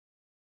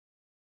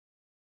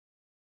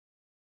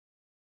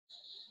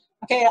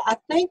Okay, I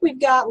think we've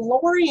got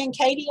Lori and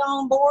Katie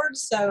on board,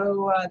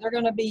 so they're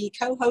going to be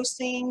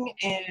co-hosting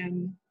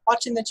and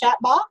watching the chat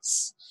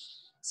box.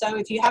 So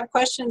if you have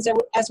questions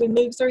as we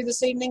move through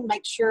this evening,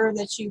 make sure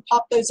that you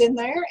pop those in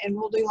there, and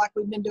we'll do like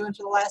we've been doing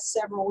for the last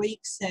several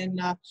weeks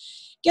and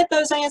get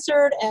those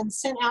answered and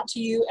sent out to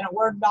you in a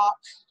Word doc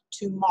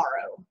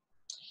tomorrow.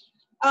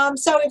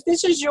 So if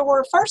this is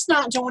your first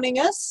night joining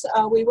us,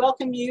 we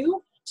welcome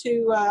you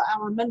to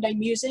our Monday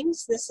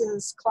Musings. This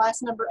is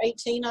class number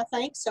 18, I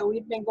think, so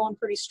we've been going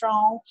pretty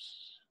strong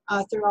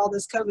through all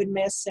this COVID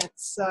mess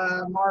since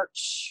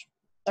March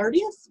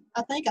 30th,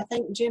 I think. I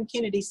think Jim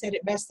Kennedy said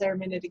it best there a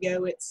minute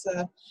ago. It's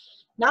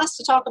nice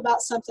to talk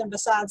about something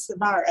besides the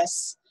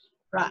virus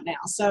right now.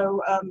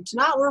 So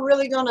tonight we're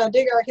really going to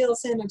dig our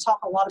heels in and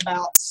talk a lot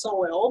about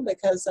soil,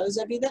 because those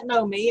of you that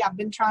know me, I've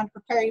been trying to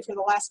prepare you for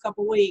the last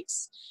couple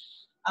weeks.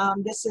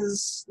 This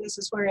is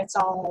where it's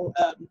all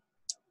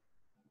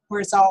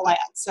at.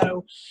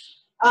 So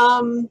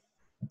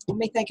let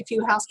me think a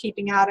few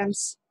housekeeping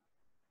items.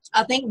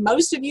 I think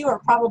most of you are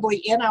probably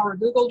in our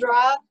Google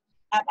Drive,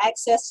 have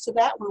access to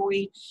that, where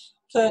we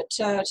put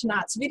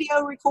tonight's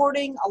video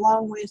recording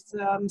along with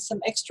some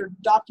extra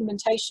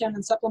documentation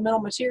and supplemental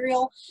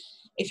material.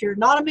 If you're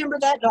not a member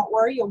of that, don't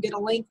worry, you'll get a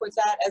link with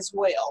that as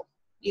well,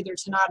 either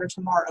tonight or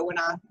tomorrow when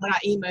I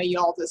email you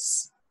all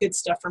this good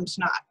stuff from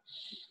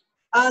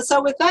tonight.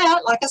 So with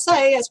that, like I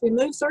say, as we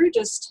move through,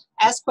 just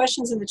ask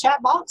questions in the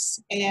chat box,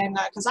 and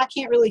because I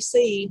can't really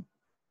see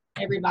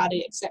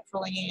everybody except for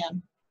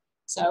Leanne.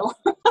 So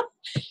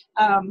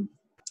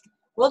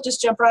we'll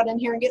just jump right in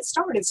here and get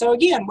started. So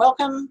again,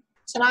 welcome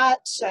tonight,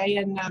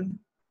 and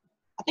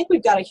I think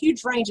we've got a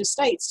huge range of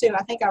states too.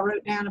 I think I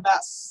wrote down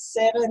about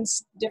 7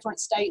 different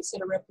states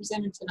that are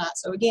represented tonight.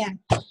 So again,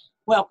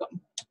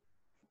 welcome.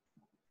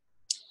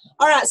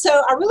 All right,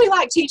 so I really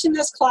like teaching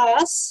this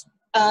class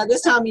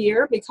this time of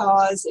year,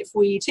 because if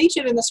we teach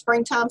it in the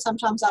springtime,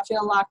 sometimes I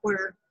feel like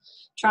we're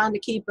trying to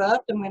keep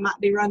up and we might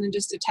be running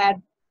just a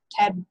tad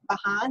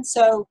behind.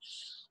 So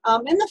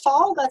in the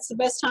fall, that's the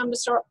best time to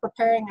start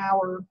preparing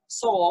our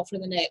soil for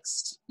the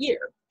next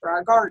year for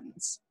our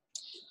gardens.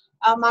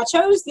 I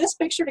chose this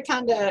picture to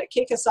kind of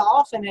kick us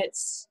off, and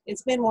it's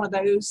been one of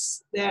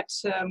those that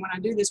when I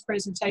do this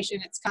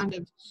presentation, it's kind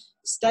of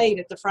stayed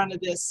at the front of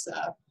this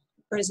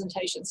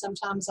presentation.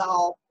 Sometimes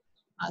I'll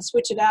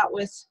switch it out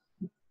with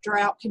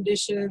drought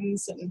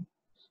conditions,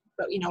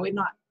 but you know, we've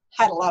not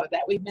had a lot of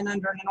that. We've been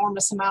under an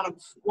enormous amount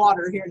of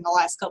water here in the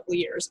last couple of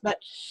years. But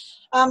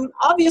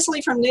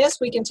obviously from this,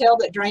 we can tell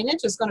that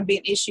drainage is going to be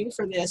an issue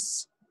for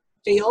this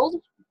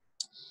field.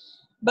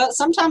 But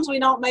sometimes we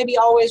don't maybe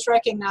always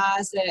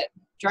recognize that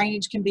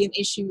drainage can be an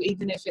issue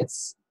even if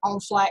it's on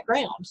flat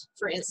ground,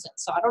 for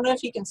instance. So I don't know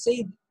if you can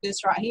see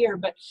this right here,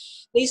 but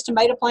these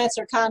tomato plants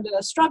are kind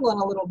of struggling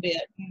a little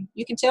bit. And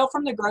you can tell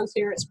from the growth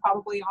here, it's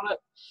probably on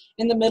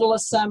in the middle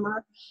of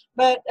summer.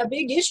 But a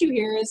big issue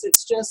here is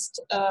it's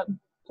just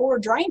poor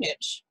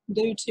drainage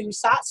due to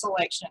site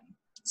selection.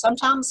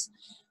 Sometimes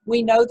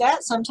we know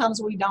that,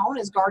 sometimes we don't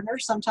as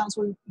gardeners. Sometimes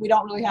we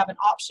don't really have an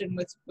option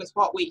with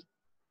what we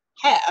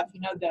have, you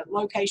know, the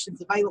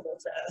locations available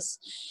to us.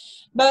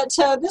 But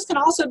this can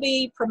also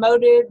be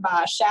promoted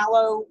by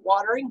shallow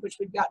watering, which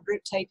we've got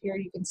drip tape here,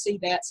 you can see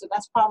that, so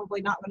that's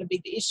probably not going to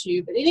be the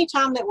issue. But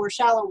anytime that we're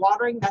shallow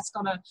watering, that's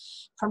going to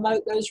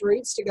promote those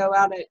roots to go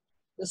out at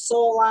the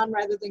soil line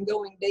rather than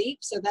going deep.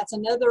 So that's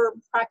another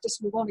practice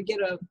we want to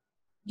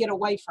get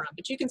away from.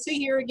 But you can see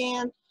here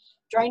again,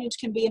 drainage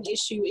can be an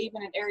issue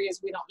even in areas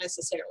we don't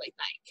necessarily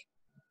think.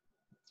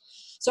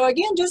 So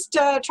again, just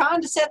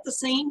trying to set the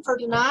scene for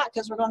tonight,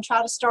 because we're going to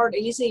try to start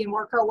easy and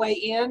work our way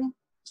in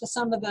to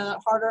some of the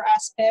harder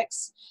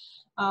aspects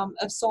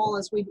of soil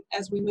as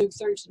we move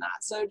through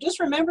tonight. So just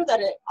remember that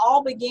it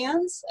all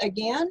begins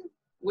again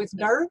with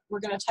dirt.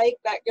 We're going to take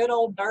that good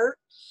old dirt,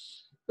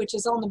 which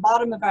is on the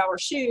bottom of our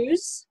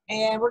shoes,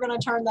 and we're going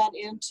to turn that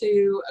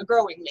into a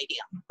growing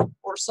medium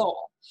or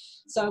soil.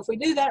 So if we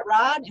do that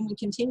right and we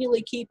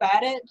continually keep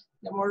at it,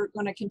 then we're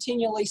going to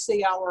continually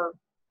see our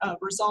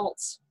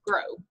results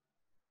grow.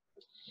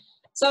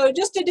 So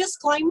just a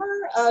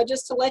disclaimer,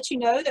 just to let you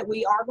know that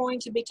we are going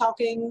to be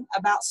talking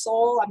about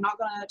soil. I'm not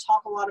going to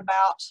talk a lot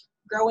about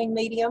growing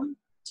medium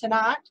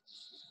tonight.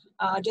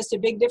 Just a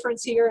big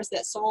difference here is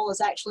that soil is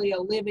actually a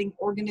living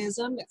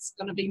organism. It's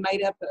going to be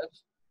made up of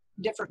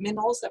different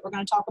minerals that we're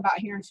going to talk about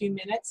here in a few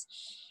minutes.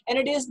 And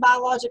it is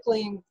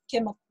biologically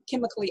and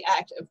chemically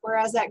active,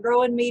 whereas that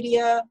growing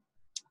media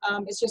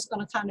is just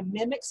going to kind of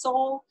mimic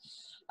soil,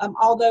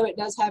 although it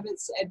does have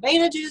its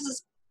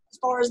advantages as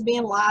far as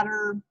being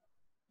lighter,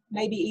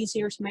 maybe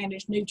easier to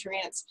manage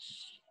nutrients,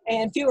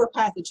 and fewer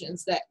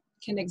pathogens that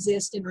can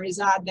exist and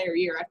reside there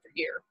year after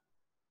year.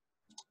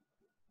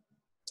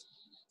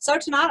 So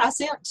tonight I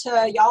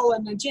sent y'all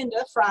an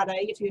agenda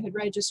Friday if you had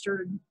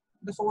registered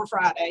before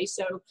Friday.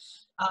 So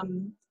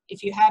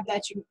if you have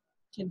that, you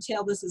can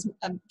tell this is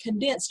a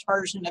condensed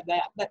version of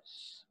that. But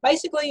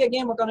basically,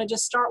 again, we're going to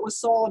just start with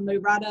soil and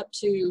move right up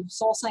to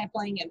soil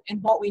sampling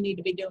and what we need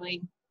to be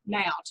doing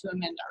now to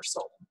amend our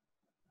soil.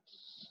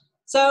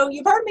 So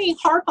you've heard me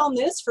harp on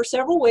this for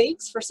several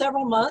weeks, for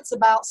several months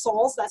about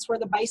soils. That's where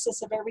the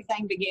basis of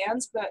everything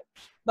begins. But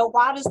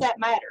why does that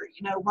matter?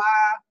 You know,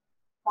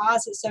 why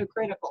is it so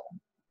critical?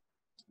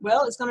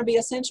 Well, it's going to be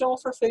essential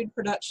for food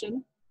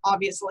production,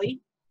 obviously.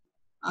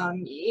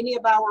 Any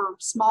of our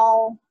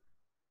small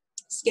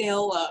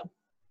scale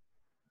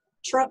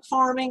truck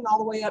farming all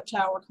the way up to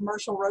our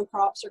commercial row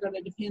crops are going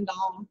to depend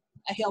on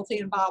a healthy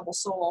and viable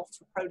soil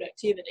for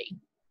productivity.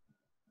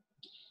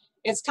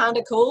 It's kind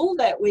of cool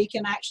that we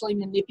can actually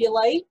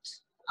manipulate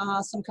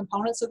some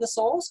components of the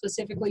soil,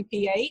 specifically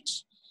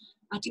pH,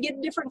 to get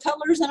different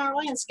colors in our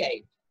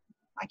landscape,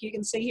 like you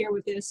can see here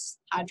with this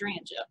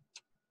hydrangea.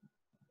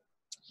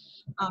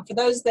 For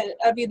those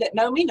of you that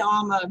know me, know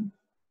I'm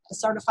a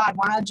certified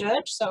wine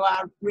judge, so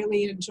I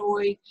really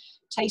enjoy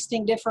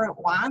tasting different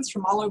wines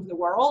from all over the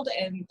world,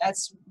 and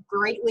that's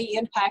greatly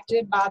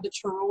impacted by the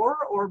terroir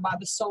or by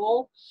the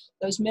soil,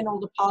 those mineral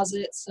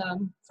deposits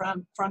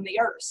from the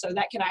earth. So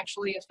that can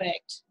actually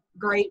affect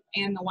grape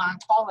and the wine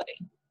quality.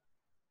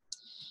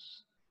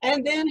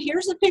 And then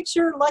here's a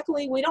picture.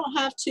 Luckily, we don't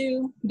have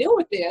to deal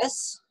with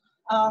this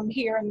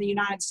here in the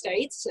United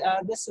States.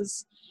 This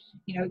is,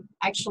 you know,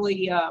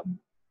 actually,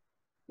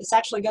 this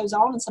actually goes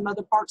on in some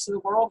other parts of the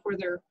world where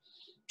they're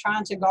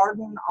trying to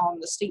garden on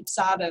the steep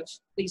side of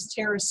these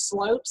terrace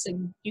slopes.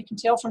 And you can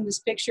tell from this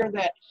picture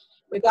that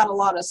we've got a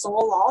lot of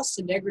soil loss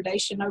and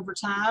degradation over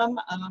time.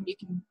 You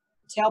can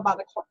tell by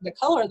the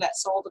color of that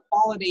soil, the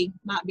quality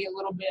might be a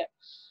little bit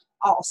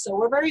off. So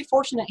we're very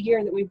fortunate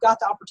here that we've got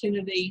the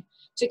opportunity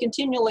to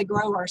continually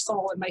grow our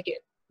soil and make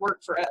it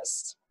work for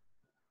us.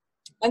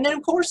 And then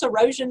of course,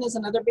 erosion is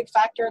another big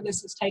factor.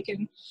 This is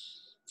taken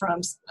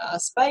from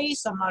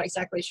space. I'm not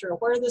exactly sure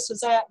where this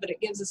is at, but it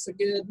gives us a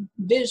good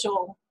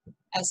visual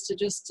as to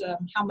just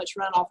how much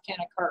runoff can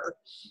occur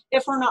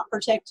if we're not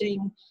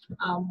protecting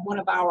one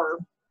of our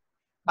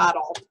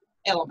vital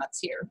elements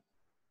here.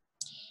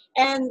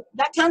 And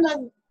that kind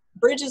of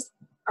bridges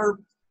or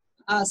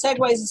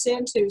segues us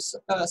into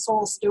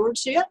soil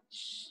stewardship,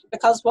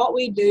 because what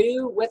we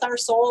do with our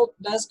soil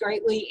does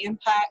greatly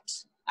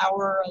impact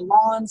our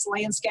lawns,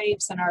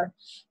 landscapes, and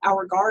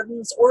our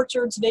gardens,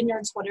 orchards,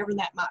 vineyards, whatever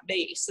that might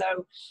be.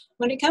 So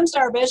when it comes to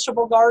our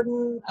vegetable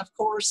garden, of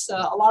course,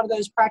 a lot of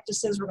those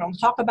practices we're going to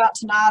talk about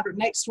tonight or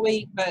next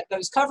week, but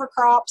those cover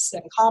crops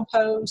and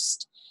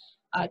compost,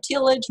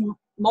 tillage,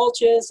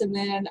 mulches, and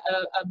then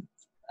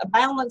a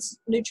balanced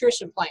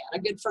nutrition plan, a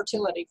good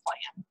fertility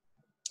plan.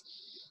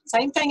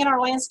 Same thing in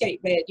our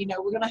landscape bed. You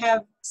know, we're going to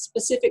have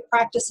specific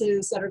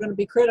practices that are going to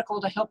be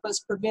critical to help us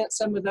prevent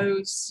some of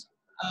those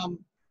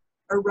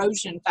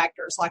erosion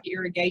factors like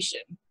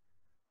irrigation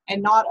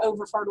and not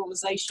over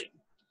fertilization.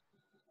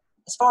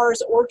 As far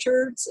as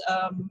orchards,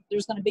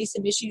 there's going to be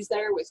some issues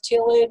there with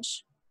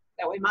tillage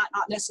that we might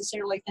not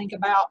necessarily think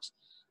about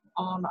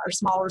on our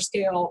smaller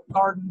scale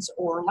gardens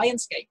or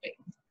landscaping.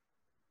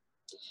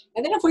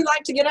 And then if we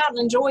like to get out and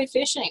enjoy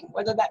fishing,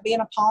 whether that be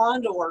in a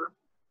pond or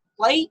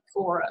lake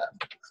or a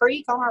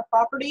creek on our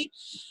property,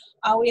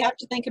 we have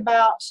to think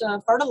about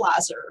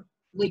fertilizer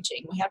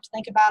leaching. We have to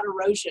think about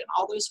erosion.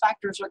 All those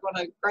factors are going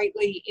to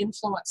greatly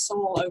influence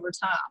soil over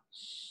time.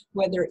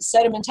 Whether it's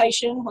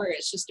sedimentation, where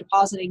it's just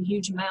depositing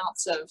huge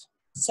amounts of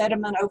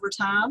sediment over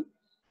time.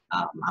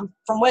 I'm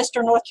from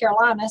Western North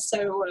Carolina,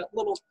 so a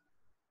little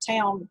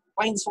town,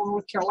 Waynesville,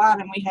 North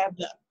Carolina, and we have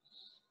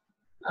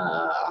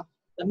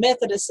the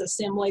Methodist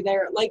Assembly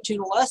there at Lake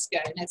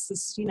Junaluska, and it's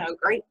this, you know,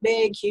 great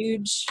big,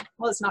 huge,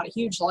 well, it's not a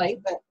huge lake,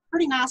 but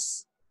pretty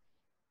nice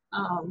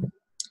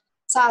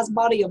sized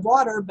body of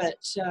water, but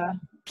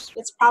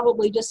it's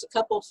probably just a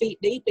couple of feet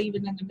deep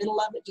even in the middle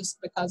of it, just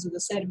because of the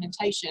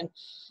sedimentation.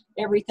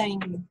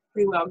 Everything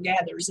pretty well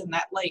gathers in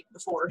that lake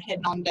before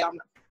heading on down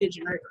the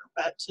Pigeon River.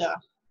 But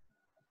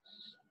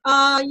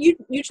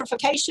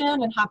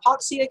eutrophication and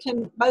hypoxia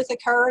can both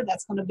occur.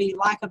 That's going to be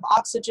lack of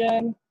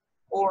oxygen,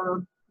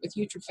 or with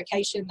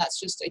eutrophication, that's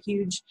just a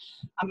huge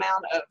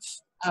amount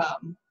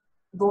of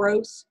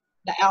growth,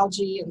 the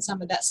algae and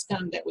some of that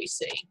scum that we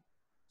see.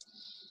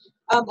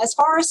 As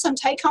far as some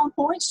take-home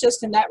points,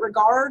 just in that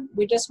regard,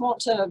 we just want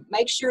to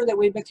make sure that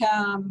we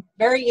become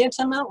very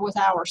intimate with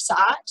our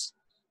site,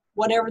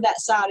 whatever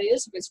that site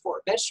is, if it's for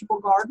a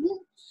vegetable garden,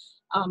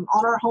 on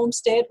our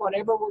homestead,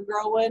 whatever we're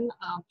growing,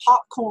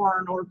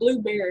 popcorn or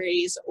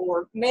blueberries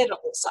or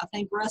nettles. I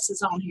think Russ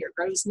is on here,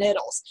 grows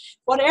nettles.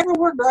 Whatever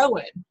we're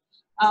growing,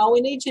 we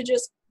need to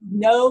just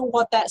know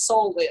what that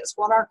soil is,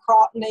 what our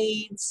crop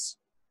needs,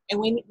 and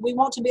we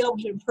want to be able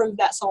to improve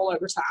that soil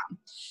over time.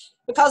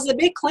 Because the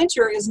big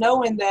clincher is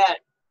knowing that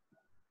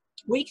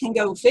we can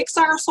go fix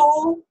our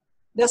soil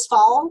this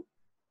fall,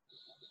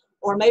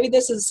 or maybe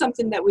this is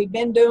something that we've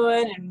been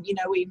doing and, you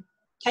know, we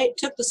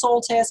took the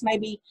soil test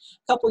maybe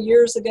a couple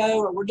years ago,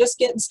 or we're just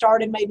getting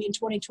started maybe in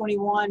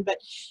 2021. But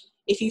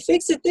if you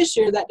fix it this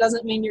year, that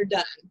doesn't mean you're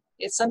done.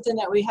 It's something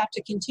that we have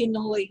to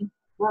continually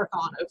work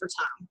on over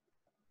time.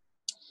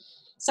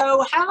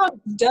 So how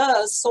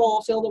does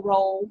soil fill the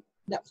role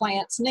that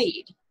plants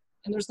need?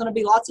 And there's going to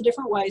be lots of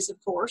different ways, of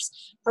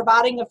course.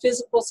 Providing a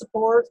physical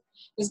support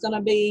is going to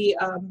be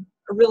a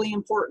really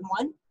important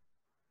one.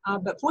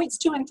 But points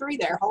 2 and 3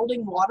 there,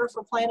 holding water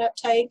for plant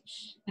uptake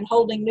and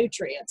holding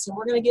nutrients. And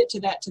we're going to get to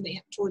that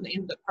toward the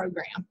end of the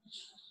program.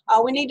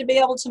 We need to be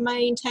able to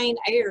maintain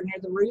air near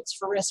the roots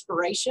for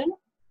respiration.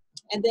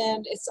 And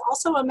then it's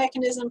also a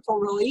mechanism for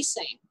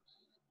releasing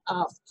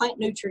plant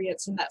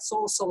nutrients in that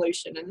soil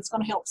solution. And it's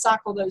going to help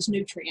cycle those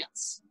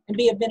nutrients and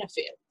be a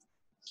benefit.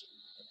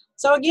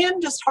 So again,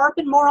 just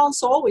harping more on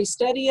soil. We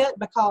study it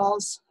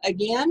because,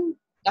 again,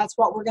 that's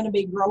what we're going to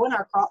be growing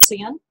our crops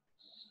in.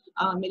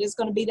 It is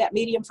going to be that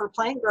medium for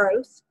plant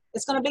growth.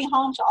 It's going to be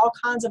home to all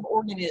kinds of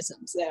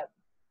organisms that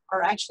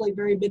are actually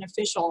very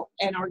beneficial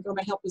and are going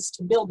to help us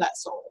to build that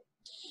soil.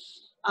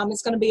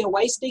 It's going to be a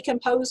waste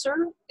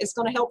decomposer. It's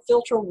going to help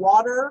filter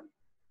water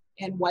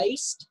and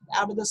waste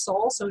out of the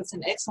soil, so it's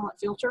an excellent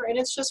filter, and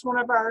it's just one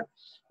of our,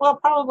 well,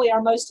 probably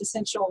our most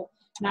essential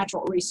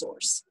natural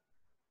resource.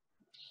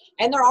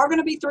 And there are going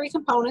to be 3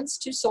 components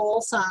to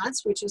soil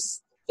science, which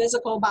is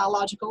physical,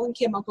 biological, and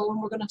chemical,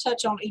 and we're going to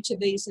touch on each of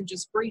these in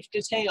just brief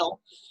detail,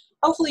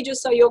 hopefully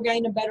just so you'll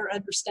gain a better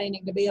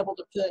understanding to be able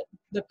to put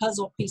the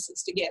puzzle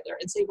pieces together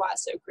and see why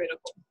it's so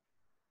critical.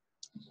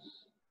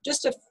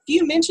 Just a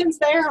few mentions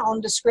there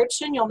on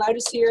description. You'll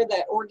notice here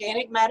that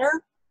organic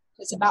matter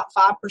is about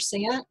 5%.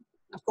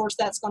 Of course,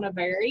 that's going to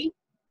vary,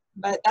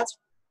 but that's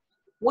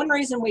one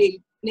reason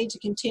we need to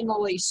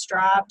continually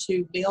strive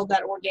to build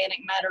that organic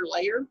matter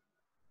layer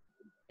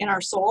in our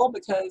soil,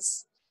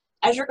 because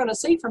as you're going to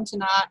see from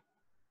tonight,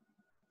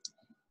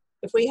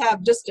 if we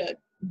have just a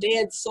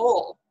dead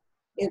soil,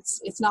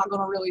 it's not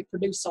going to really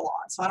produce a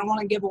lot. So I don't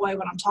want to give away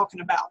what I'm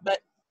talking about, but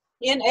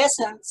in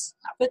essence,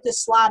 I put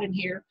this slide in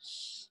here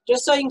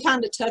just so you can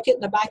kind of tuck it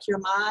in the back of your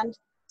mind.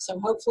 So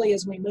hopefully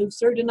as we move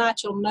through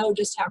tonight, you'll know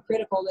just how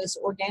critical this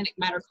organic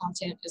matter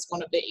content is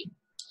going to be.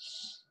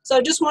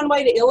 So just one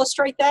way to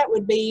illustrate that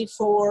would be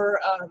for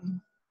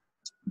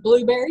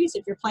blueberries.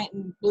 If you're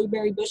planting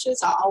blueberry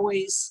bushes, I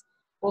always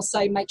will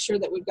say make sure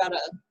that we've got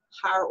a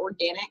higher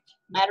organic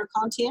matter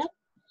content,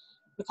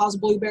 because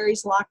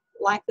blueberries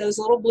like those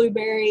little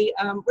blueberry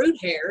root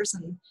hairs,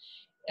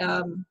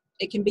 and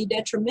it can be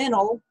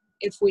detrimental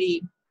if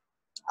we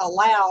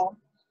allow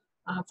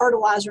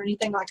fertilizer or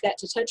anything like that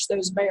to touch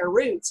those bare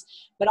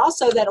roots. But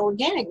also that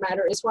organic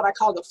matter is what I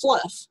call the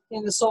fluff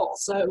in the soil.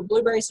 So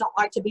blueberries don't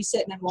like to be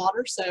sitting in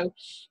water. So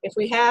if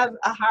we have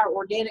a higher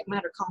organic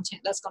matter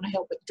content, that's going to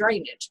help with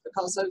drainage,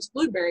 because those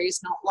blueberries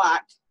don't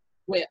like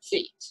wet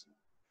feet.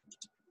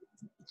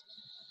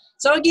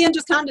 So again,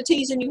 just kind of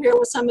teasing you here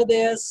with some of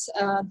this,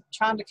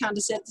 trying to kind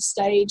of set the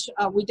stage.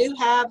 We do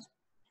have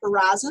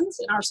horizons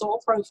in our soil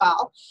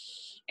profile,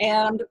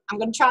 and I'm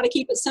going to try to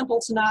keep it simple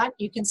tonight.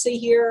 You can see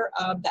here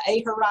the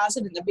A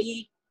horizon and the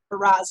B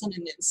horizon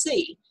and then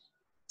C.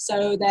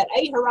 So that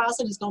A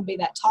horizon is going to be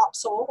that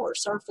topsoil or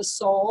surface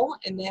soil,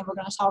 and then we're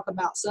going to talk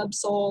about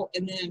subsoil,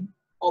 and then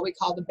what we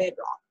call the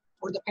bedrock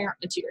or the parent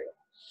material.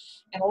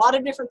 And a lot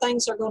of different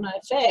things are going to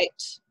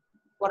affect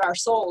what our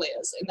soil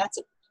is, and that's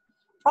a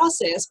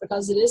process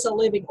because it is a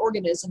living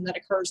organism that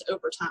occurs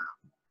over time.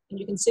 And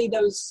you can see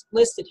those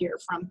listed here,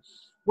 from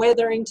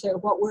weathering to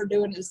what we're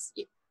doing is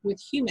with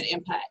human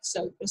impact.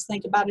 So just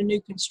think about a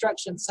new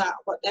construction site,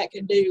 what that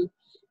could do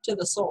to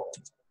the soil,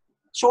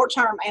 short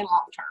term and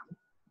long term.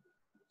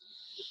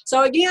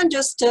 So again,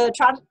 just to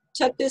try to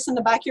tuck this in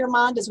the back of your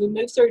mind as we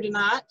move through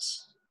tonight.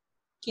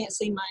 Can't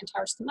see my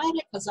entire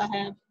schematic because I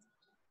have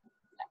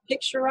that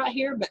picture right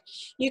here, but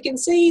you can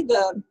see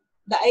the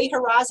A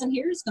horizon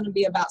here is going to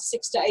be about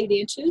 6 to 8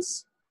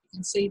 inches. You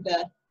can see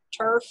the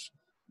turf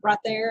right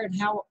there and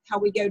how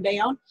we go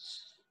down.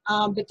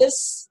 But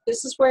this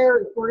is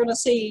where we're going to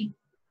see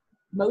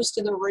most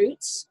of the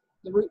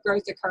root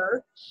growth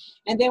occur.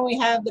 And then we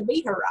have the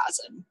B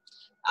horizon.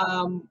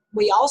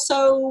 We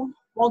also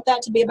want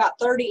that to be about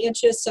 30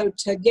 inches. So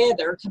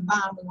together,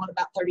 combined, we want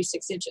about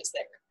 36 inches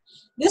there.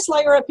 This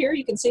layer up here,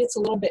 you can see it's a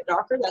little bit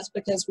darker. That's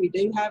because we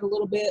do have a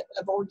little bit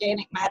of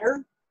organic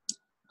matter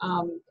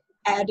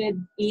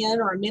added in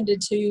or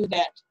amended to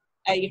that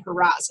A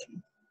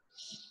horizon.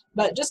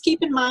 But just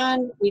keep in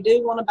mind, we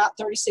do want about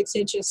 36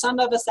 inches. Some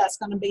of us, that's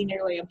going to be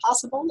nearly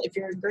impossible. If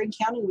you're in Greene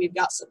County, we've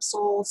got some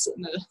soils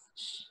in the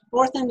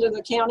north end of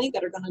the county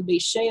that are going to be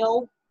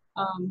shale.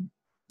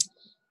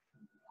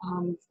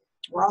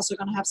 We're also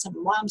going to have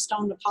some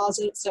limestone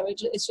deposits. So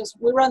it's just,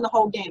 we run the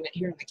whole gamut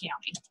here in the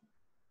county.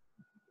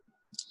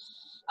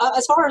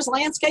 As far as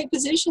landscape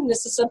position,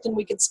 this is something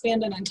we could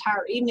spend an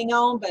entire evening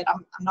on, but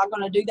I'm not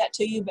going to do that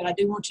to you, but I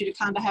do want you to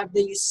kind of have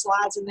these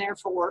slides in there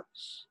for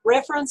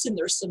reference, and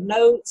there's some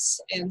notes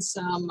and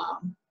some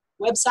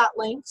website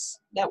links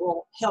that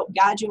will help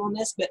guide you on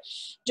this. But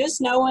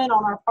just knowing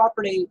on our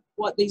property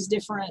what these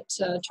different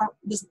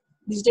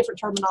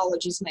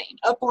terminologies mean: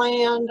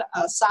 upland,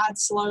 side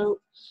slope,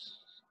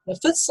 the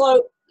foot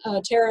slope,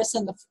 terrace,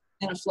 and a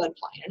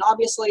floodplain. And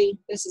obviously,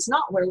 this is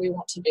not where we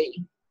want to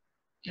be.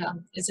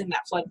 Is in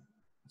that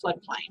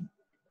floodplain.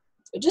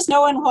 But just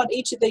knowing what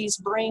each of these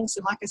brings,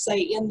 and like I say,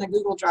 in the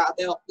Google Drive,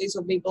 these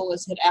will be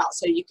bulleted out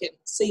so you can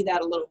see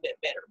that a little bit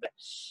better. But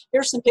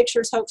here's some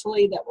pictures,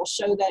 hopefully, that will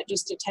show that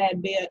just a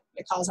tad bit,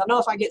 because I know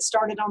if I get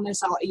started on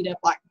this, I'll eat up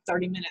like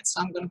 30 minutes.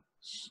 So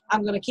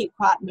I'm gonna keep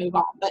quiet and move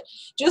on. But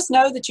just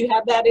know that you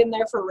have that in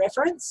there for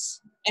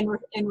reference, and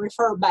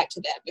refer back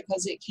to that,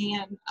 because it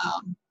can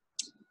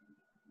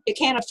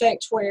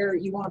affect where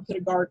you want to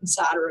put a garden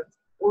site or an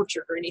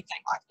orchard or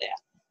anything like that.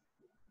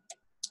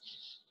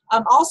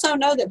 Also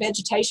know that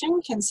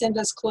vegetation can send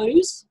us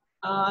clues.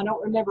 I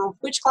don't remember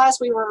which class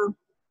we were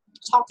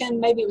talking,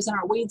 maybe it was in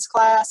our weeds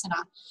class, and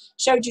I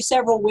showed you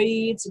several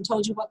weeds and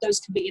told you what those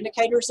could be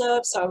indicators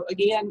of. So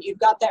again, you've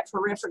got that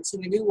for reference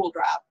in the Google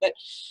Drive. But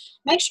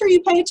make sure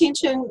you pay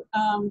attention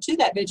to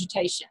that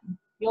vegetation.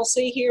 You'll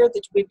see here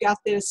that we've got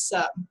this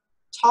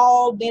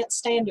tall, dense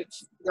stand of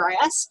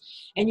grass,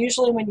 and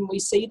usually when we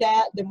see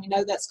that, then we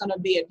know that's going to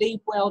be a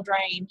deep,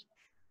 well-drained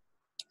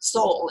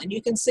soil. And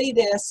you can see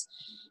this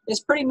is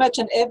pretty much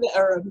an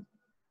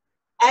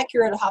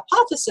accurate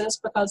hypothesis,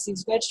 because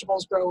these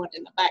vegetables grow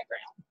in the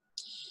background.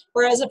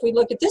 Whereas if we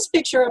look at this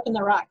picture up in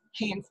the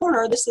right-hand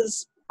corner, this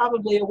is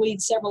probably a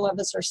weed several of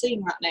us are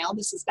seeing right now.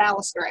 This is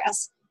Dallas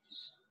grass.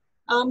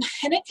 And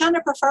it kind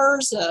of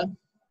prefers a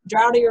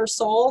droutier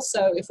soil.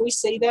 So if we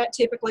see that,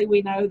 typically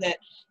we know that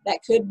that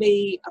could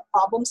be a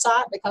problem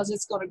site, because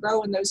it's going to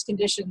grow in those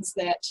conditions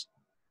that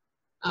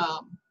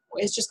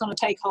it's just going to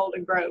take hold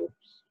and grow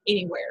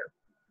anywhere.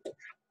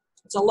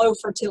 It's a low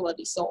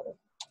fertility soil.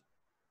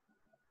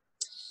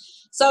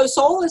 So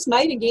soil is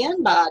made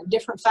again by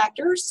different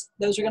factors.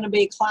 Those are going to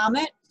be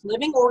climate,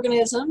 living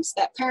organisms,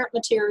 that parent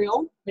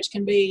material, which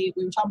can be,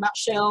 we were talking about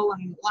shell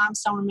and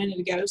limestone a minute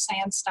ago,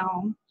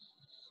 sandstone,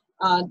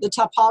 the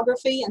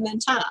topography, and then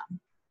time.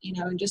 You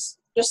know, and just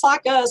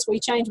like us, we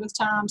change with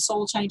time,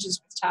 soil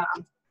changes with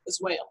time as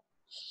well.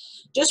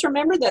 Just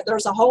remember that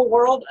there's a whole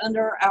world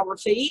under our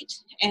feet,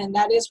 and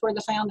that is where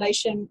the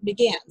foundation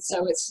begins.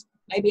 So it's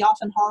maybe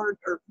often hard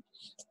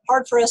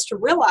for us to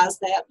realize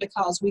that,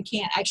 because we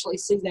can't actually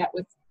see that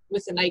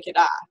with the naked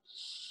eye.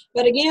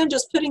 But again,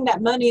 just putting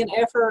that money and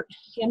effort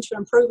into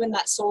improving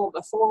that soil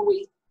before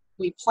we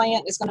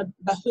plant is going to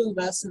behoove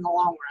us in the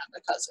long run,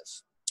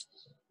 because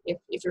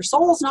if your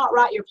soil's not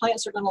right, your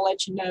plants are going to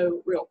let you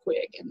know real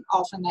quick, and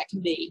often that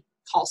can be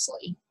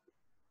costly.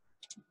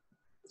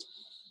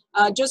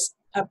 Just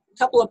a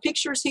couple of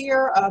pictures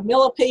here,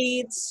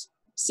 millipedes,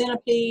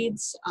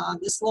 centipedes,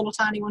 this little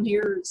tiny one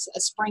here is a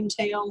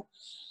springtail.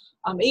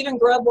 Even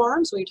grub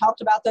worms, we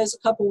talked about those a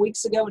couple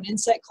weeks ago in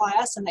insect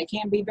class, and they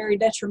can be very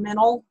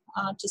detrimental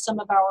to some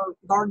of our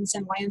gardens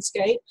and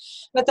landscape,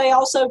 but they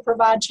also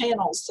provide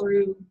channels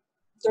through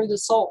the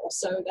soil,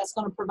 so that's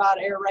going to provide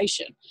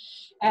aeration.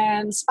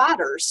 And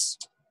spiders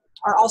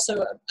are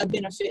also a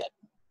benefit.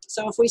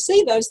 So if we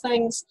see those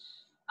things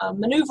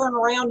maneuvering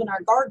around in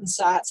our garden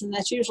sites, and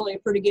that's usually a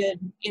pretty good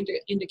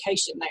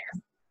indication there.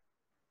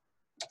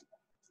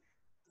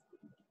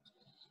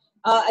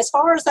 As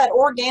far as that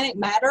organic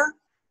matter,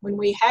 when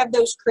we have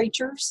those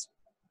creatures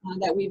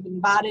that we've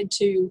invited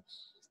to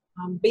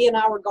be in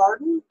our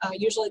garden,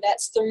 usually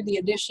that's through the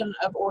addition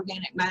of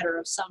organic matter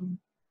of some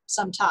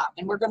type.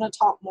 And we're going to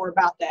talk more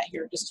about that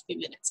here in just a few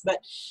minutes. But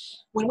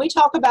when we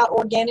talk about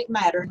organic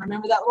matter, and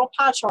remember that little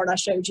pie chart I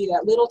showed you,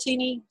 that little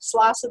teeny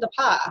slice of the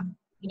pie,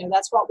 you know,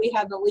 that's what we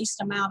have the least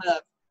amount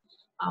of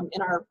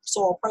in our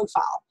soil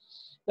profile.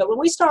 But when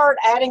we start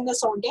adding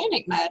this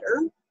organic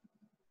matter,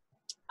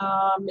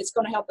 it's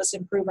going to help us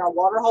improve our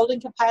water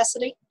holding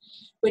capacity,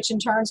 which in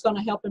turn is going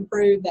to help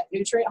improve that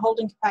nutrient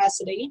holding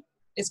capacity.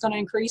 It's going to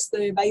increase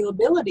the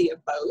availability of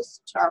both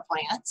to our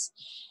plants.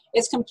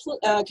 It's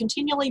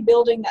continually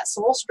building that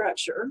soil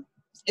structure.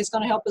 It's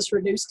going to help us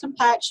reduce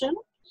compaction.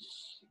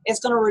 It's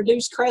going to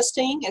reduce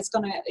crusting. It's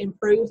going to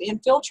improve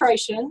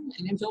infiltration,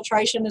 and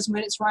infiltration is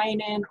when it's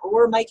raining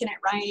or making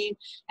it rain,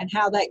 and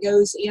how that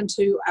goes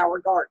into our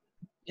garden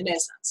in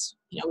essence.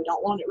 You know, we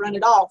don't want it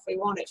running off. We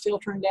want it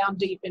filtering down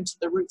deep into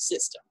the root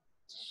system.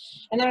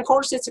 And then, of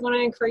course, it's going to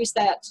increase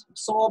that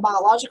soil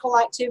biological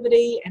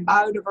activity and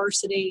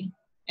biodiversity,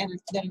 and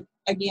then,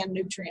 again,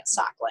 nutrient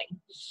cycling.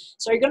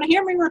 So you're going to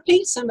hear me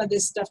repeat some of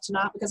this stuff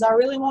tonight, because I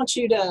really want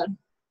you to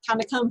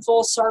kind of come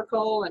full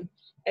circle and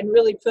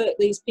really put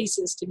these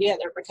pieces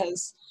together,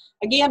 because,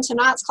 again,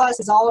 tonight's class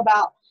is all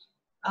about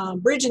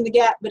bridging the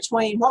gap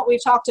between what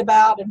we've talked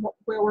about and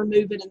where we're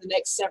moving in the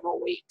next several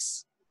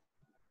weeks.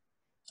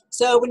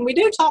 So when we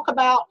do talk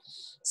about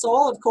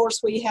soil, of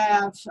course, we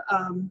have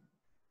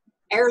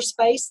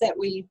airspace that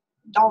we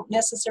don't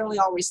necessarily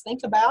always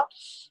think about.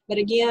 But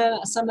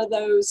again, some of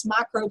those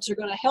microbes are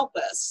going to help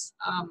us.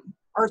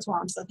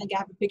 Earthworms, I think I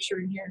have a picture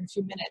in here in a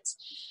few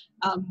minutes.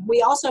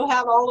 We also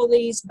have all of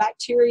these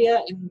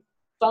bacteria and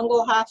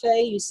fungal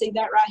hyphae. You see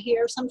that right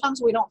here.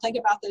 Sometimes we don't think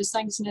about those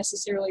things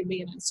necessarily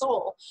being in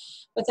soil,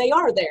 but they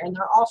are there, and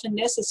they're often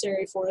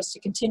necessary for us to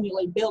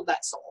continually build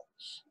that soil.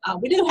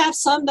 We do have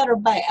some that are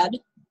bad,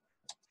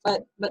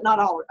 but not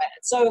all are bad.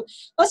 So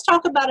let's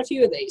talk about a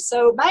few of these.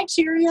 So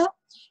bacteria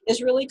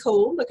is really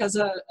cool, because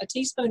a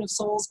teaspoon of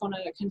soil is going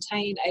to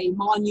contain a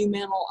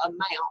monumental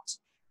amount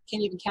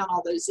can't even count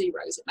all those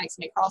zeros. It makes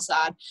me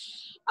cross-eyed.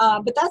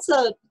 But that's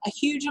a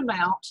huge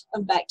amount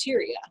of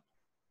bacteria.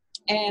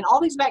 And all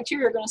these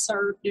bacteria are going to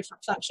serve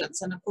different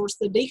functions. And of course,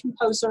 the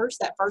decomposers,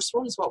 that first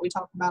one is what we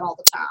talk about all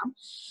the time.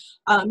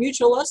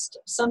 Mutualist,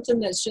 something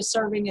that's just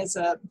serving as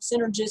a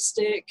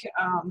synergistic,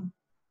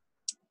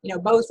 you know,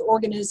 both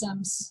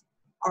organisms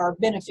are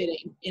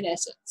benefiting in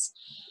essence.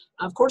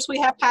 Of course, we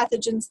have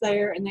pathogens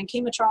there, and then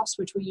chemotrophs,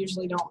 which we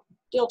usually don't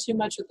deal too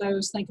much with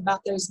those. Think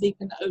about those deep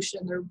in the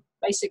ocean. They're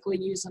basically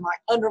using like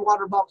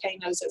underwater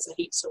volcanoes as a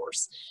heat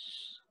source.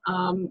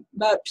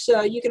 But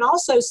you can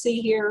also see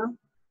here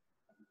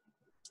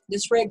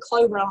this red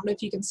clover. I don't know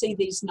if you can see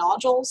these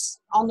nodules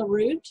on the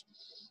root.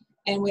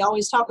 And we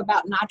always talk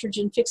about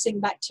nitrogen fixing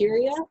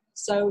bacteria.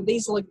 So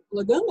these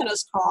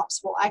leguminous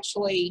crops will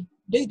actually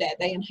do that.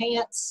 They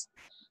enhance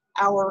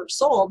our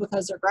soil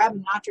because they're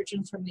grabbing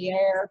nitrogen from the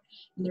air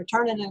and they're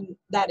turning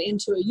that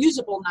into a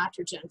usable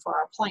nitrogen for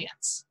our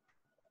plants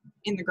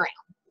in the ground.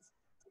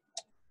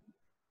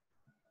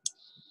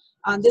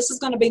 This is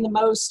going to be the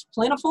most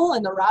plentiful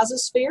in the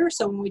rhizosphere.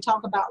 So when we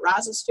talk about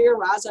rhizosphere,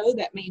 rhizo,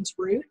 that means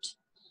root.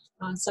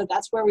 So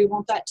that's where we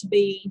want that to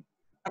be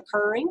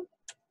occurring.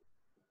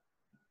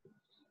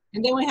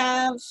 And then we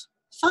have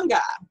fungi.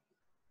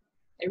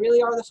 They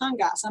really are the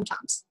fungi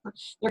sometimes.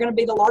 They're going to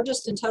be the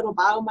largest in total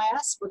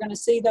biomass. We're going to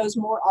see those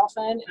more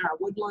often in our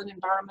woodland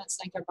environments.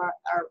 Think about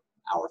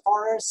our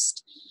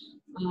forest.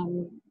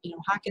 You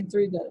know, hiking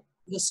through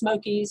the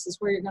Smokies is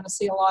where you're going to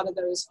see a lot of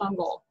those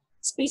fungal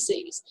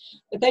species.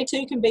 But they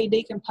too can be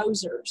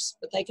decomposers,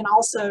 but they can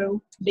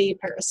also be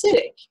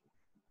parasitic,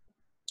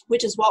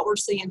 which is what we're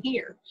seeing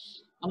here.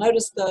 I'll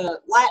notice the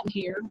Latin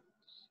here,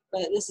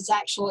 but this is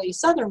actually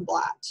southern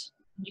blight.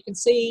 You can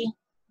see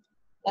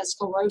that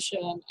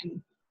sclerotia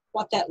and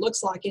what that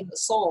looks like in the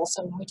soil.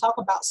 So when we talk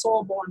about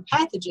soil-borne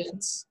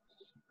pathogens,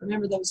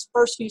 remember those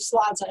first few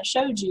slides I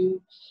showed you,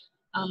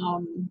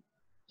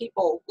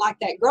 people like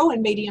that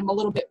growing medium a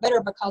little bit better,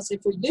 because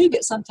if we do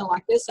get something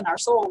like this in our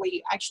soil,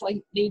 we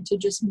actually need to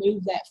just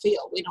move that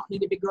field. We don't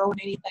need to be growing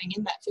anything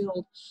in that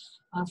field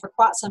for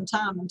quite some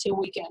time until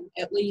we can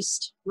at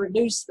least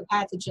reduce the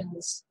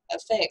pathogens'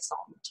 effects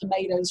on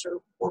tomatoes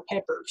or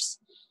peppers.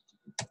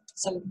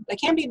 So they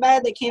can be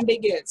bad, they can be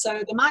good.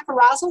 So the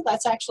mycorrhizal,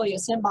 that's actually a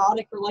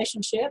symbiotic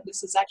relationship.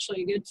 This is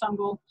actually a good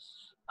fungal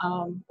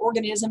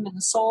organism in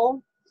the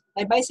soil.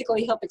 They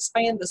basically help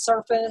expand the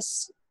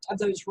surface of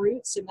those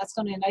roots, and that's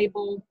going to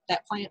enable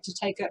that plant to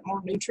take up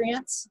more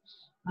nutrients,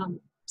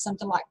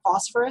 something like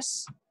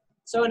phosphorus.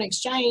 So in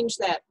exchange,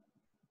 that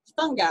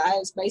fungi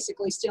is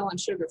basically stealing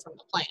sugar from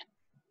the plant.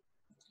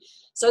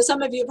 So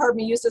some of you have heard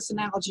me use this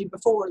analogy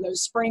before,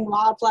 those spring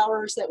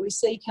wildflowers that we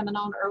see coming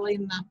on early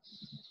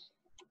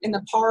in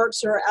the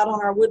parks or out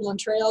on our woodland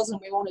trails, and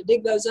we want to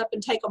dig those up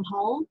and take them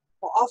home.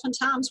 Well,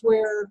 oftentimes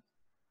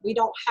we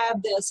don't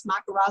have this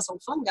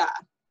mycorrhizal fungi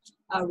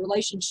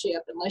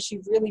relationship unless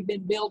you've really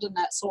been building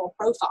that soil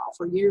profile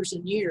for years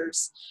and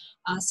years.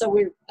 So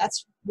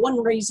that's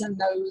one reason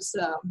those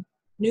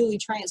newly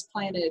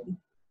transplanted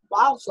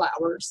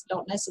wildflowers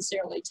don't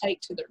necessarily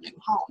take to their new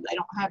home. They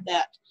don't have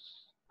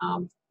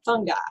that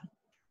fungi.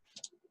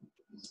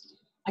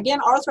 Again,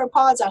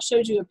 arthropods, I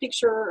showed you a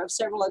picture of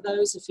several of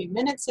those a few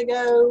minutes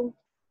ago.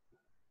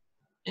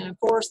 And of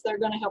course, they're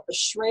going to help us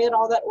shred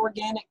all that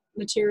organic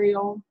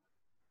material.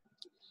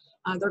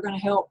 They're going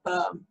to help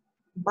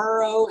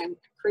burrow and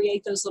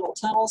create those little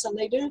tunnels, and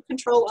they do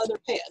control other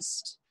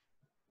pests.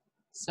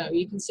 So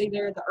you can see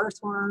there the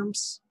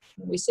earthworms.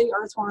 When we see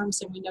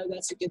earthworms, and we know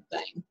that's a good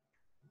thing.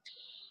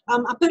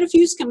 I put a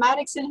few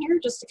schematics in here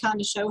just to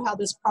kind of show how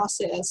this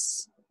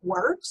process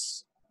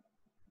works.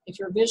 If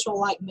you're visual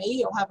like me,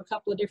 you'll have a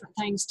couple of different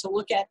things to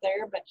look at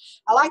there, but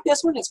I like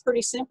this one. It's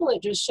pretty simple.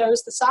 It just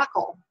shows the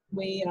cycle.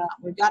 We've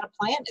got a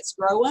plant, it's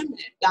growing,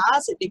 it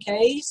dies, it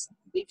decays,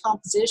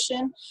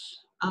 decomposition.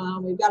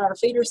 We've got our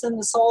feeders in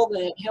the soil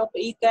that help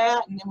eat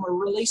that, and then we're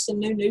releasing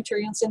new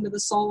nutrients into the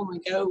soil, and we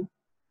go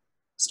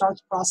start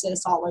the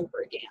process all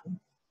over again.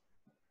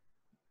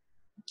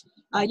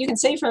 You can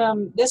see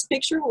from this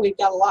picture, we've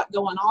got a lot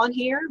going on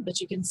here, but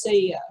you can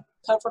see a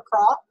cover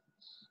crop.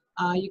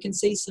 You can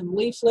see some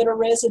leaf litter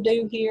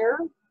residue here.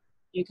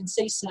 You can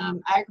see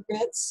some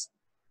aggregates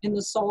in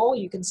the soil.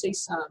 You can see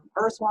some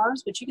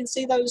earthworms, but you can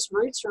see those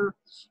roots are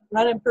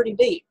running pretty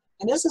deep.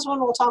 And this is one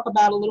we'll talk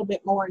about a little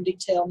bit more in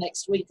detail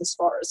next week as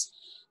far as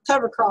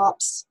cover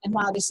crops and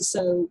why this is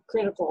so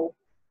critical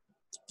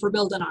for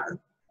building our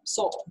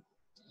soil.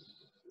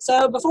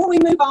 So before we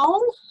move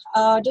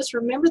on, just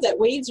remember that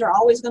weeds are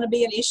always going to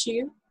be an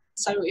issue.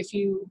 So if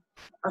you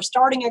are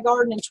starting a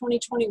garden in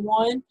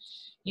 2021,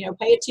 you know,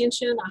 pay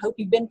attention. I hope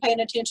you've been paying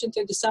attention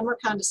through the summer,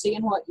 kind of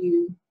seeing what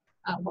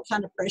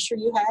kind of pressure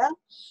you have.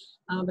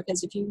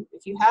 Because if you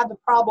have a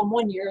problem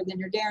one year, then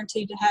you're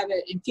guaranteed to have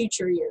it in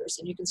future years,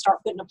 and you can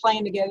start putting a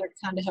plan together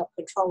to kind of help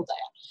control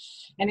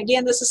that. And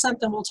again, this is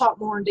something we'll talk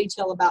more in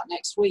detail about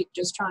next week,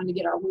 just trying to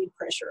get our weed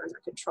pressure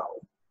under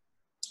control.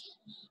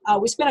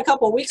 We spent a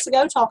couple of weeks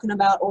ago talking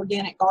about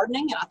organic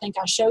gardening, and I think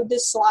I showed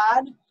this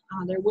slide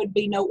There would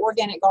be no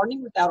organic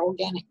gardening without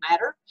organic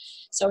matter.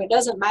 So it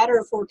doesn't matter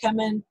if we're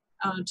coming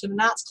to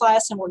tonight's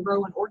class and we're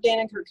growing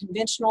organic or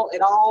conventional,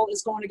 it all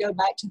is going to go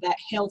back to that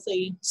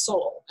healthy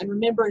soil. And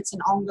remember, it's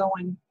an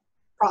ongoing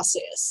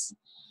process.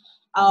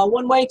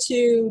 One way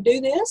to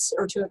do this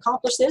or to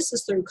accomplish this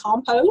is through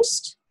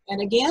compost.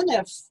 And again,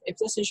 if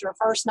this is your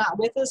first night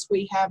with us,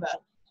 we have a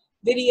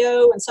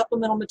video and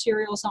supplemental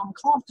materials on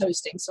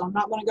composting. So I'm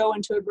not going to go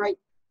into a great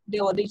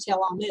deal of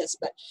detail on this,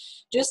 but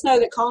just know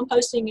that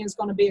composting is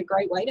going to be a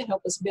great way to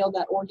help us build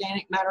that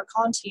organic matter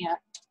content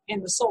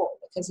in the soil,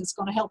 because it's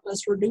going to help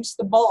us reduce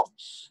the bulk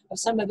of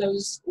some of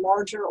those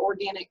larger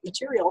organic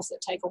materials that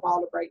take a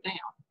while to break down.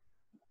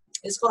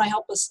 It's going to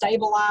help us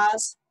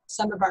stabilize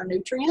some of our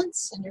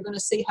nutrients, and you're going to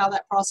see how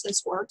that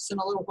process works in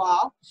a little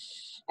while.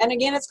 And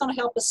again, it's going to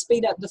help us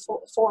speed up the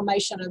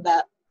formation of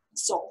that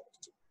soil.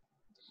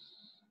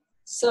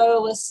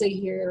 So let's see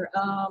here.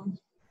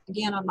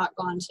 Again, I'm not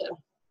going to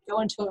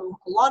go into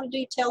a lot of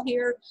detail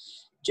here.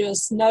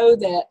 Just know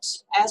that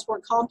as we're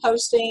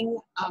composting,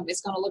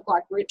 it's going to look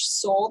like rich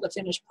soil, the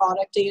finished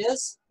product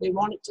is. We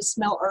want it to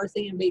smell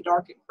earthy and be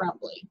dark and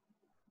crumbly.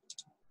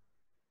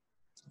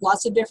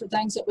 Lots of different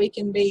things that we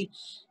can be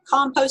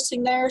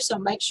composting there, so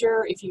make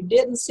sure if you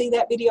didn't see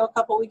that video a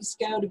couple weeks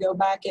ago to go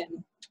back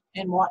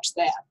and watch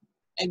that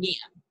again.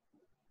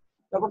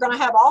 But we're going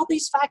to have all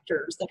these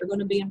factors that are going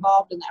to be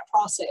involved in that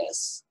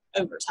process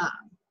over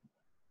time.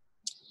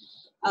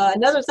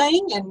 Another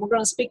thing, and we're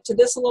going to speak to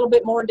this a little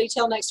bit more in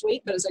detail next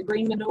week, but as a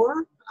green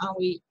manure,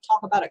 we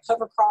talk about a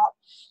cover crop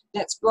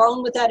that's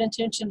grown with that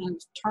intention of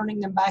turning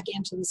them back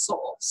into the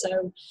soil.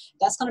 So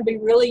that's going to be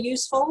really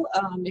useful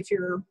if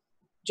you're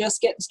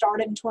just getting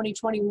started in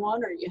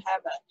 2021, or you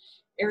have an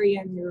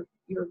area in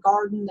your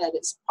garden that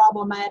is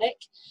problematic.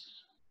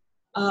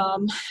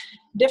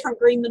 Different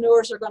green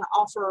manures are going to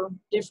offer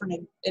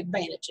different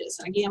advantages.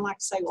 And again, like I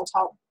say, we'll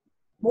talk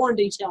more in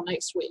detail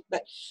next week,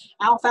 but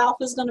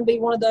alfalfa is going to be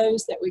one of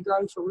those that we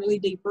grow for really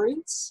deep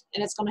roots,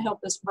 and it's going to help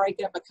us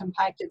break up a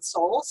compacted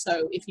soil.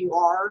 So if you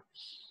are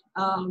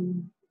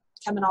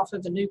coming off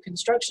of a new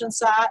construction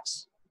site,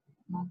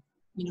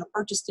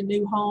 purchased a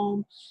new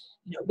home,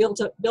 built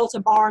a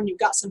barn, you've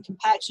got some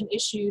compaction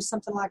issues,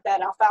 something like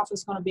that, alfalfa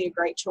is going to be a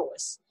great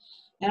choice.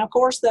 And of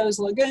course, those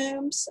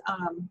legumes,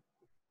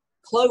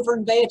 clover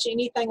and veg,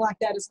 anything like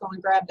that is going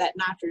to grab that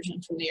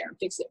nitrogen from the air and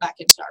fix it back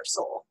into our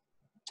soil.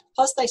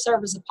 Plus, they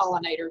serve as a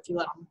pollinator if you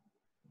let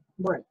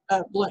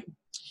them bloom.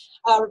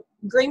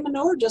 Green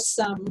manure, just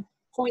some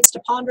points to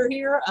ponder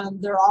here.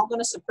 They're all going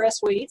to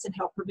suppress weeds and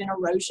help prevent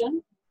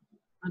erosion.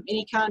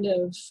 Any kind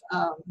of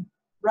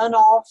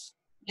runoff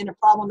in a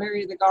problem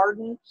area of the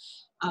garden.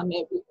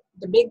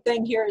 The big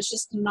thing here is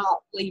just to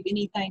not leave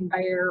anything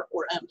bare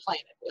or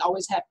unplanted.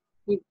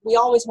 We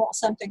always want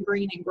something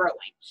green and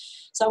growing.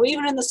 So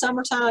even in the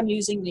summertime,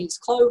 using these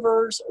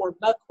clovers or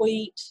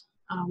buckwheat,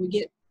 we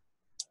get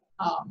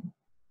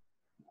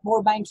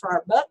more bang for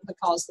our buck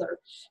because they're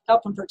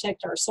helping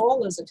protect our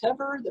soil as a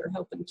cover. They're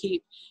helping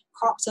keep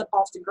crops up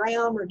off the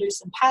ground,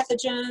 reducing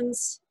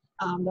pathogens.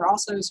 They're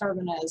also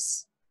serving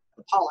as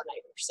a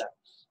pollinator. So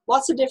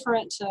lots of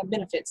different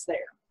benefits there.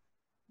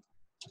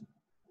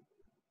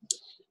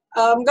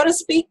 I'm going to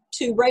speak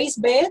to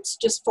raised beds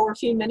just for a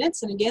few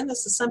minutes. And again,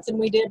 this is something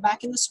we did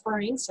back in the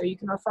spring, so you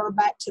can refer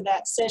back to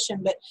that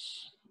session. But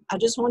I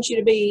just want you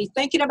to be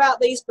thinking about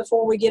these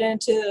before we get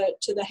into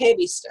the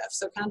heavy stuff.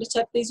 So kind of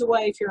tuck these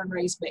away if you're in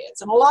raised beds.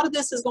 And a lot of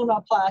this is going to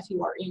apply if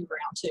you are in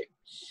ground too.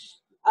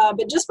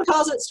 But just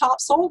because it's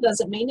topsoil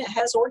doesn't mean it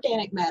has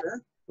organic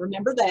matter.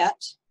 Remember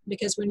that,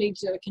 because we need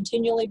to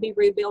continually be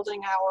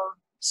rebuilding our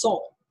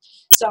soil.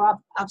 So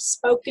I've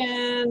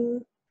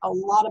spoken a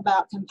lot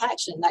about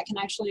compaction. That can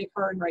actually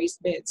occur in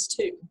raised beds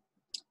too.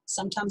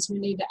 Sometimes we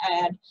need to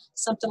add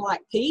something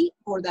like peat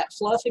or that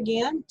fluff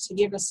again to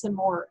give us some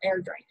more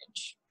air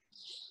drainage.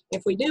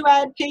 If we do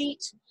add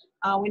peat,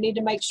 we need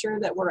to make sure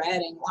that we're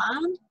adding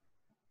lime,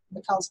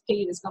 because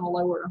peat is going to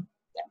lower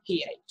that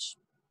pH.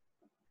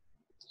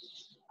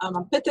 I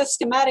put this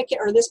schematic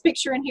or this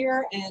picture in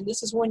here, and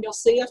this is one you'll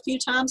see a few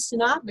times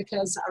tonight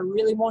because I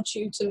really want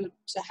you to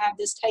have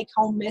this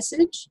take-home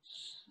message.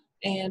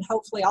 And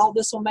hopefully all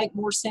this will make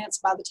more sense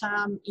by the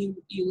time you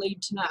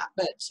leave tonight.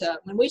 But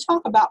when we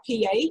talk about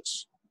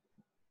pH,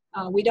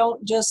 we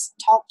don't just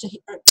talk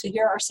to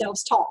hear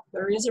ourselves talk.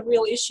 There is a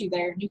real issue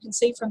there. And you can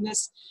see from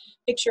this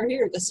picture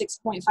here, the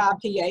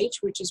 6.5 pH,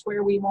 which is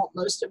where we want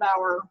most of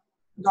our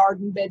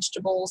garden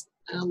vegetables,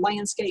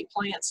 landscape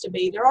plants to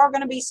be. There are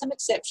going to be some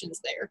exceptions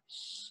there.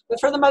 But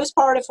for the most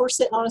part, if we're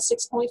sitting on a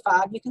 6.5,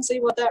 you can see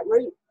what that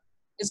root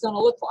is going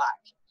to look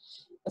like.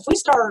 If we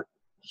start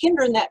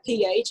hindering that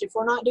pH, if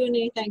we're not doing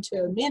anything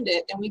to amend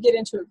it, then we get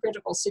into a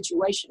critical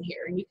situation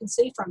here. And you can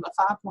see from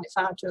a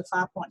 5.5 to a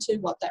 5.2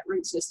 what that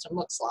root system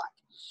looks like.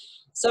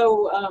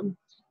 So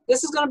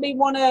this is going to be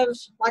one of,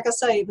 like I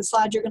say, the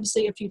slides you're going to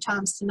see a few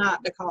times tonight,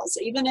 because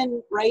even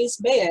in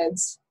raised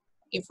beds,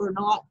 if we're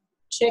not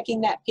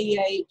checking that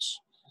pH,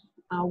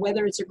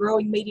 whether it's a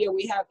growing media,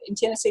 we have in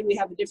Tennessee, we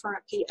have a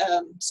different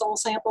soil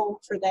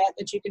sample for that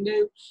you can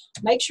do.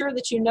 Make sure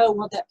that you know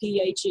what that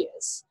pH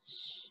is.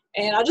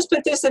 And I just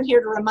put this in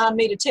here to remind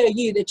me to tell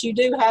you that you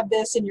do have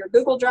this in your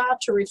Google Drive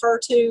to refer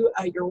to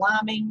your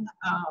liming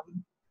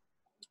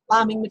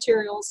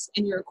materials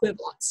and your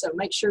equivalents. So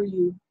make sure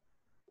you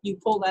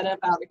pull that up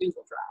out of the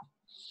Google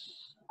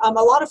Drive.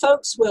 A lot of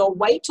folks will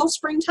wait till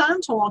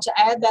springtime to want to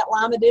add that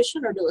lime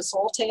addition or do a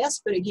soil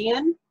test. But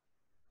again,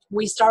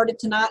 we started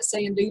tonight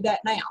saying do that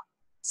now.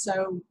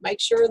 So make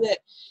sure that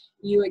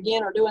you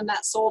again are doing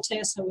that soil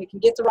test so we can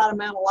get the right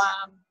amount of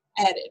lime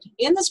added.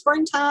 In the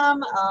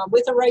springtime,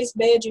 with a raised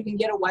bed, you can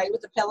get away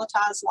with the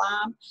pelletized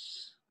lime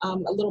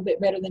a little bit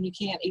better than you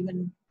can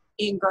even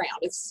in ground.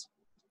 It's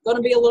going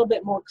to be a little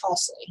bit more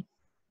costly.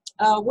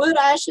 Wood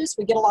ashes,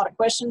 we get a lot of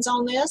questions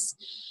on this.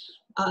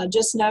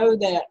 Just know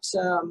that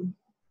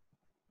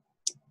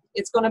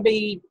it's going to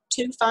be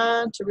too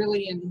fine to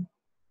really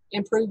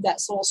improve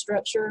that soil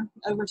structure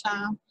over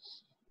time.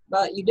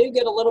 But you do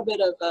get a little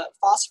bit of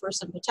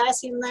phosphorus and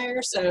potassium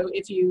there. So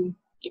if you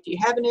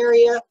have an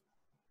area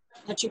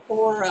that you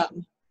pour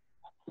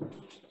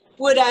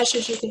wood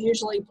ashes, you can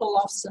usually pull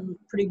off some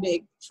pretty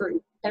big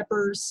fruit.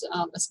 Peppers,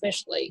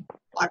 especially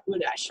like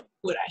wood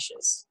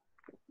ashes.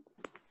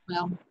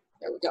 Well,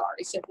 there we go,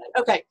 already said that.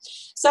 Okay,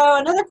 so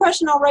another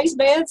question on raised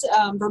beds,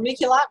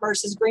 vermiculite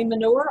versus green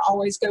manure,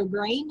 always go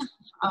green.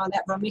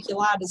 That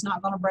vermiculite is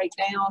not going to break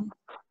down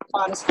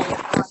quite as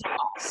fast.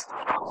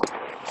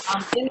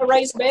 In the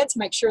raised beds,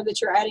 make sure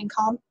that you're adding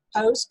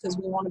compost because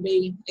we want to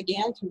be,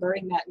 again,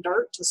 converting that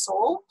dirt to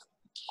soil.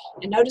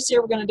 And notice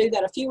here we're going to do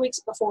that a few weeks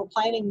before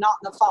planting, not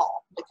in the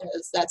fall,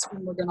 because that's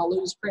when we're going to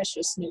lose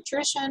precious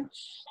nutrition.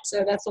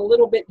 So that's a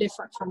little bit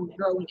different from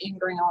growing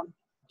in-ground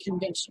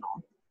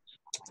conventional.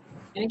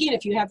 And again,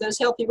 if you have those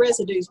healthy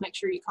residues, make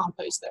sure you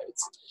compost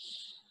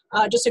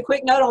those. Just a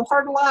quick note on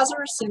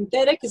fertilizer.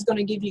 Synthetic is going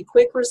to give you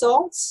quick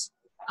results,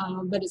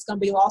 but it's going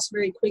to be lost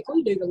very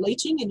quickly due to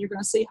leaching, and you're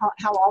going to see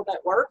how all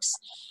that works.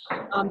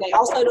 They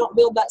also don't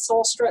build that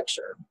soil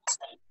structure.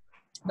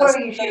 Those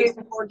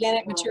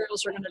organic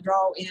materials are going to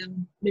draw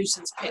in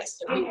nuisance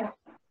pests.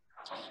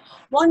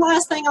 One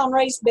last thing on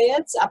raised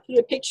beds, I put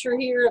a picture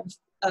here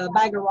of a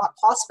bag of rock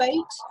phosphate.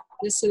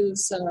 This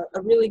is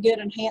a really good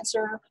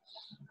enhancer.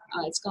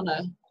 It's going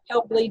to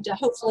help lead to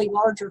hopefully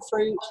larger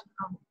fruit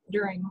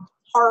during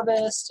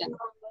harvest and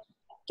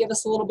give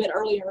us a little bit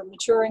earlier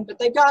maturing. But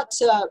they've got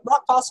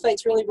rock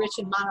phosphate's really rich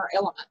in minor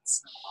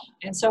elements,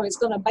 and so it's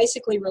going to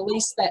basically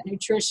release that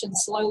nutrition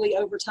slowly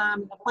over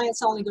time, and the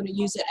plant's only going to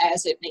use it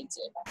as it needs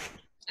it,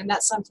 and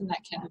that's something that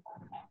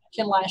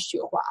can last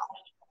you a while.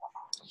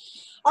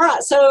 All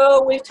right,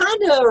 so we've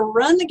kind of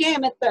run the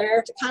gamut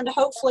there to kind of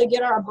hopefully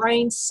get our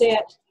brains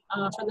set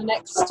for the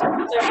next several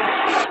months.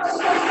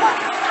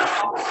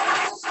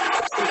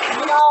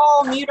 Can we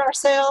all mute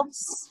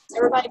ourselves?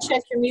 Everybody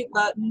check your mute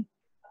button,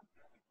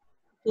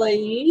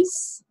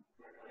 please.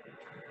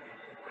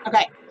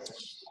 Okay,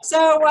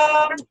 so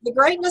the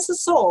greatness of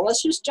soil,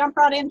 let's just jump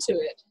right into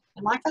it.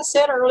 And like I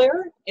said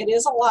earlier, it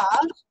is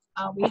alive.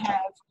 We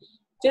have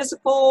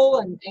physical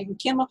and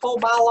chemical,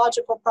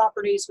 biological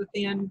properties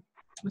within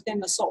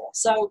the soil.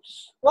 So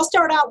we'll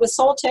start out with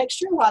soil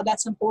texture, why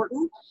that's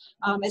important.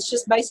 It's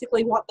just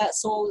basically what that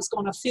soil is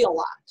going to feel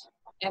like.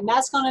 And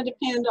that's going to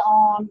depend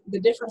on the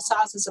different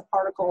sizes of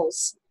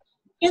particles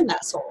in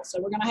that soil.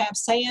 So we're going to have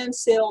sand,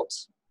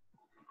 silt,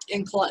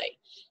 and clay.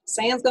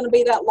 Sand's going to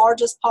be that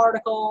largest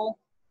particle.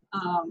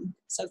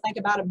 So think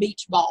about a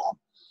beach ball.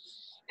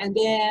 And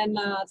then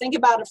think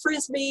about a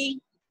frisbee.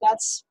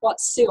 That's what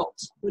silt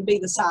would be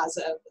the size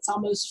of. It's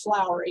almost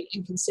floury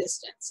in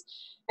consistence.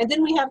 And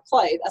then we have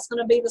clay. That's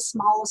going to be the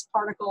smallest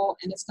particle,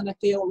 and it's going to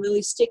feel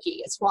really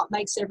sticky. It's what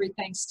makes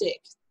everything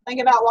stick. Think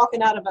about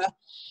walking out of a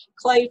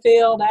clay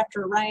field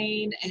after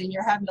rain, and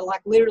you're having to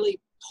like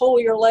literally pull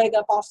your leg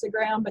up off the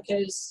ground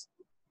because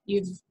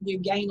you've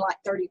gained like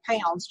 30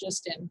 pounds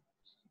just in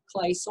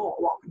clay soil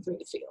walking through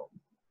the field.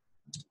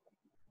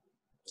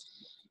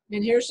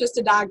 And here's just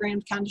a diagram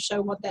to kind of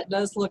show what that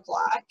does look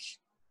like.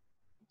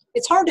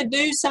 It's hard to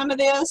do some of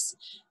this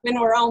when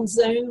we're on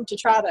Zoom to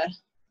try to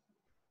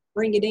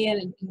bring it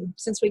in, and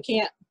since we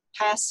can't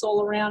pass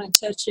soil around and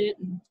touch it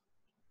and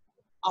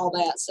all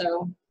that.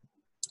 So,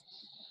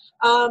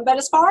 but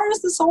as far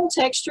as the soil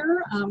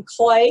texture,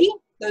 clay,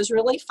 those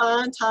really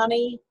fine,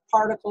 tiny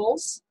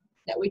particles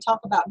that we talk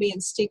about being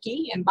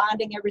sticky and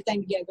binding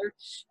everything together,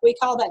 we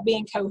call that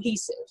being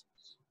cohesive.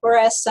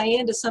 Whereas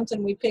sand is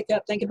something we pick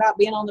up, think about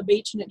being on the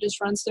beach and it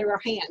just runs through our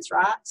hands,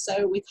 right?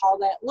 So we call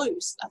that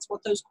loose. That's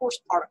what those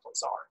coarse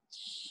particles are.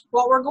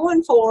 What we're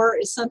going for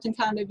is something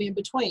kind of in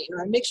between,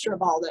 or a mixture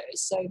of all those.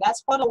 So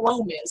that's what a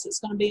loam is. It's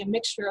going to be a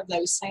mixture of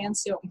those sand,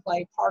 silt, and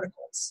clay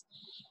particles.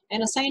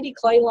 And a sandy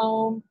clay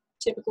loam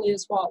typically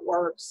is what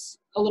works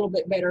a little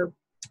bit better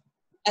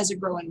as a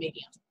growing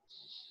medium.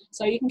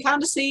 So you can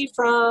kind of see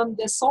from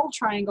this soil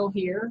triangle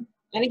here,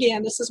 and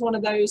again, this is one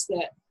of those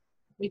that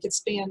we could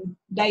spend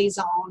days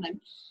on, and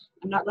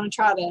I'm not going to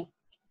try to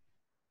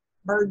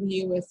burden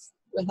you with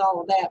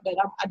all of that, but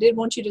I did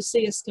want you to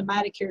see a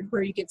schematic here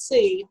where you could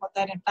see what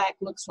that in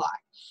fact looks like.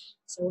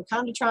 So we're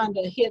kind of trying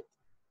to hit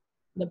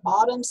the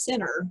bottom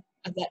center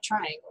of that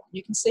triangle.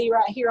 You can see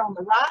right here on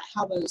the right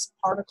how those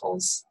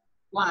particles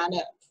line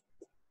up.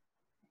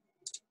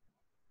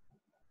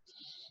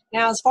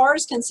 Now, as far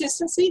as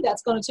consistency,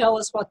 that's going to tell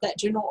us what that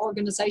general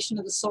organization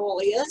of the soil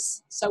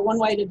is. So one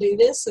way to do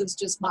this is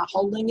just by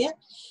holding it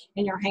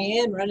in your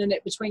hand, running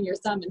it between your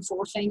thumb and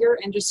forefinger,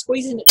 and just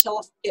squeezing it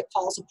till it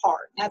falls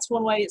apart. That's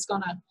one way it's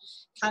going to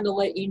kind of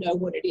let you know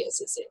what it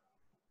is. Is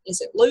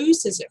it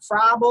loose? Is it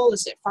friable?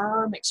 Is it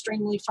firm,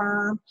 extremely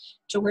firm,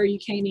 to where you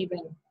can't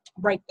even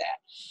break that?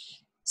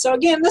 So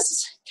again, this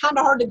is kind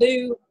of hard to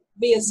do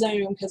via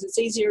Zoom because it's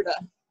easier to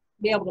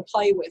be able to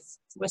play with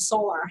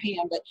soil in our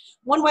hand. But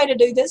one way to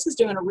do this is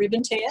doing a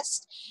ribbon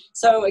test.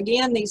 So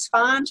again, these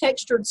fine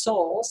textured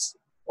soils,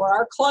 or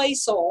our clay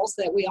soils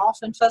that we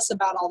often fuss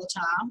about all the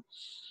time,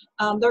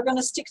 they're going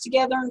to stick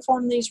together and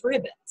form these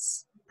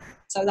ribbons.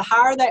 So the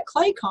higher that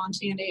clay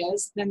content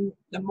is, then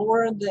the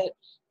more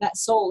that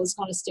soil is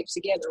going to stick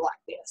together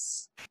like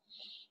this.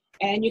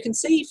 And you can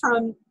see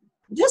from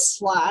this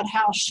slide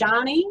how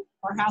shiny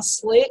or how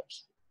slick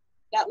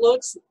that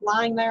looks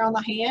lying there on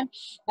the hand.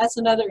 That's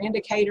another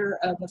indicator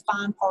of a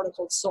fine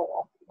particled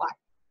soil,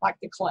 like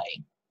the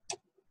clay.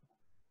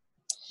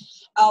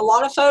 A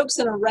lot of folks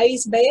in a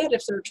raised bed,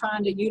 if they're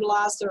trying to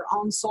utilize their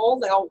own soil,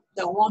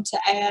 they'll want to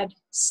add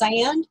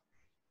sand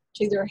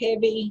to their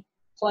heavy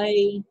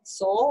clay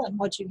soil, and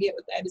what you get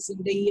with that is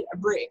indeed a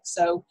brick.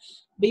 So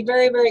be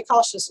very, very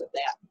cautious with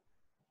that.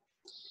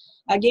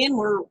 Again,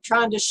 we're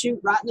trying to shoot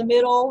right in the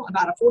middle,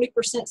 about a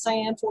 40%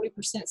 sand,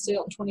 40%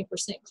 silt, and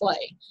 20%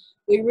 clay.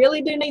 We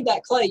really do need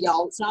that clay,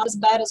 y'all. It's not as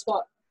bad as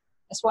what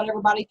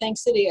everybody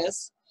thinks it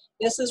is.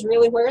 This is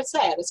really where it's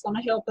at. It's going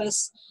to help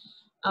us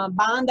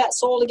bind that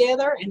soil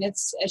together, and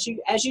it's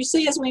as you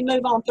see as we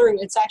move on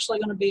through, it's actually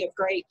going to be of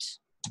great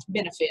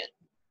benefit.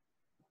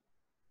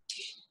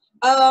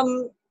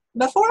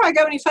 Before I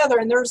go any further,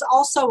 and there's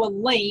also a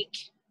link,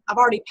 I've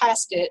already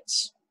passed it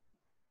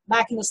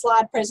back in the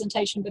slide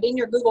presentation, but in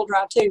your Google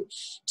Drive too,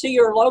 to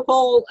your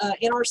local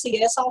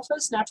NRCS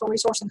office, Natural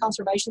Resource and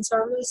Conservation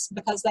Service,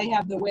 because they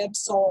have the web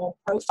soil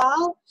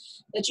profile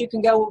that you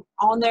can go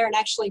on there and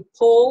actually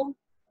pull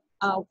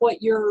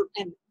what you're,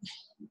 and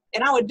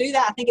I would do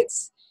that. I think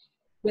it's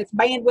with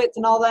bandwidth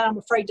and all that, I'm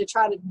afraid to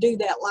try to do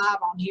that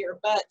live on here,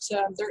 but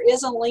there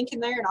is a link in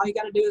there, and all you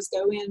got to do is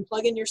go in,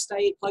 plug in your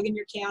state, plug in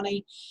your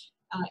county,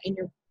 and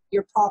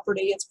your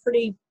property. It's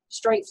pretty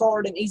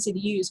straightforward and easy to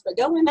use, but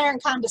go in there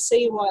and kind of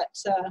see what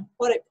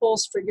it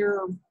pulls for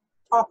your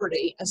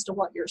property as to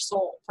what your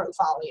soil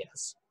profile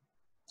is.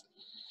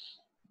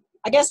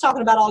 I guess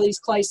talking about all these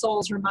clay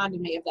soils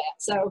reminded me of that.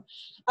 So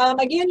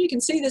again, you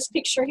can see this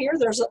picture here.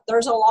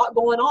 There's a lot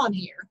going on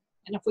here,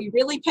 and if we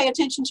really pay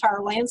attention to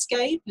our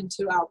landscape and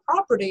to our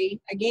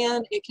property,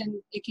 again, it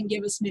can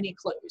give us many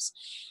clues.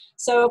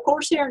 So of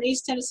course, here in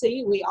East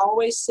Tennessee, we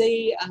always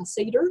see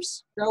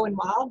cedars growing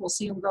wild. We'll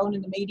see them growing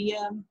in the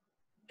medium,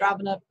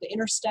 driving up the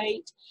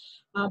interstate.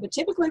 But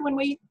typically when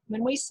we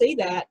see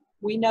that,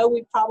 we know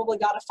we've probably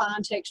got a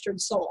fine textured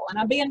soil. And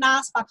I'm being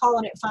nice by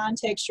calling it fine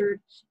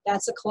textured.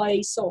 That's a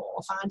clay soil,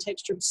 a fine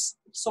textured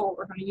soil.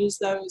 We're going to use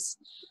those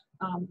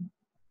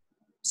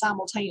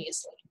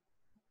simultaneously.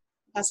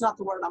 That's not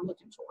the word I'm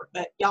looking for,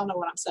 but y'all know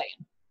what I'm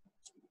saying.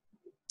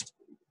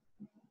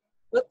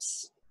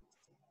 Whoops.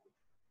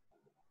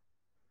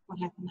 What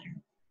happened there?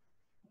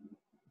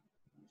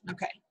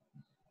 Okay.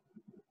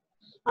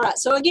 All right,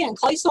 so again,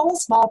 clay soil,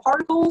 small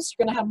particles,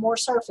 you're going to have more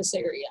surface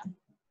area.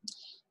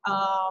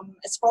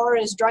 As far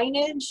as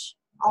drainage,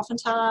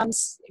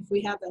 oftentimes if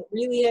we have a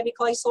really heavy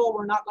clay soil,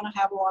 we're not going to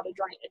have a lot of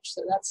drainage.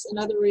 So that's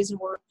another reason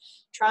we're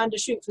trying to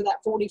shoot for that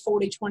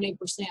 40-40-20%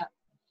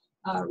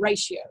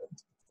 ratio.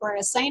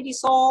 Whereas sandy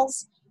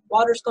soils,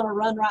 water's going to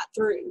run right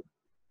through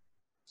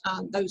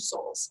those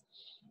soils.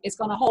 It's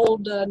going to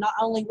hold not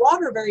only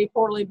water very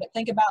poorly, but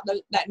think about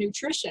that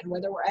nutrition,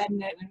 whether we're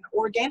adding it in an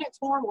organic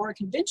form or a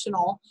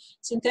conventional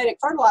synthetic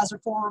fertilizer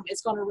form,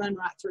 it's going to run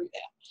right through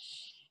that.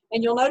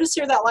 And you'll notice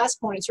here that last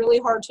point, it's really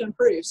hard to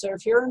improve. So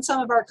if you're in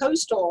some of our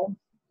coastal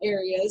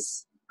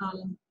areas,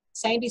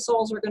 sandy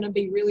soils are going to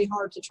be really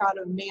hard to try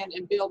to amend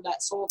and build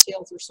that soil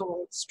health or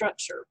soil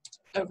structure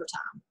over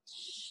time.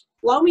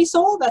 Loamy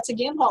soil, that's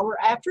again what we're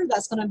after.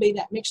 That's going to be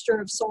that mixture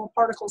of soil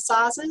particle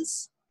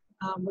sizes.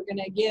 We're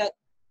going to get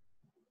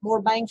more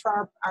bang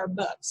for our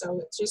buck. So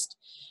it's just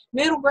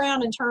middle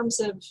ground in terms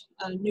of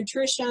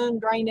nutrition,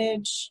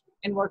 drainage,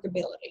 and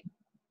workability.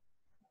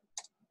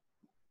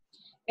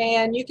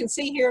 And you can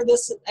see here,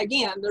 this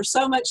again, there's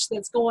so much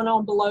that's going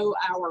on below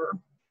our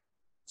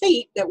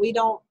feet that we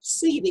don't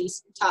see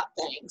these type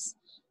things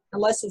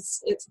unless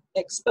it's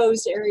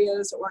exposed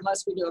areas or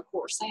unless we do a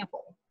core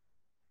sample.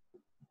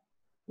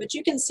 But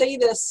you can see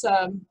this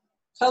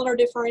color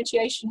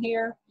differentiation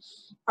here,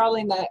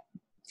 probably in that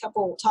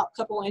top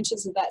couple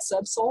inches of that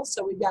subsoil.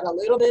 So we've got a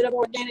little bit of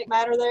organic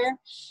matter there,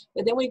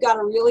 but then we've got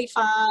a really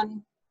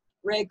fine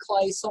red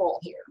clay soil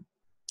here.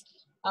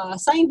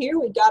 Same here,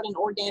 we've got an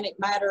organic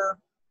matter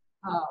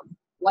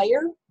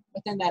layer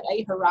within that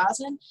A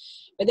horizon,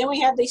 but then we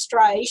have these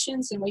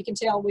striations, and we can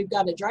tell we've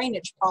got a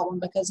drainage problem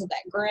because of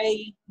that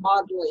gray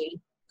mottly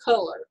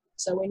color.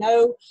 So we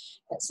know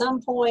at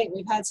some point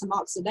we've had some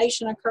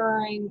oxidation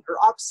occurring, or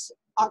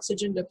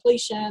oxygen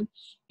depletion,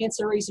 hence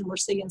the reason we're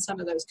seeing some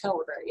of those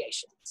color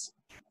variations.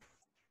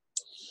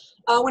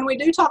 When we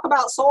do talk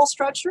about soil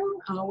structure,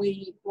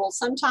 we will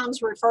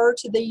sometimes refer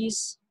to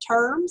these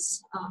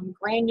terms,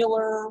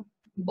 granular,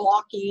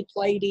 blocky,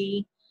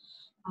 platy,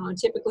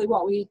 typically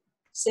what we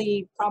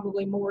see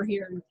probably more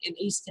here in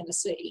East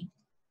Tennessee.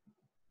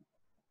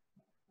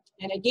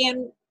 And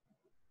again,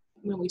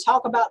 when we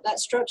talk about that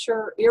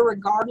structure,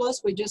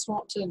 irregardless, we just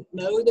want to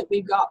know that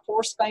we've got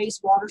pore space,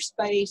 water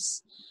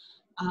space,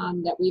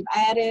 that we've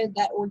added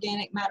that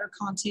organic matter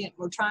content.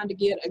 We're trying to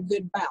get a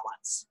good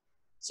balance.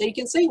 So you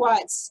can see why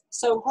it's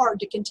so hard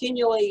to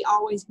continually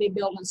always be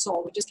building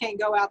soil. We just can't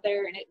go out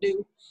there and it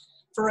do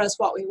for us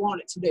what we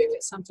want it to do.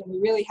 It's something we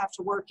really have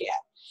to work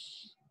at.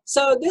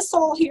 So this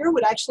soil here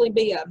would actually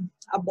be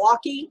a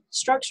blocky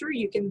structure.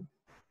 You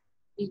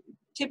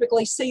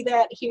typically see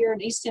that here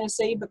in East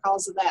Tennessee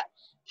because of that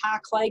high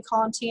clay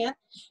content.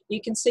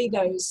 You can see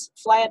those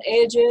flat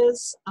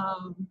edges.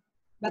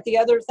 But the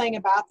other thing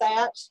about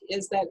that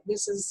is that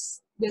this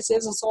is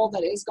a soil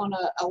that is going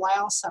to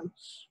allow some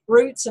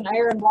roots and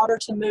air and water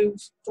to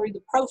move through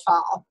the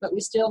profile, but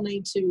we still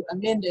need to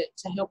amend it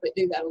to help it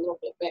do that a little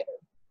bit better.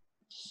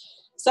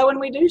 So when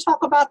we do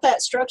talk about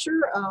that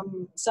structure,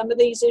 some of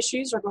these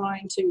issues are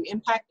going to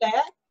impact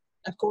that.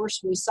 Of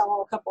course, we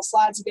saw a couple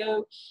slides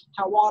ago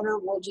how water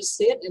will just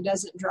sit, it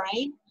doesn't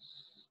drain.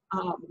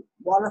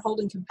 Water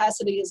holding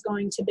capacity is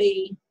going to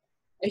be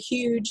a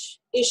huge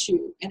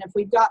issue. And if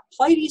we've got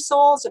platy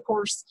soils, of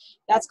course,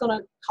 that's going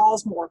to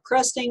cause more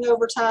crusting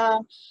over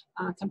time.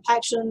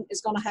 Compaction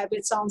is going to have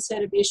its own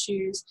set of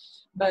issues.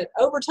 But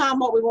over time,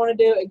 what we want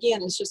to do,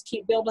 again, is just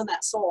keep building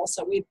that soil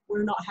so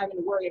we're not having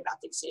to worry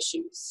about these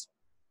issues.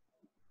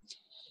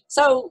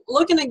 So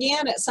looking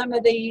again at some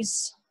of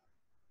these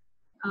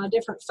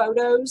different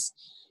photos,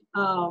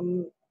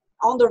 on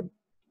the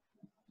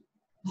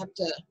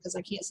because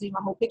I can't see my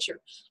whole picture.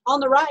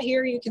 On the right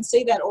here, you can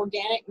see that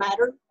organic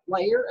matter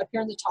layer up here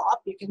on the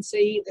top. You can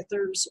see that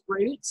there's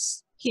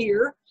roots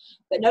here,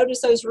 but notice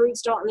those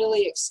roots don't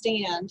really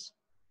extend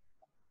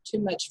too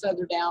much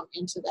further down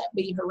into that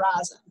B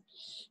horizon.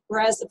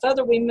 Whereas the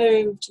further we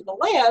move to the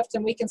left,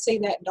 and we can see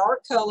that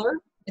dark color,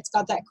 it's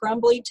got that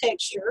crumbly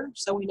texture,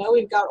 so we know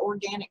we've got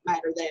organic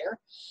matter there.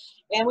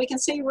 And we can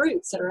see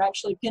roots that are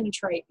actually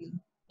penetrating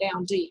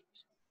down deep.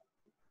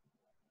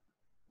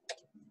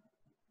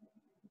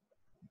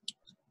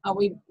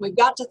 We've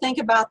got to think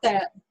about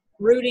that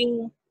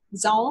rooting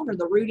zone or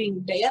the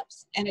rooting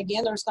depth. And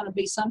again, there's going to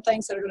be some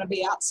things that are going to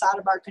be outside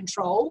of our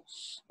control.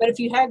 But if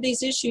you have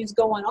these issues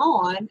going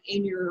on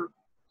in your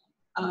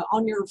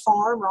on your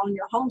farm or on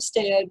your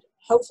homestead,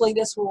 hopefully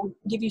this will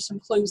give you some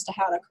clues to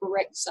how to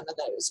correct some of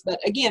those. But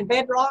again,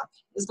 bedrock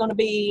is going to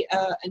be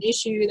an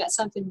issue. That's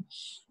something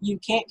you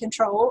can't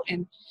control.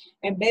 And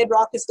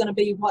bedrock is going to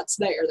be what's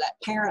there, that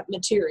parent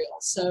material.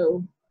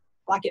 So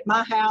like at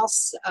my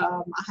house,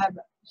 I have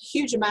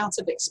huge amounts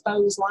of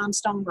exposed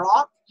limestone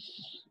rock.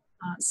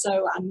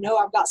 So I know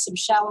I've got some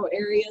shallow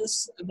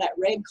areas of that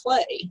red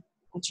clay.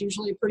 That's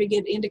usually a pretty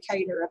good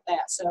indicator of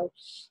that. So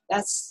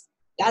that's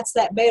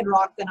that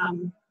bedrock that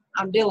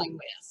I'm dealing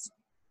with.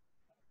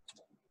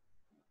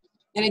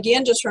 And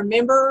again, just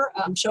remember,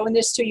 I'm showing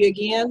this to you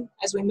again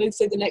as we move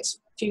through the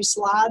next few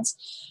slides.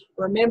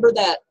 Remember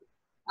that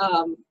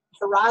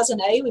horizon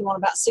A, we want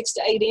about 6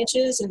 to 8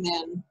 inches, and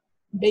then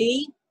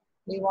B,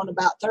 we want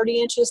about 30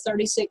 inches,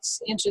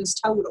 36 inches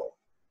total.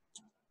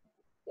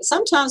 But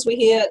sometimes we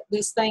hit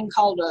this thing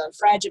called a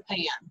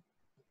fragipan.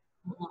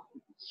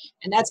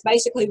 And that's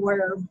basically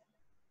where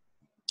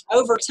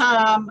over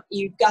time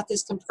you've got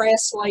this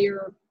compressed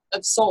layer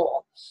of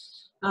soil.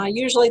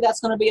 Usually that's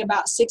going to be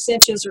about 6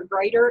 inches or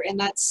greater, and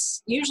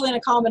that's usually in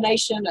a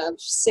combination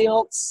of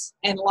silts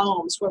and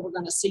loams where we're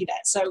going to see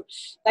that. So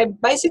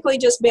they've basically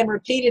just been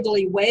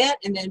repeatedly wet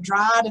and then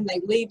dried, and they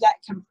leave that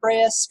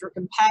compressed or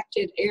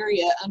compacted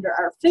area under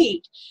our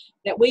feet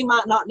that we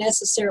might not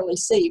necessarily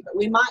see, but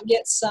we might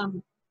get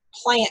some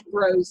plant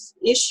growth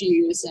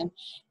issues, and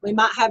we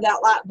might have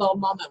that light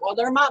bulb moment. Well,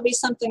 there might be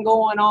something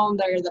going on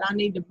there that I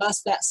need to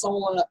bust that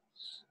soil up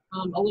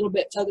a little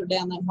bit further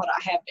down than what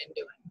I have been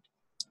doing.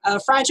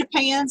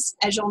 Fragipans,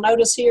 as you'll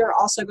notice here, are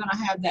also going to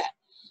have that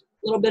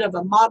little bit of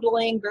a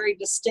mottling, very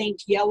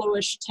distinct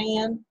yellowish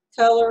tan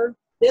color.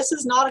 This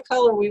is not a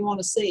color we want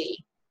to see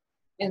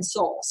in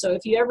soil. So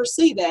if you ever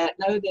see that,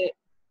 know that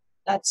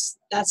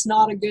that's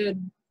not a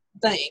good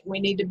thing. We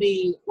need to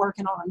be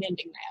working on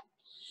amending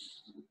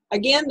that.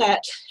 Again,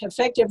 that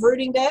effective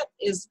rooting depth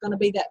is going to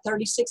be that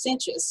 36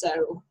 inches.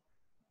 So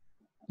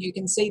you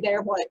can see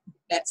there what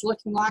that's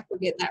looking like. We're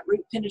getting that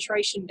root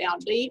penetration down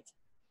deep.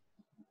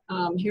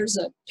 Here's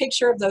a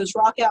picture of those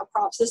rock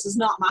outcrops. This is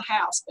not my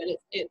house, but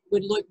it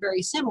would look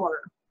very similar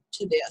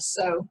to this.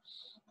 So,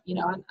 you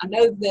know, I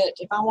know that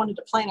if I wanted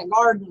to plant a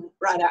garden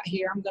right out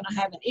here, I'm going to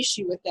have an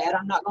issue with that.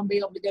 I'm not going to be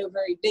able to go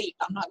very deep.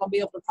 I'm not going to be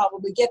able to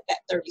probably get that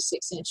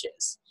 36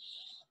 inches.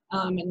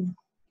 And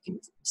you can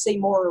see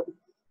more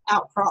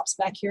outcrops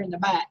back here in the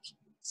back.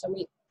 So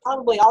we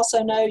probably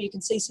also know you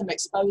can see some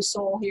exposed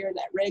soil here,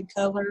 that red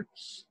color.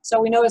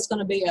 So we know it's going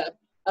to be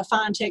a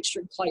fine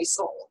textured clay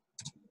soil.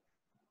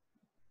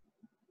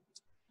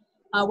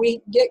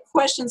 We get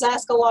questions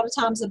asked a lot of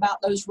times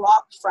about those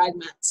rock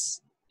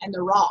fragments and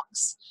the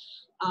rocks.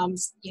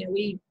 You know,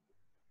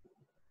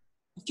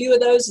 a few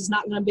of those is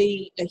not going to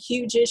be a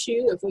huge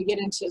issue. If we get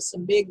into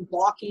some big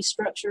blocky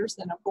structures,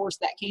 then of course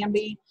that can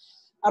be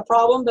a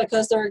problem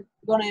because they're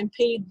going to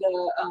impede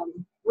the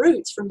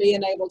roots from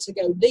being able to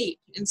go deep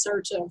in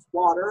search of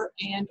water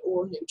and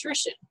or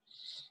nutrition.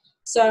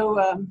 So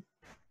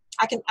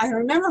I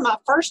remember my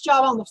first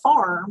job on the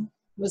farm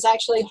was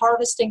actually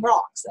harvesting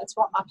rocks. That's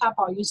what my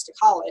papa used to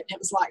call it. It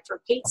was like,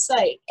 for Pete's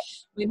sake,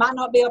 we might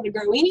not be able to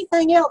grow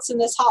anything else in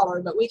this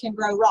holler, but we can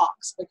grow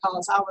rocks,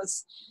 because I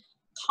was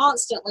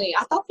constantly,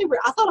 I thought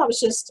I was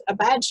just a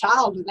bad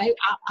child, and I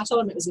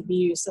told them it was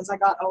abuse as I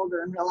got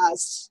older and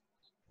realized,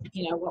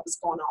 you know, what was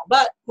going on.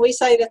 But we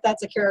say that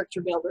that's a character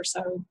builder,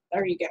 so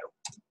there you go.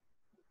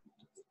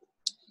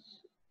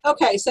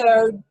 Okay,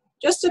 so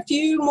just a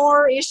few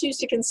more issues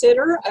to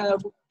consider.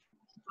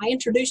 I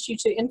introduced you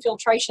to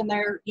infiltration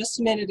there just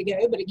a minute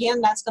ago, but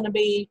again, that's going to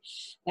be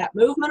that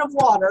movement of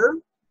water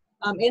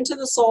into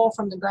the soil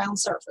from the ground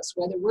surface,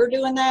 whether we're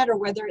doing that or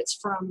whether it's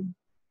from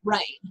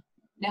rain.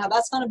 Now,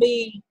 that's going to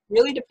be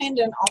really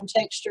dependent on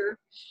texture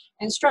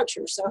and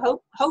structure.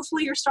 So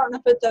hopefully you're starting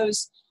to put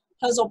those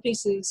puzzle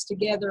pieces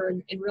together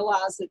and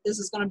realize that this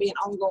is going to be an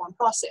ongoing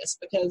process,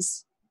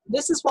 because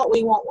this is what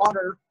we want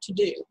water to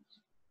do.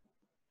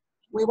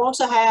 We want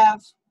to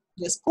have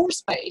this pore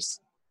space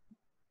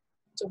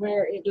to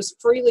where it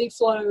just freely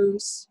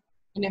flows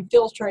and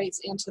infiltrates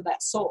into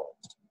that soil.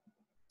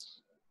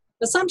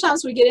 But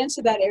sometimes we get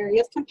into that area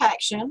of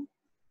compaction.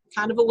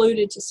 Kind of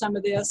alluded to some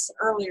of this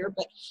earlier,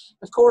 but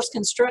of course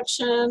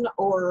construction,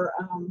 or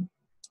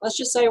let's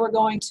just say we're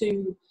going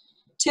to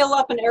till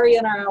up an area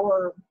in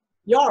our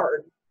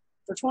yard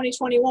for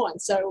 2021.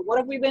 So what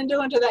have we been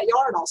doing to that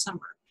yard all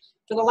summer?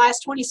 For the last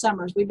 20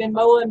 summers, we've been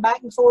mowing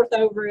back and forth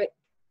over it.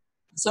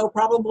 So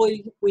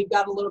probably we've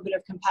got a little bit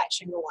of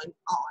compaction going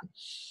on.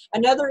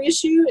 Another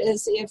issue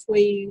is if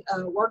we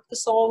work the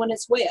soil when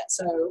it's wet.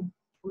 So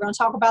we're going to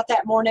talk about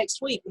that more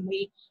next week when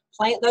we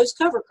plant those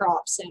cover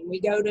crops and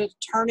we go to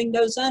turning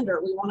those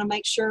under. We want to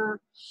make sure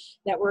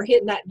that we're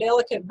hitting that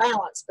delicate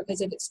balance, because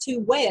if it's too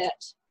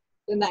wet,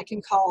 then that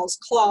can cause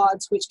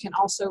clods, which can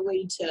also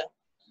lead to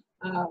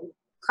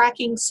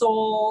cracking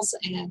soils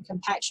and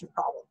compaction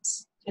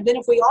problems. And then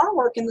if we are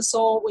working the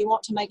soil, we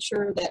want to make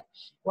sure that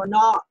we're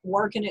not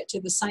working it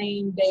to the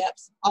same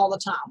depth all the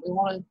time. We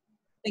want to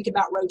think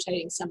about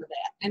rotating some of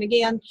that. And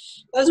again,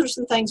 those are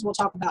some things we'll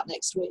talk about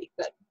next week.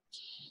 But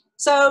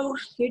so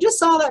you just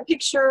saw that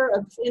picture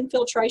of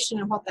infiltration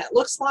and what that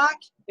looks like.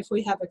 If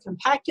we have a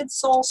compacted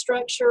soil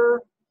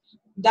structure,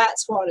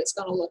 that's what it's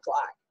going to look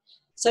like.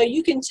 So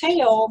you can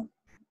tell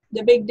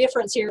the big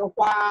difference here of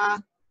why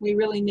we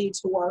really need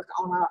to work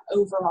on our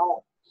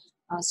overall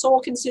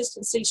soil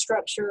consistency,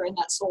 structure, and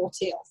that soil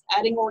tilth.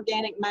 Adding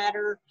organic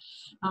matter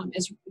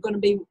is going to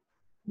be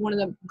one of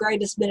the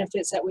greatest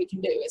benefits that we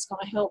can do. It's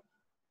going to help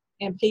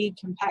impede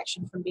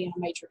compaction from being a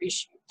major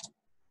issue.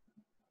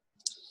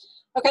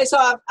 Okay, so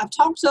I've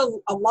talked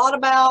a lot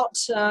about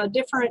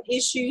different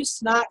issues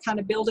tonight, kind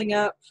of building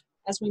up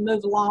as we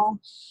move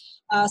along.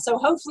 So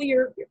hopefully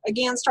you're,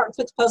 again, starting to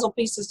put the puzzle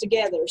pieces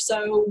together.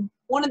 So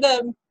one of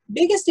the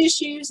biggest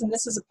issues, and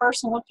this is a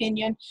personal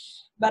opinion,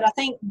 but I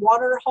think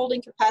water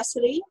holding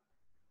capacity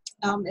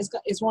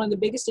is one of the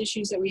biggest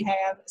issues that we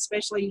have,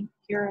 especially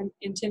here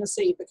in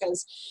Tennessee,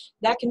 because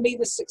that can be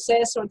the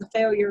success or the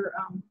failure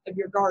of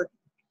your garden.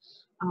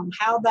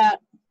 How that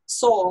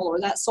soil, or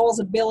that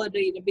soil's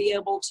ability to be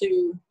able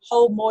to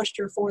hold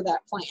moisture for that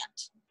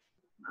plant,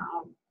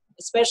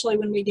 especially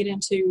when we get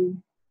into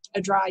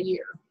a dry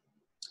year.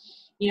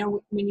 You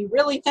know, when you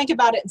really think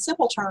about it in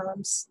simple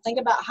terms, think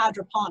about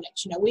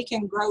hydroponics. You know, we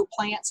can grow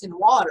plants in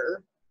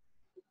water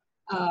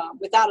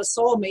without a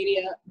soil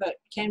media, but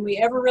can we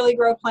ever really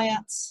grow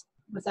plants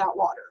without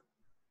water?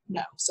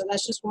 No. So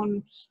that's just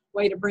one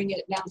way to bring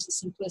it down to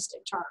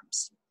simplistic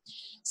terms.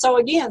 So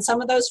again,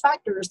 some of those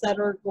factors that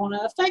are going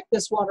to affect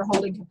this water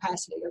holding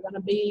capacity are going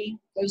to be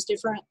those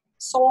different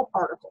soil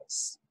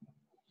particles.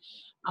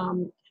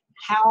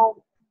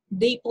 How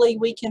deeply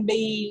we can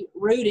be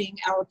rooting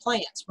our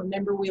plants.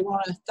 Remember, we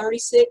want a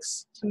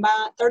 36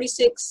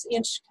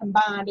 inch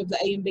combined of the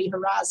A and B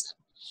horizon.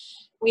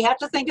 We have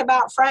to think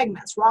about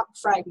fragments, rock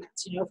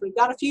fragments. You know, if we've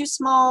got a few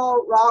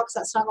small rocks,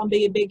 that's not going to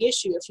be a big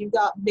issue. If you've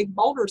got big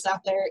boulders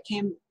out there, it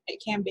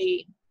can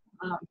be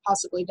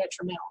possibly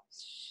detrimental.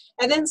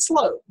 And then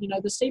slope. You know,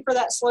 the steeper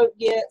that slope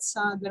gets,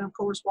 then of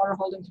course water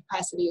holding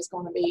capacity is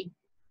going to be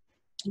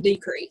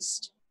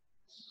decreased.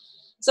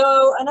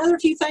 So another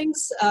few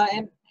things,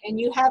 and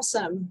you have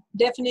some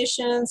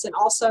definitions and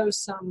also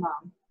some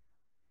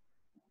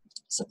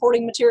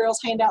supporting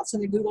materials handouts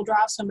in the Google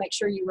Drive, so make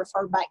sure you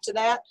refer back to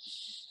that.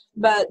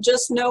 But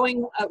just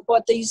knowing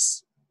what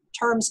these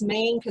terms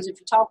mean, because if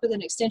you talk with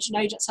an extension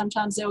agent,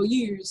 sometimes they'll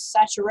use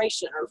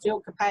saturation or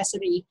field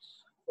capacity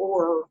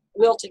or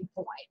wilting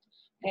point.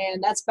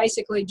 And that's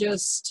basically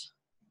just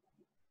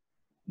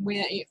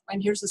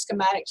and here's the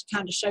schematic to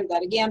kind of show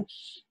that. Again,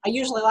 I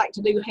usually like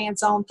to do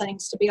hands-on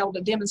things to be able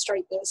to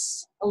demonstrate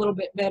this a little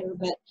bit better.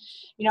 But,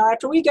 you know,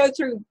 after we go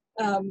through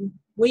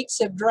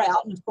weeks of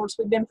drought, and of course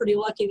we've been pretty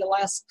lucky the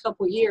last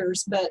couple of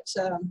years, but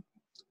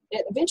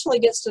it eventually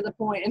gets to the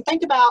point, and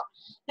think about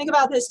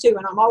this too,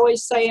 and I'm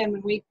always saying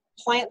when we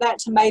plant that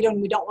tomato,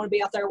 and we don't want to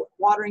be out there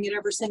watering it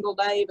every single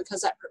day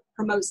because that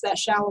promotes that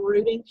shallow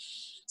rooting.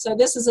 So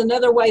this is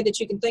another way that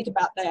you can think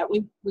about that.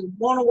 We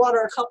want to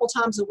water a couple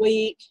times a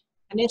week,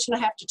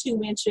 1.5 to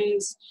 2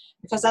 inches,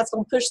 because that's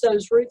going to push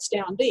those roots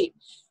down deep.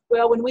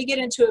 Well, when we get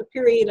into a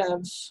period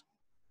of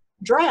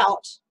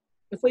drought,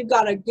 if we've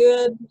got a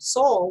good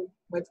soil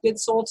with good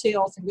soil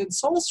tilth and good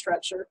soil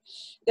structure,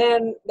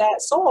 then that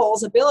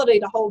soil's ability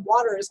to hold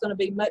water is going to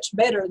be much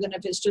better than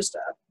if it's just a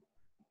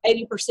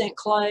 80%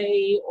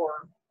 clay,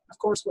 or of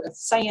course with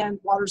sand,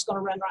 water's going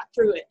to run right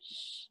through it.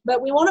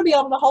 But we want to be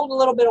able to hold a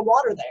little bit of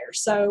water there.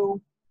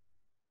 So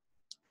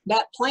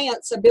that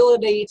plant's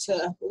ability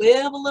to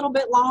live a little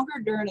bit longer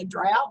during a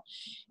drought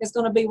is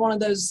going to be one of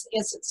those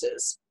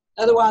instances.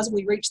 Otherwise,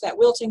 we reach that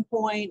wilting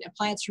point and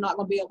plants are not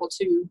going to be able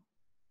to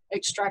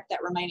extract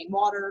that remaining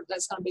water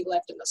that's going to be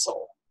left in the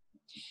soil.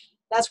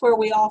 That's where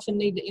we often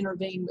need to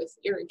intervene with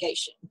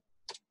irrigation.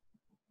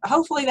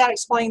 Hopefully that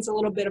explains a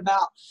little bit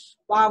about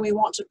why we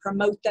want to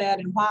promote that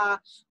and why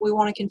we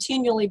want to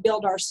continually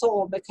build our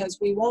soil, because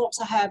we want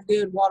to have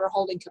good water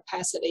holding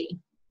capacity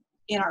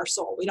in our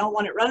soil. We don't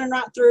want it running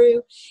right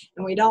through,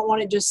 and we don't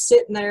want it just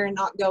sitting there and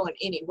not going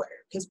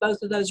anywhere, because both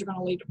of those are going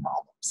to lead to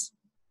problems.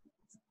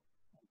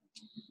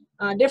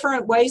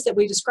 Different ways that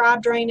we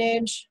describe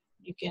drainage,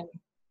 you can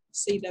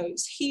see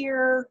those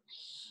here.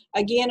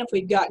 Again, if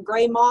we've got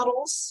gray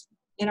models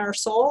in our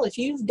soil, if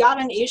you've got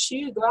an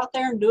issue, go out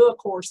there and do a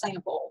core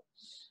sample.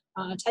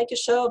 Take a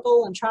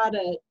shovel and try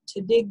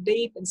to dig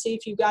deep and see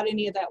if you've got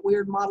any of that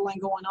weird modeling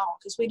going on,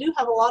 because we do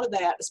have a lot of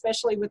that,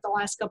 especially with the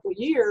last couple of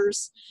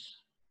years.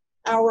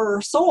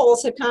 Our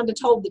soils have kind of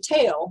told the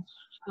tale.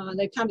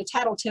 They've kind of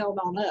tattletaled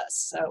on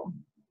us, so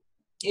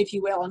if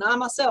you will. And I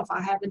myself,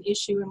 I have an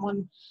issue in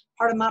one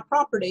part of my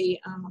property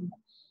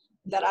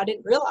that I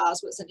didn't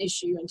realize was an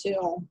issue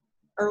until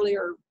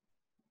earlier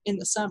in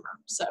the summer.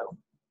 So,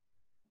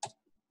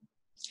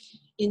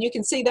 and you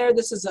can see there,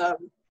 this is a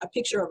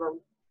picture of a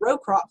row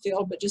crop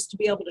field, but just to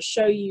be able to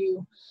show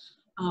you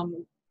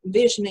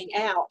visioning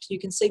out, you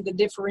can see the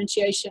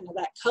differentiation of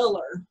that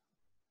color.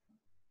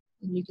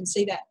 And you can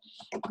see that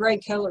gray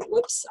color,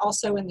 whoops,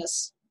 also in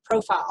this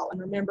profile.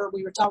 And remember,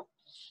 we were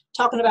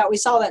talking about, we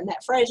saw that in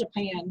that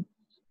Fragipan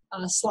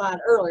slide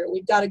earlier.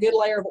 We've got a good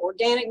layer of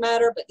organic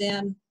matter, but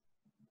then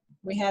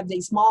we have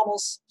these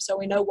models, so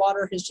we know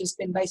water has just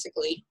been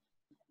basically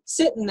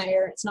sitting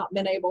there. It's not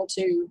been able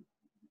to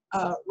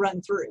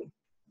run through.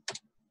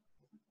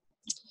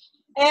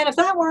 And if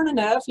that weren't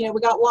enough, you know,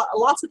 we got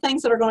lots of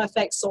things that are going to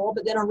affect soil,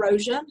 but then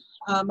erosion.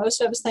 Most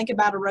of us think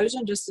about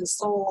erosion just as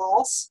soil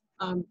loss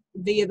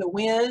via the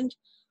wind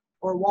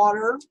or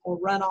water or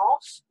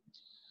runoff.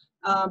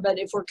 But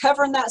if we're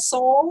covering that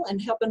soil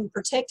and helping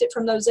protect it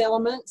from those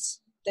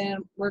elements, then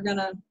we're going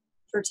to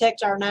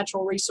protect our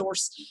natural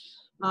resource.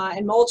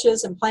 And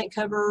mulches and plant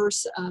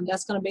covers,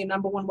 that's going to be a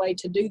 #1 way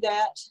to do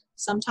that.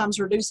 Sometimes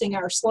reducing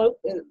our slope,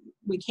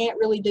 we can't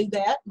really do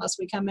that unless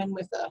we come in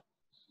with a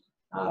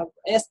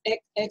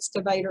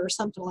excavator or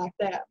something like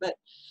that. But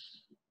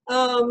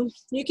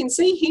you can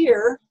see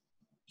here,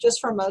 just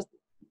from a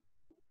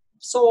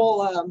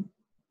soil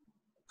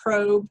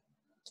probe,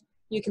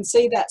 you can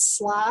see that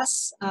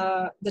slice.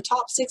 The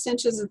top 6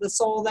 inches of the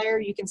soil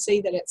there, you can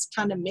see that it's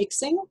kind of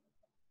mixing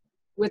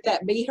with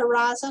that B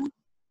horizon.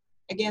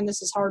 Again,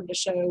 this is hard to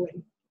show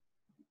and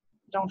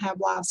don't have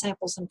live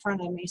samples in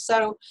front of me.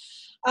 So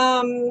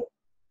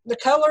the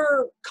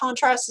color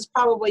contrast is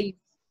probably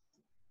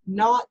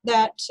not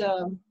that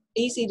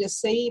easy to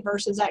see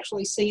versus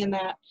actually seeing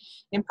that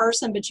in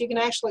person, but you can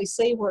actually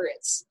see where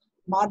it's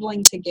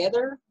modeling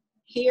together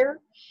here,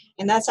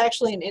 and that's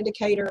actually an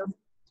indicator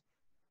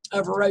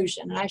of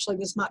erosion. And actually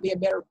this might be a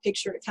better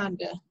picture to kind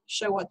of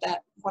show what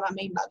I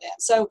mean by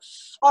that. So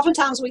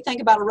oftentimes we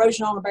think about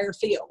erosion on a bare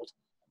field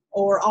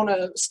or on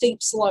a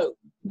steep slope,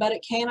 but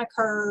it can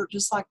occur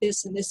just like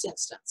this in this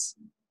instance.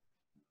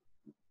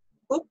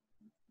 Whoop.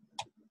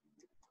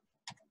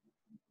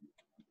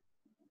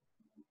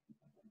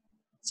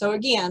 So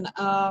again,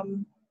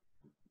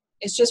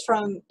 it's just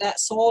from that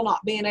soil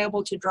not being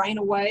able to drain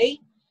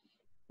away.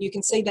 You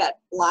can see that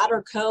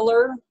lighter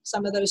color,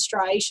 some of those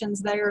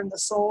striations there in the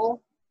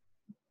soil.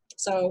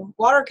 So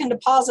water can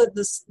deposit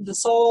the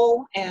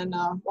soil, and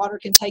water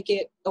can take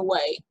it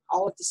away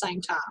all at the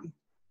same time.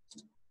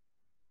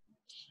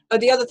 But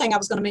the other thing I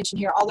was going to mention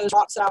here, all those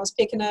rocks that I was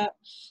picking up,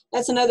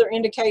 that's another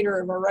indicator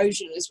of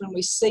erosion, is when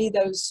we see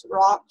those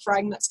rock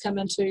fragments come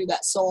into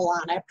that soil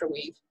line after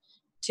we've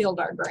tilled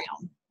our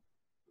ground.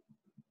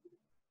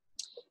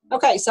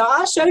 Okay, so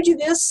I showed you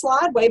this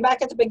slide way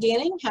back at the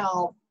beginning,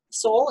 how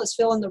soil is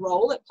filling the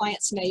role that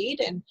plants need,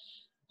 and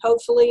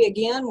hopefully,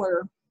 again,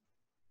 we're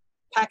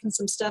packing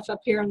some stuff up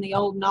here in the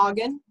old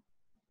noggin.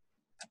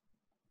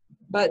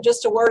 But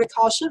just a word of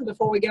caution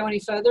before we go any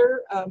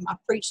further,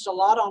 I've preached a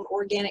lot on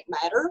organic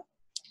matter,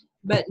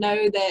 but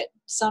know that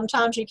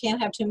sometimes you can't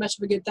have too much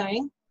of a good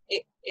thing.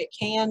 It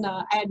can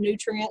add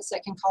nutrients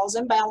that can cause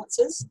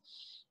imbalances.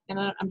 And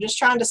I'm just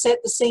trying to set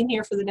the scene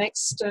here for the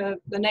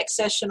next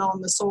session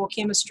on the soil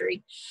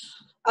chemistry.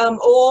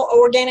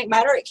 Organic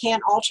matter, it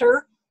can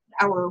alter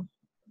our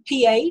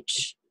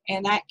pH,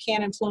 and that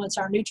can influence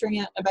our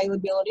nutrient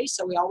availability.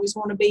 So we always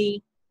want to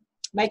be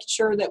making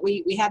sure that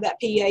we have that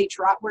pH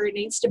right where it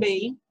needs to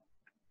be.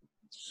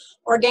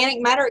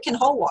 Organic matter, it can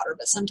hold water,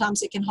 but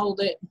sometimes it can hold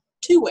it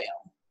too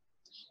well.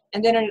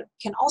 And then it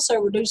can also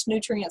reduce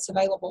nutrients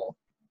available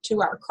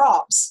to our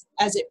crops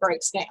as it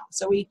breaks down.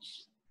 So we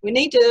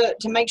need to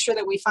make sure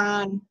that we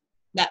find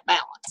that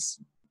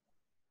balance.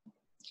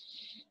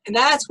 And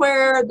that's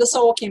where the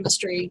soil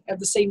chemistry of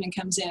this evening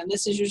comes in.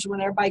 This is usually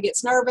when everybody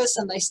gets nervous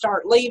and they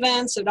start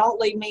leaving, so don't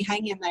leave me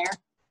hanging there.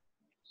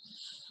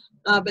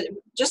 But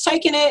just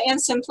taking it in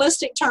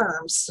simplistic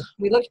terms,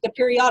 we look at the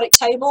periodic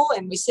table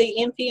and we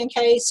see NP and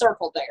K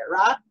circled there,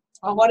 right?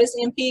 Well, what is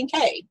NP and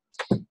K?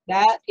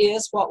 That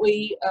is what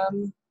we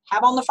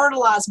have on the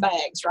fertilized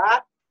bags,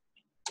 right?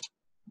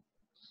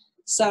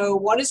 So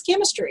what is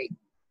chemistry?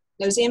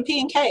 Those NP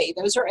and K,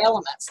 those are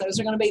elements. Those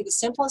are going to be the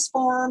simplest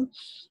form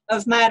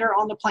of matter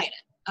on the planet.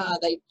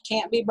 They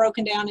can't be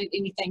broken down into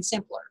anything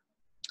simpler.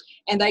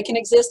 And they can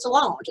exist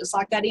alone, just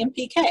like that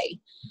NPK,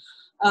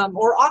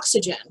 or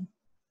oxygen.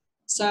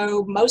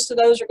 So most of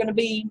those are going to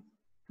be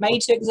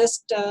made to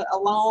exist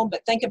alone,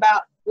 but think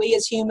about we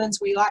as humans,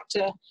 we like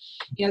to,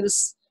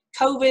 this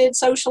COVID,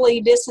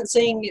 socially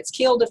distancing, it's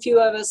killed a few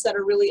of us that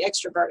are really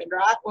extroverted,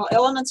 right? Well,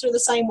 elements are the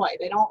same way.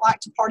 They don't like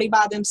to party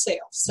by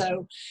themselves.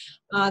 So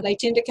they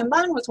tend to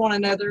combine with one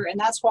another, and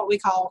that's what we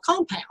call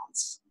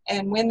compounds.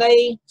 And when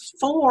they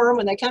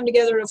come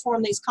together to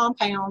form these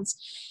compounds,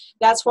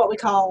 that's what we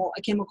call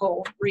a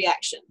chemical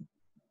reaction.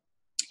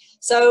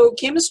 So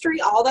chemistry,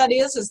 all that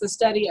is the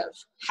study of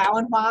how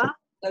and why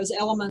those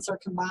elements are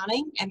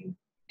combining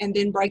and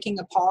then breaking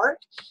apart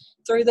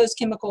through those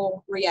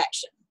chemical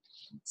reactions.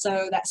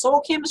 So that soil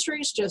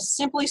chemistry is just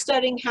simply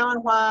studying how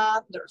and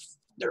why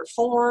they're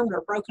formed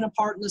or broken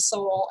apart in the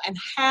soil and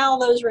how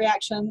those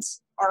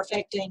reactions are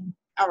affecting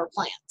our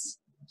plants.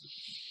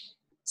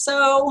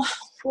 So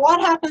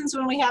what happens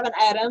when we have an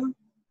atom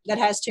that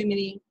has too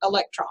many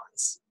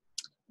electrons?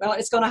 Well,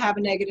 it's going to have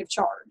a negative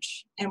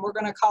charge, and we're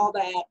going to call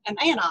that an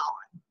anion.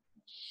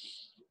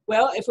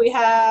 Well, if we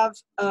have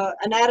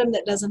an atom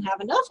that doesn't have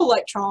enough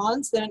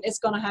electrons, then it's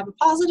going to have a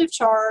positive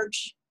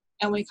charge,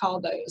 and we call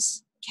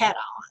those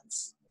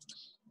cations.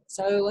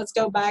 So let's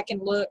go back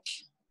and look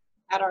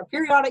at our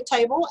periodic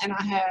table, and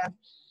I have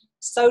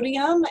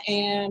sodium,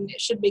 and it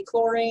should be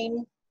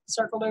chlorine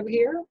circled over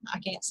here. I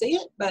can't see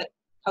it, but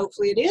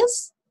hopefully it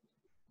is.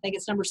 I think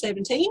it's number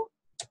 17.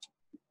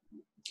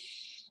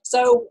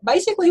 So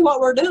basically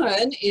what we're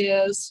doing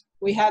is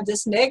we have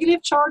this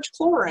negative charge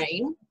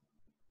chlorine,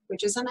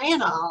 which is an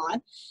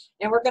anion,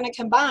 and we're going to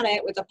combine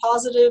it with a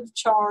positive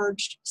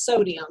charged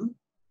sodium,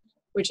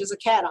 which is a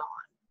cation.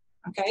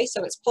 Okay,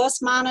 so it's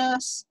plus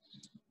minus,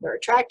 they're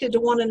attracted to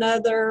one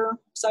another,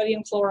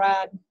 sodium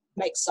chloride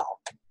makes salt.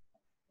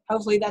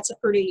 Hopefully that's a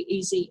pretty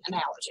easy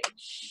analogy.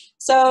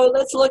 So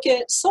let's look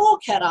at soil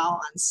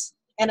cations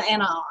and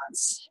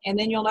anions. And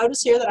then you'll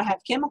notice here that I have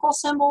chemical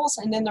symbols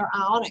and then their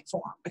ionic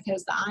form,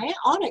 because the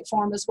ionic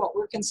form is what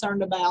we're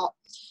concerned about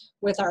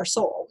with our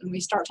soil. When we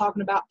start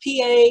talking about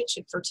pH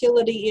and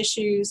fertility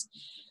issues,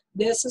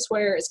 this is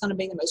where it's going to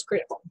be the most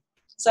critical.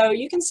 So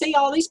you can see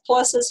all these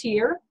pluses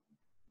here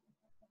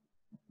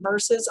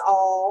versus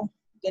all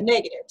the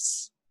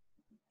negatives,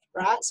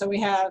 right? So we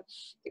have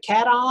the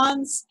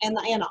cations and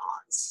the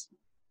anions.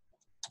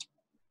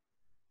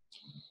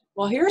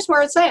 Well, here's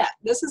where it's at.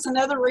 This is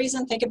another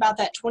reason, think about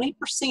that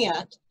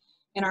 20%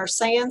 in our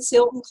sand,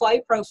 silt, and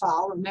clay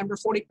profile. Remember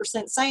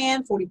 40%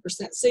 sand,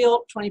 40%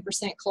 silt,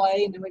 20%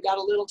 clay, and then we got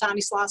a little tiny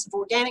slice of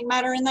organic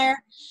matter in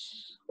there.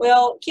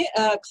 Well,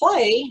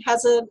 clay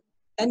has a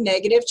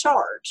negative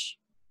charge,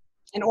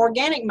 and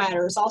organic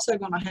matter is also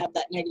going to have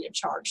that negative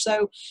charge.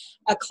 So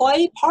a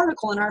clay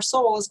particle in our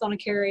soil is going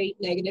to carry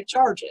negative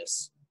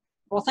charges.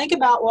 Well, think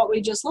about what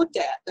we just looked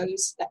at,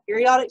 that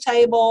periodic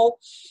table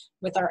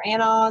with our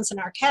anions and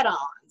our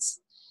cations.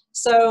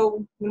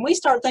 So when we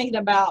start thinking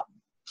about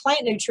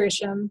plant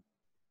nutrition,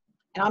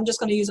 and I'm just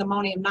going to use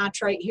ammonium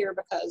nitrate here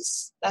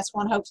because that's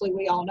one hopefully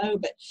we all know,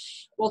 but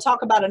we'll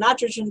talk about a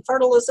nitrogen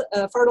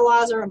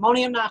fertilizer,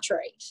 ammonium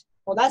nitrate.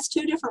 Well, that's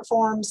two different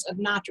forms of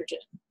nitrogen.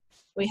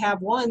 We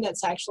have one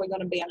that's actually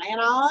going to be an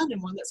anion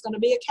and one that's going to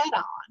be a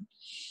cation.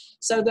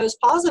 So those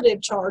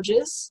positive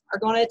charges are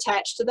going to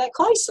attach to that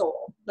clay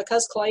soil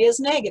because clay is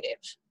negative.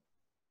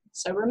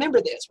 So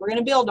remember this, we're going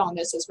to build on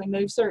this as we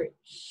move through.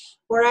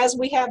 Whereas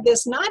we have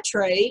this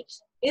nitrate,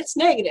 it's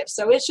negative.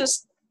 So it's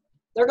just,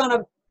 they're going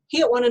to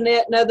hit one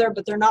another,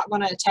 but they're not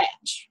going to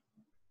attach.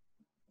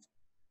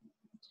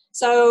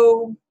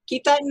 So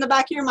keep that in the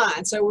back of your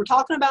mind. So we're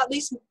talking about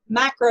these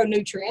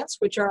macronutrients,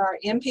 which are our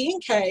NP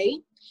and K,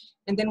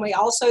 and then we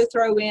also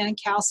throw in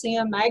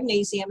calcium,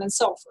 magnesium, and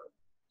sulfur.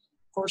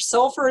 Of course,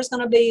 sulfur is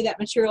going to be that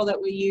material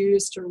that we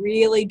use to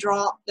really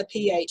drop the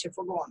pH if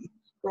we're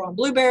growing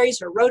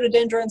blueberries or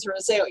rhododendrons or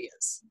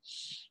azaleas.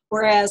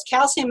 Whereas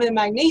calcium and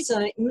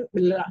magnesium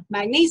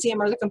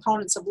are the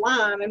components of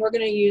lime, and we're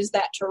going to use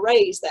that to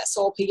raise that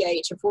soil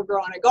pH if we're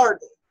growing a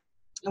garden.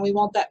 And we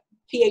want that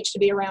pH to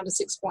be around a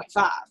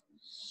 6.5.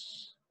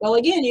 Well,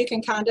 again, you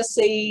can kind of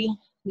see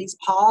these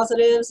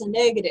positives and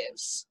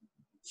negatives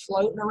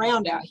floating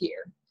around out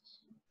here.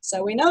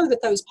 So we know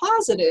that those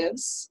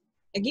positives,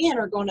 again,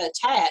 are going to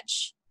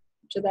attach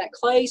to that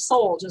clay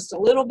soil just a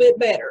little bit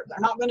better. They're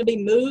not going to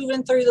be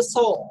moving through the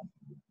soil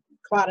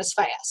quite as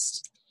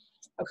fast.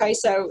 Okay,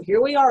 so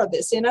here we are,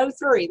 this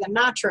NO3, the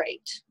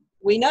nitrate.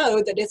 We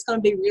know that it's going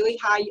to be really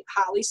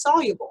highly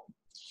soluble.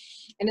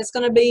 And it's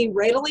going to be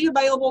readily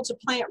available to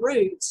plant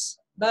roots,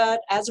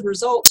 but as a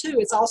result, too,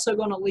 it's also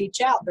going to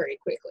leach out very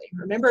quickly.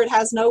 Remember, it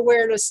has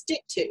nowhere to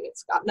stick to.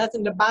 It's got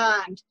nothing to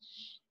bind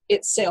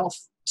itself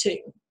to.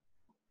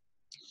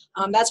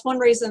 That's one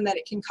reason that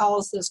it can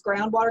cause this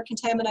groundwater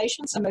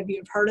contamination. Some of you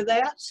have heard of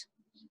that,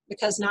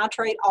 because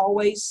nitrate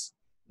always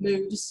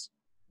moves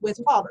with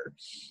water.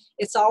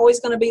 It's always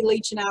going to be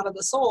leaching out of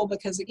the soil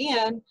because,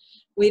 again,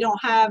 we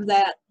don't have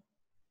that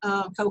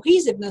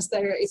cohesiveness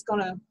there it's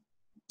going to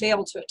be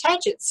able to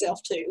attach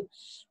itself to.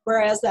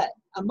 Whereas that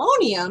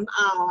ammonium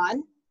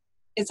ion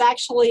is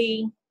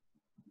actually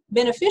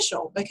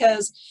beneficial,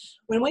 because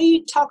when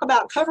we talk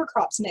about cover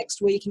crops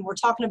next week and we're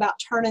talking about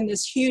turning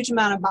this huge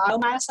amount of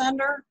biomass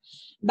under,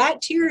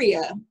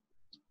 bacteria,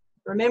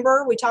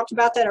 remember we talked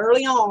about that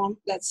early on,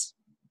 that's,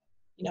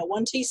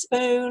 1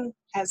 teaspoon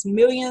has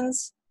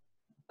millions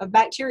of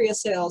bacteria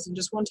cells in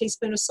just 1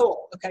 teaspoon of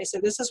soil. Okay, so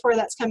this is where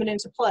that's coming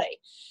into play.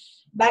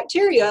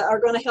 Bacteria are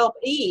going to help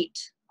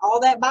eat all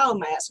that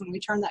biomass when we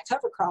turn that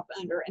cover crop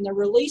under, and they're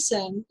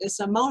releasing this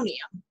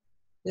ammonium,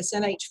 this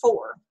NH4.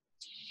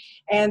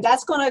 And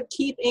that's going to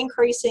keep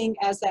increasing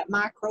as that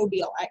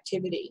microbial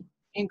activity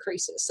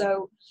increases.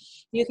 So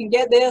you can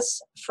get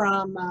this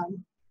from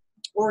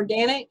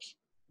organic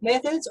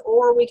methods,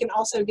 or we can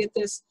also get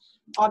this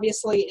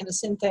obviously in a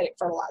synthetic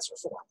fertilizer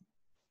form.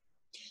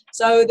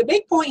 So the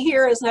big point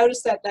here is,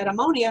 notice that that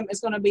ammonium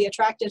is going to be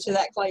attracted to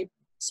that clay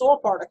soil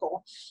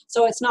particle,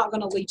 so it's not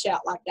going to leach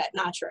out like that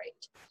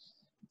nitrate.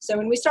 So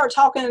when we start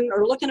talking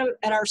or looking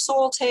at our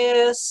soil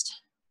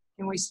test,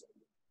 and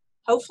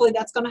hopefully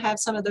that's going to have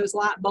some of those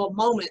light bulb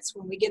moments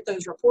when we get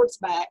those reports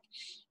back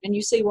and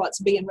you see what's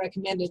being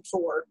recommended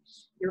for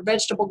your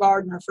vegetable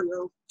garden or for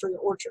your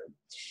orchard.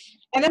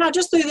 And then I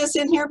just threw this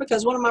in here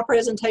because one of my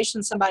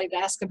presentations somebody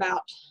had asked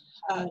about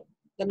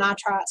the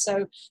nitrite.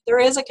 So there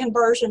is a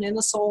conversion in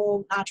the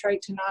soil,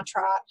 nitrate to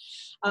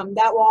nitrite.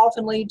 That will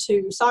often lead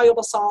to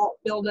soluble salt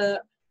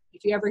buildup.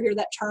 If you ever hear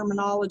that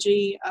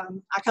terminology,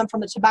 I come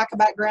from a tobacco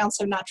background,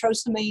 so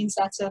nitrosamines,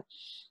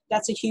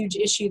 that's a huge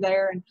issue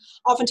there. And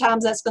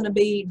oftentimes that's going to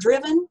be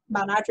driven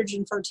by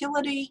nitrogen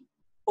fertility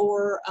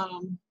or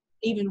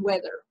even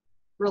weather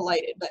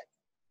related. But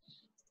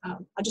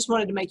I just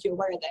wanted to make you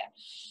aware of that.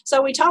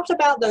 So we talked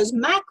about those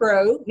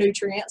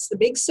macronutrients, the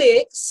big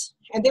 6,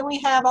 and then we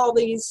have all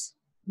these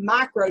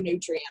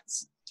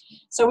micronutrients.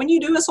 So when you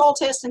do a soil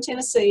test in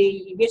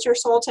Tennessee, you get your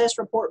soil test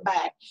report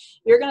back,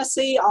 you're going to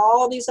see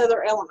all these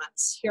other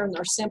elements here in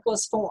their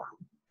simplest form.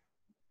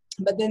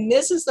 But then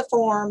this is the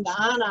form, the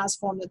ionized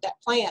form,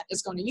 that plant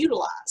is going to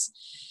utilize.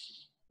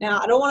 Now,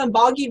 I don't want to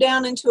bog you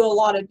down into a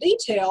lot of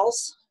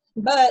details,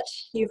 but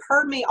you've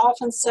heard me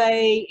often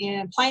say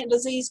in plant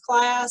disease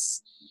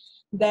class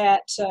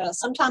that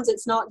sometimes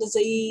it's not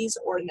disease,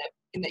 or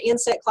in the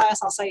insect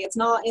class, I'll say it's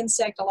not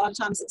insect. A lot of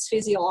times it's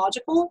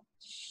physiological.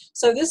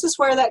 So this is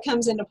where that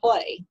comes into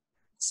play.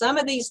 Some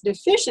of these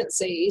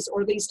deficiencies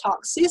or these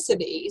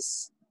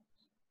toxicities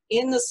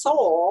in the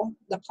soil,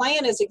 the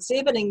plant is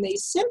exhibiting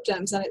these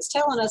symptoms, and it's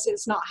telling us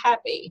it's not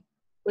happy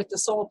with the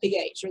soil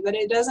pH, or that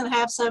it doesn't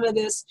have some of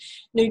this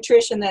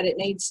nutrition that it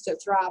needs to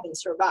thrive and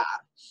survive.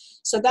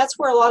 So that's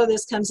where a lot of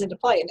this comes into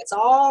play, and it's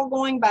all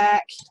going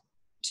back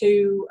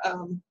to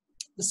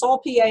the soil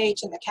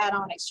pH and the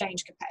cation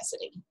exchange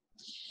capacity.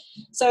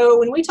 So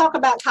when we talk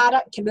about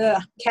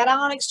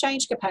cation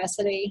exchange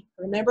capacity,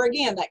 remember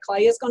again that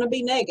clay is going to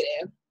be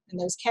negative and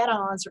those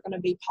cations are going to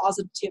be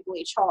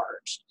positively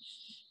charged.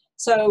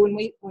 So when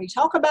we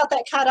talk about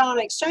that cation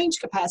exchange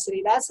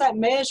capacity, that's that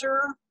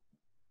measure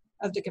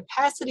of the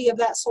capacity of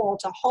that soil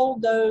to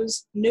hold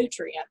those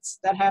nutrients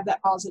that have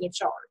that positive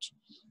charge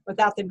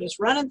without them just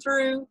running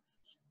through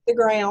the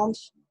ground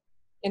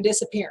and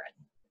disappearing.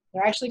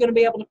 They're actually going to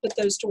be able to put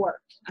those to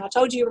work. And I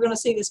told you we're going to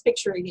see this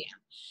picture again.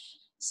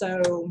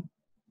 So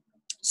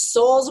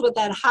soils with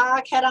that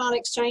high cation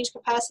exchange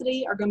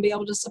capacity are going to be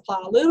able to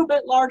supply a little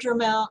bit larger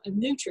amount of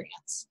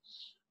nutrients.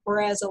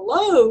 Whereas a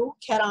low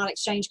cation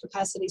exchange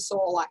capacity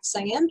soil like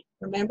sand,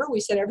 remember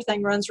we said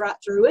everything runs right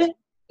through it.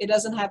 It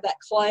doesn't have that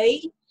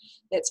clay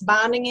that's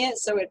binding it,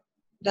 so it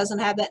doesn't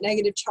have that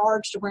negative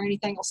charge to where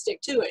anything will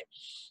stick to it.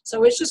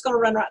 So it's just going to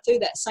run right through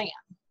that sand.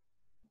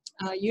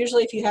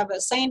 Usually if you have a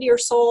sandier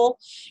soil,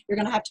 you're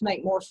going to have to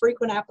make more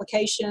frequent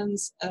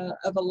applications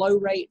of a low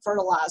rate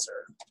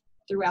fertilizer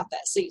throughout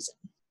that season.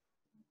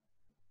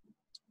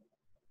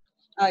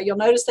 You'll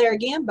notice there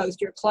again, both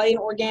your clay and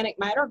organic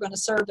matter are going to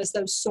serve as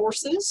those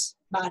sources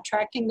by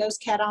attracting those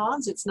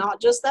cations. It's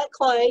not just that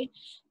clay.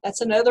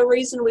 That's another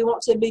reason we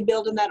want to be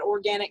building that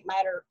organic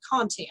matter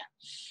content.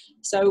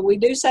 So we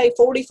do say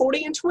 40,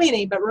 40, and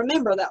 20, but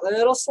remember that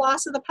little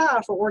slice of the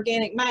pie for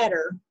organic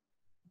matter,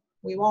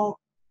 we want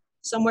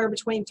somewhere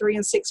between 3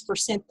 and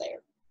 6% there.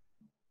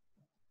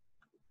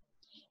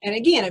 And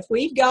again, if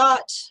we've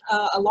got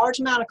a large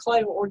amount of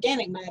clay or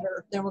organic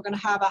matter, then we're going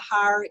to have a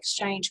higher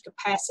exchange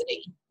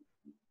capacity.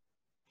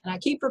 And I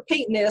keep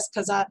repeating this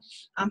because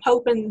I'm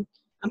hoping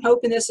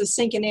this is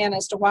sinking in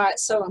as to why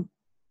it's so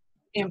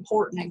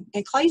important.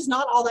 And clay's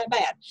not all that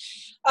bad.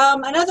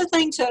 Another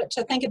thing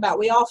to think about,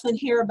 we often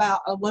hear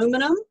about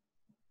aluminum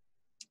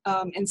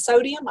and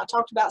sodium. I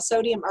talked about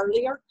sodium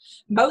earlier.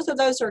 Both of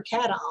those are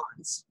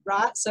cations,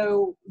 right?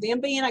 So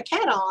them being a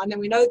cation, and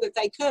we know that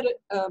they could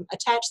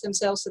attach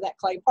themselves to that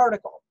clay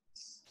particle.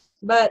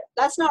 But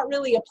that's not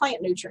really a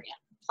plant nutrient.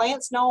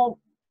 Plants don't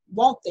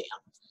want them.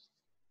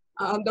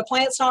 The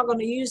plant's not going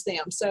to use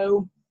them.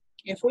 So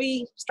if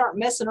we start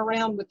messing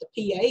around with the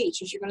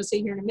pH, as you're going to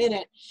see here in a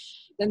minute,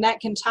 then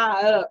that can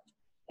tie up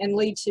and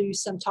lead to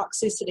some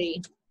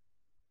toxicity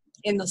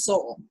in the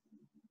soil.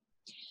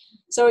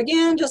 So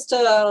again, just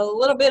a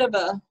little bit of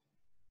a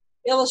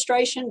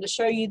illustration to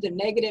show you the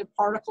negative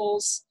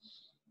particles.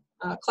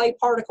 Clay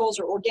particles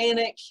are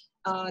organic.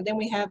 Then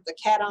we have the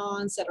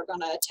cations that are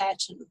going to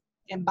attach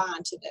and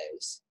bind to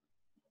those.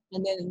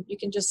 And then you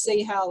can just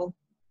see how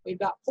we've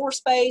got pore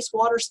space,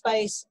 water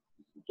space,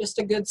 just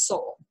a good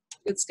soil,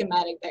 good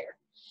schematic there.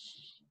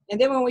 And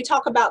then when we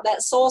talk about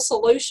that soil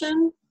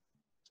solution,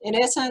 in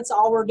essence,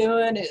 all we're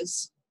doing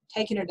is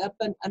taking it up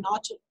a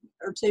notch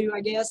or two,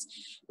 I guess.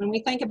 When we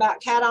think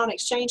about cation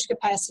exchange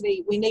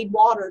capacity, we need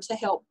water to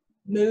help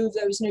move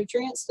those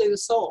nutrients through the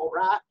soil,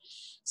 right?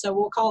 So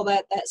we'll call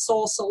that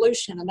soil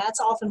solution. And that's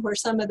often where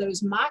some of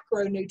those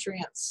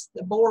micronutrients,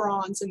 the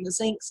borons and the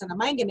zincs and the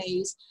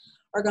manganese,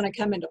 are going to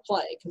come into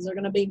play, because they're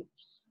going to be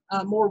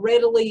more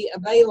readily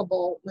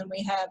available when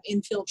we have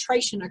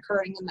infiltration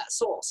occurring in that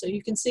soil. So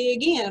you can see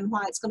again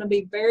why it's going to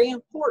be very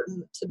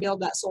important to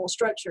build that soil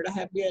structure to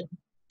have good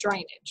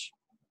drainage.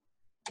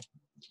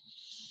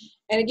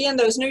 And again,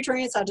 those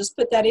nutrients, I just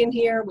put that in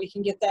here. We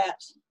can get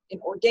that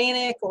in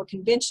organic or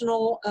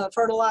conventional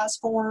fertilized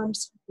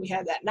forms. We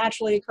have that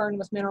naturally occurring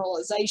with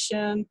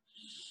mineralization,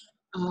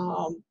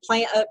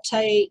 plant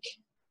uptake.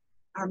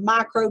 Our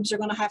microbes are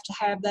going to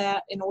have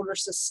that in order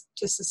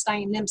to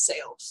sustain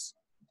themselves.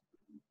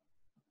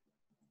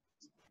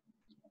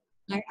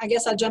 I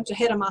guess I jumped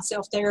ahead of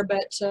myself there,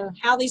 but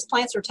how these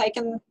plants are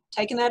taking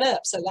that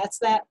up. So that's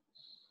that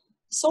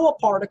soil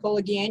particle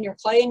again, your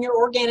clay and your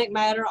organic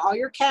matter, all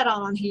your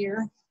cation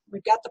here.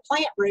 We've got the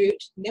plant root,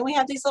 and then we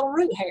have these little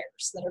root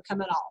hairs that are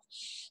coming off.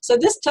 So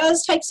this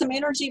does take some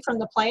energy from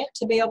the plant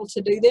to be able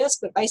to do this,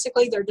 but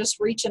basically they're just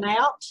reaching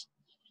out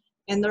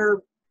and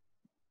they're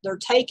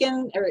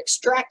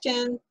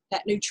extracting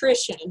that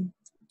nutrition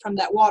from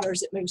that water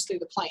as it moves through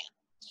the plant.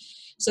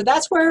 So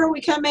that's where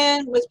we come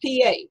in with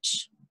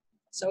pH.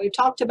 So we've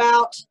talked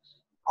about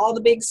all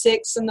the big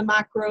six and the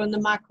macro and the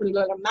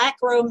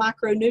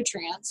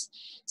macronutrients.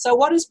 So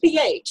what is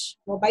pH?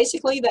 Well,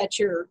 basically that's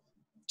your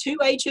 2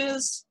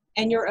 H's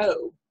and your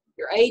O,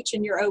 your H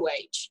and your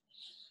OH.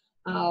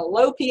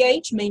 Low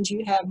pH means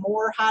you have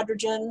more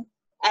hydrogen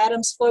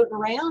atoms floating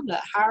around.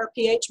 A higher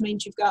pH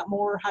means you've got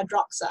more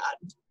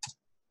hydroxide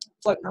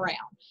floating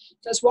around.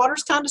 Because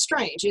water's kind of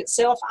strange. It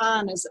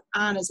self-ionizes.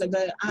 I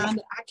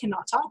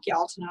cannot talk,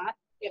 y'all, tonight.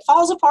 It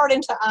falls apart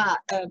into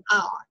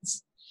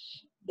ions.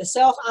 The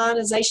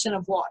self-ionization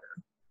of water.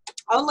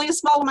 Only a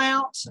small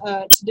amount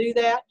to do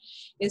that.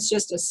 It's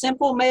just a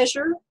simple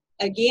measure.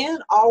 Again,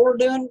 all we're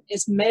doing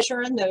is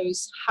measuring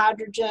those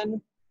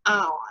hydrogen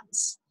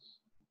ions.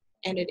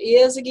 And it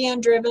is,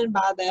 again, driven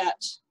by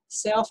that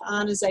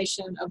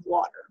self-ionization of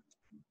water.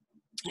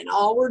 And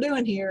all we're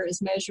doing here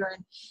is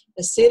measuring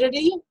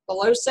acidity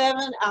below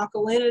 7,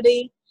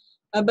 alkalinity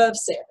above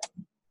 7.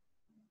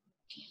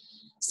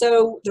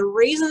 So the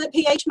reason that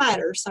pH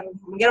matters, so I'm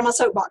going to get on my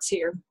soapbox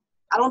here.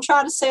 I don't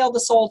try to sell the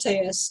soil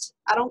test.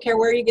 I don't care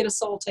where you get a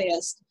soil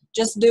test.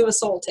 Just do a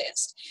soil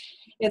test.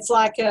 It's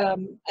like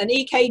an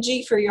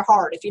EKG for your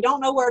heart. If you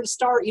don't know where to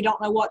start, you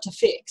don't know what to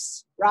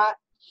fix, right?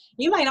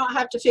 You may not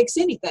have to fix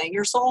anything.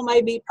 Your soil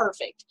may be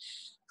perfect.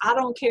 I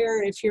don't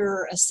care if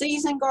you're a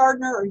seasoned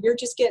gardener or you're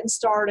just getting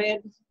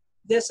started.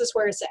 This is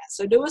where it's at.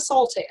 So do a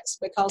soil test,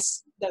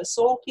 because the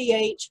soil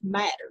pH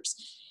matters.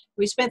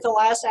 We spent the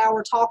last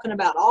hour talking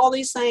about all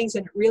these things,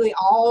 and it really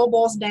all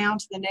boils down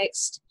to the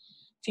next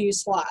few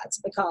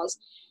slides, because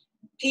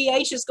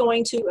pH is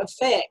going to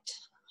affect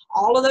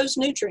all of those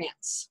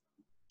nutrients,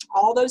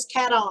 all those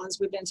cations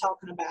we've been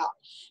talking about,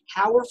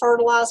 how we're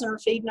fertilizing or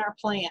feeding our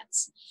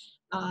plants.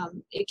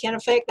 It can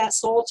affect that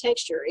soil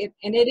texture,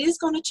 and it is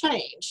going to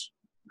change.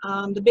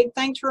 The big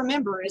thing to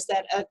remember is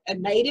that a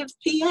native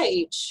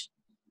pH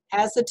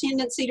has a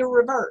tendency to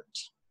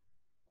revert.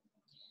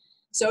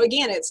 So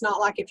again, it's not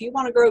like if you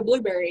want to grow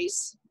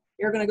blueberries,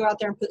 you're going to go out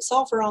there and put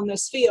sulfur on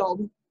this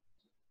field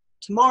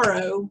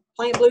tomorrow,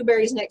 plant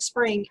blueberries next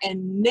spring,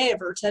 and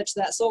never touch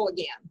that soil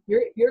again.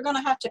 You're going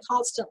to have to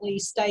constantly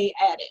stay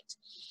at it.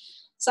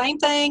 Same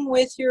thing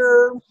with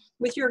your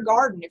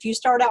garden. If you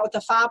start out with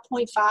a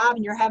 5.5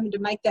 and you're having to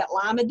make that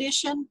lime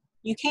addition,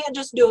 you can't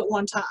just do it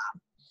one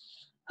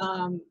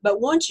time. But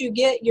once you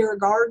get your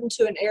garden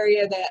to an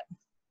area that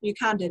you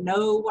kind of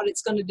know what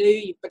it's going to do,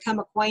 you've become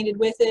acquainted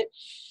with it,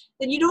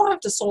 then you don't have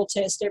to soil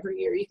test every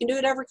year. You can do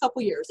it every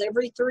couple years,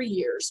 every 3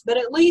 years. But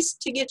at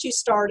least to get you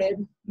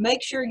started,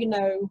 make sure you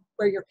know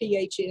where your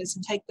pH is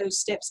and take those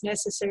steps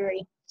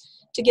necessary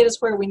to get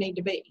us where we need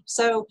to be.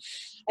 So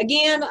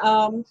again,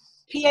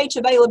 pH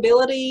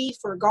availability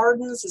for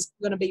gardens is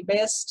going to be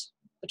best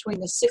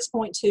between the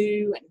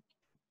 6.2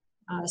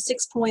 and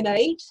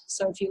 6.8.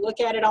 So if you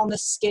look at it on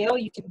this scale,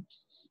 you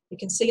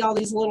can see all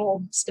these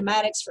little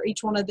schematics for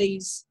each one of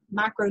these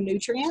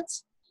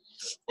micronutrients.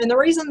 And the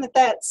reason that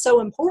that's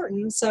so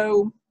important,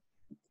 so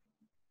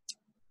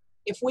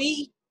if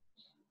we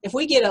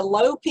get a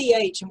low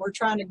pH and we're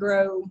trying to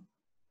grow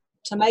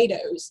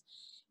tomatoes,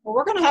 well,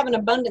 we're going to have an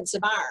abundance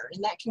of iron,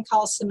 and that can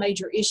cause some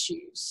major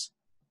issues.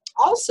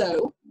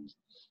 Also,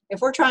 if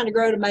we're trying to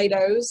grow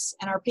tomatoes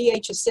and our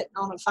pH is sitting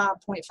on a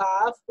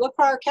 5.5, look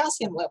where our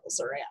calcium levels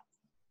are at.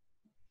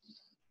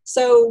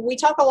 So we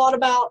talk a lot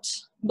about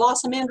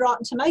blossom end rot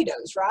in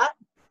tomatoes, right?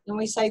 And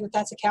we say that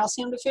that's a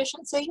calcium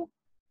deficiency.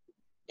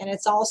 And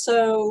it's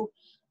also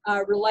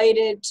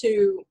related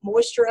to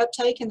moisture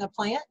uptake in the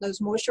plant,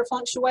 those moisture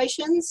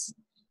fluctuations.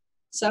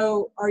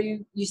 So are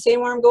you seeing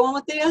where I'm going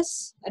with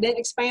this? I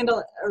didn't spend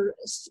a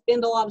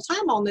lot of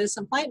time on this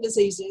in plant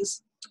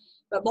diseases,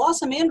 but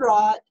blossom end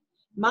rot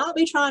might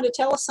be trying to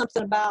tell us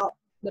something about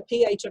the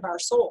pH of our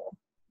soil.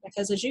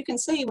 Because as you can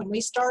see, when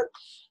we start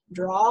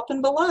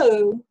dropping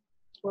below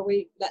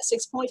that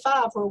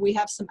 6.5 where we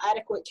have some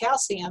adequate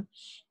calcium,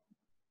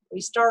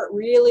 we start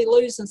really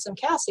losing some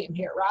calcium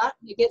here, right?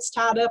 It gets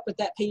tied up with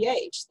that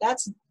pH. That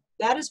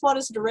is what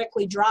is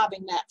directly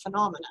driving that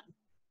phenomenon.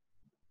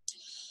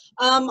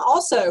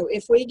 Also,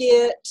 if we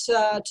get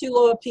too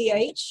low a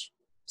pH,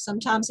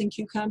 sometimes in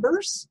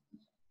cucumbers,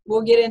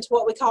 we'll get into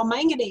what we call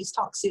manganese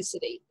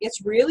toxicity.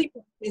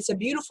 It's a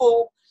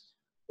beautiful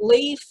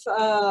leaf,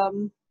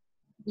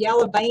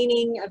 yellow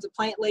veining of the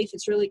plant leaf.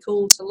 It's really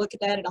cool to look at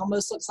that. It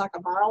almost looks like a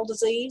viral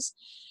disease,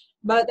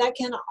 but that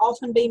can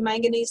often be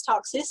manganese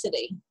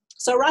toxicity.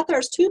 So right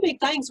there's two big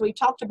things we've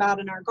talked about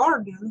in our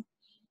garden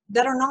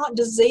that are not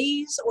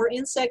disease or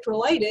insect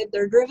related.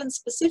 They're driven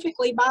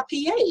specifically by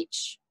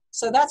pH.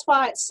 So that's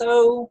why it's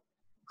so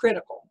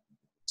critical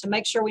to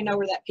make sure we know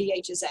where that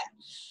pH is at.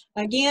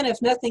 Again,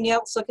 if nothing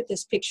else, look at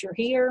this picture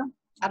here.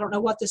 I don't know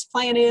what this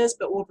plant is,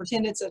 but we'll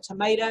pretend it's a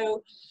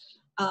tomato.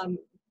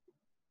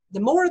 The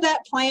more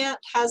that plant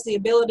has the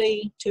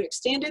ability to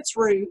extend its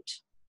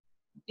root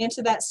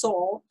into that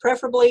soil,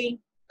 preferably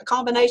a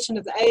combination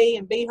of the A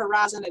and B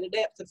horizon at a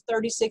depth of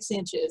 36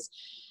 inches,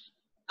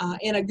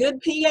 in a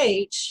good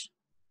pH,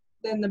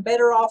 then the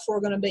better off we're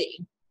going to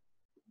be.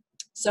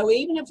 So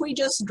even if we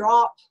just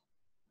drop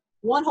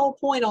one whole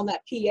point on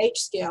that pH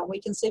scale, we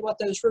can see what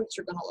those roots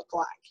are going to look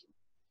like.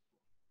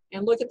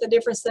 And look at the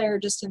difference there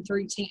just in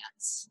 3/10.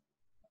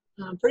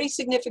 Pretty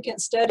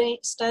significant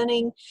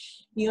stunning.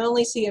 You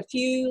only see a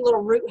few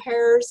little root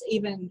hairs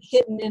even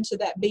hitting into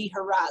that B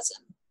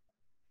horizon.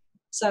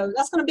 So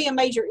that's going to be a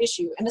major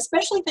issue. And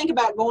especially think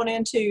about going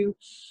into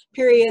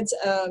periods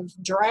of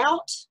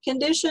drought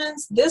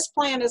conditions. This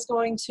plant is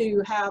going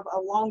to have a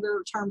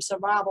longer term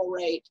survival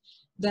rate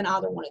than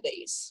either one of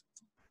these.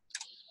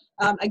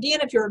 Again,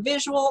 if you're a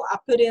visual, I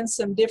put in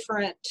some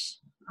different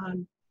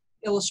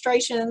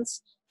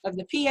illustrations of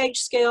the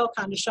pH scale,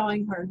 kind of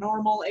showing where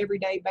normal,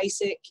 everyday,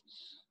 basic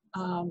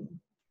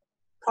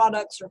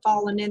products are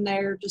falling in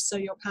there, just so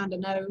you'll kind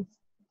of know.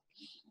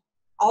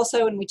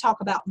 Also, when we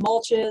talk about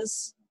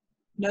mulches,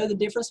 know the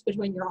difference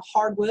between your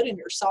hardwood and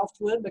your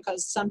softwood,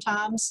 because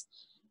sometimes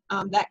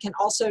that can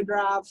also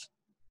drive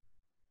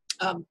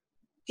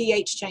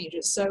pH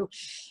changes. So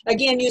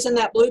again, using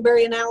that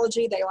blueberry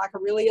analogy, they like a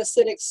really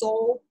acidic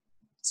soil.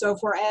 So if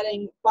we're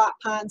adding white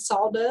pine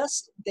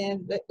sawdust,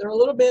 then they're a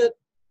little bit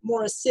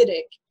more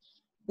acidic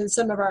than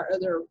some of our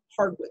other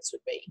hardwoods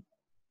would be.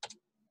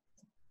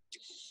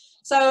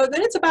 So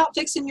then it's about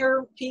fixing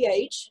your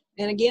pH.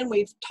 And again,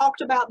 we've talked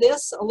about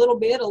this a little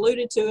bit,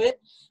 alluded to it.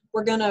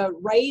 We're going to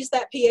raise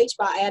that pH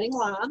by adding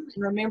lime.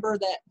 And remember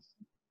that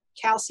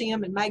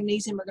calcium and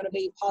magnesium are going to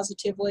be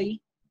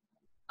positively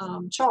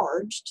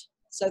charged.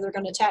 So they're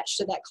going to attach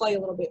to that clay a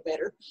little bit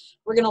better.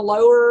 We're going to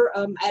lower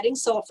adding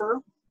sulfur.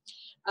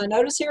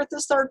 Notice here at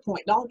this third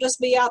point, don't just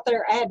be out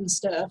there adding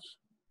stuff.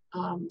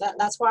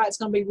 That's why it's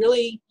going to be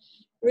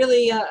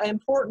really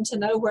important to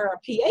know where our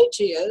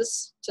pH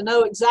is, to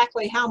know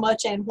exactly how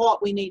much and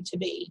what we need to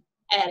be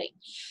adding.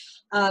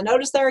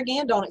 Notice there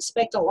again, don't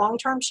expect a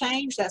long-term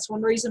change. That's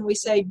one reason we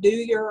say do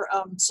your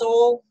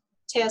soil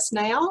test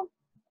now.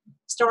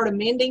 Start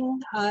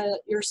amending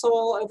your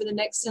soil over the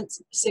next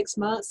 6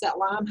 months. That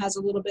lime has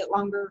a little bit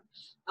longer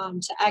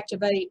to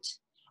activate.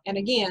 And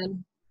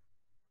again,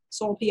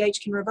 soil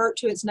pH can revert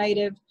to its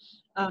native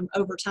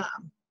over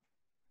time.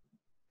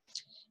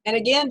 And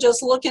again,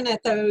 just looking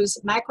at those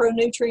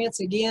macronutrients,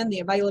 again, the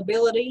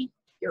availability,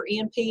 your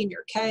NP and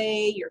your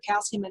K, your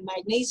calcium and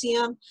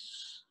magnesium.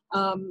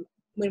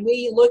 When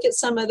we look at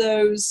some of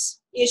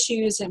those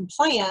issues in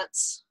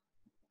plants,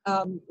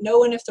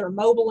 knowing if they're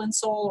mobile in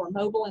soil or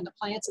mobile in the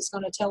plants is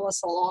going to tell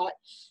us a lot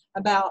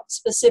about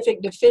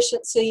specific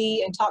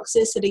deficiency and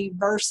toxicity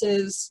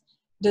versus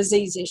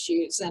disease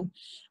issues. And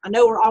I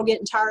know we're all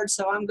getting tired,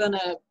 so I'm going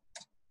to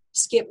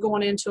skip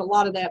going into a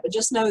lot of that, but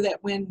just know that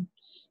when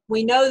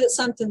we know that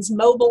something's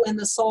mobile in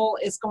the soil,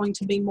 it's going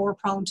to be more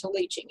prone to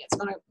leaching. It's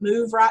going to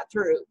move right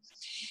through.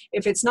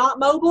 If it's not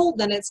mobile,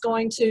 then it's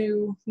going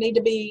to need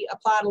to be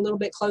applied a little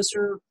bit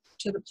closer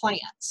to the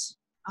plants.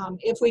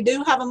 If we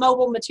do have a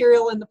mobile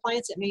material in the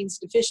plants, it means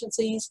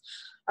deficiencies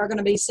are going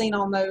to be seen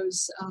on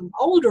those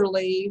older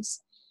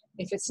leaves.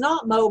 If it's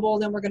not mobile,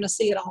 then we're going to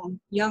see it on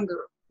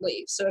younger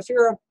leaves. So if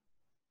you're a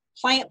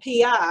plant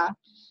PI,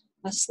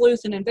 a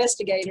sleuth and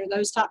investigator,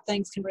 those type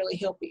things can really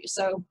help you.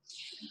 So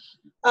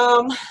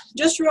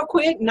just real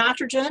quick,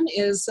 nitrogen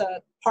is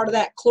part of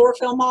that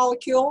chlorophyll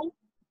molecule.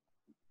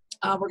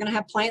 We're going to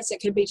have plants that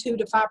could be 2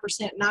 to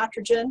 5%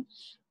 nitrogen.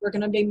 We're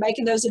going to be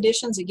making those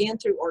additions again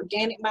through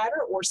organic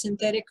matter or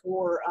synthetic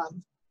or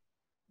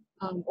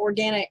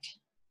organic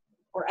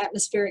or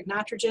atmospheric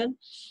nitrogen.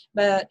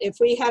 But if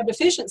we have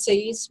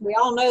deficiencies, we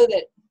all know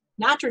that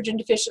nitrogen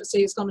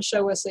deficiency is going to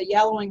show us a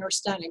yellowing or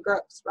stunted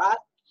growth, right?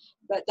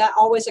 But that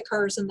always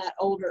occurs in that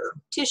older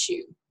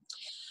tissue.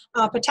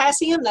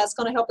 Potassium, that's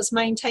going to help us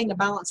maintain the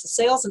balance of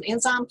cells and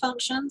enzyme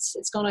functions.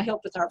 It's going to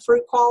help with our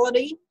fruit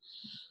quality.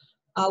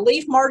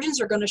 Leaf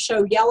margins are going to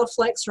show yellow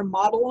flecks or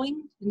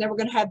mottling, and then we're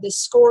going to have this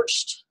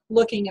scorched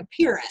looking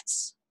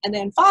appearance. And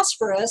then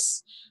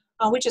phosphorus,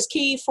 which is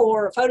key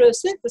for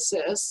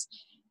photosynthesis,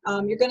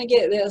 you're going to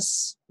get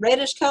this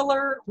reddish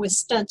color with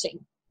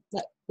stunting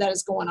that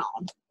is going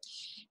on.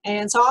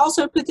 And so I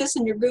also put this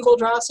in your Google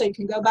Drive so you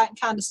can go back and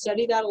kind of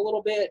study that a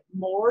little bit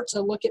more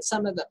to look at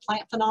some of the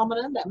plant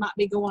phenomena that might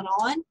be going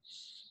on.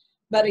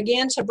 But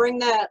again, to bring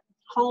that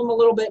home a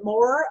little bit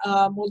more,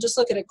 we'll just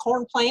look at a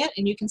corn plant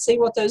and you can see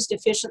what those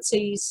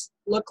deficiencies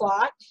look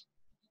like.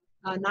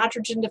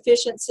 Nitrogen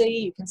deficiency,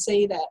 you can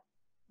see that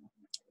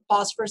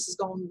phosphorus is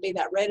going to be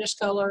that reddish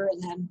color,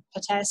 and then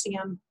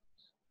potassium,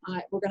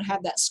 we're going to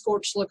have that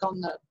scorched look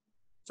on the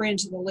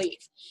fringe of the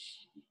leaf.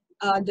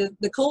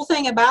 The cool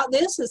thing about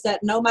this is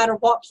that no matter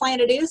what plant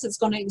it is, it's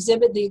going to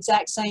exhibit the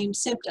exact same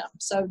symptom.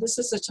 So this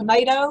is a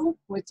tomato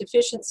with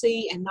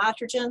deficiency in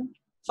nitrogen,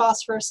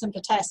 phosphorus, and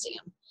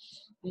potassium.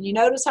 And you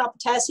notice how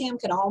potassium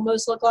can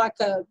almost look like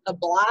a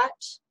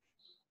blight.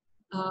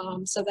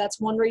 So that's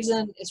one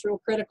reason it's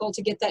real critical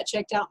to get that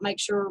checked out, make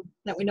sure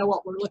that we know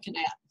what we're looking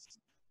at.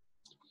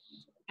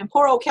 And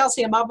poor old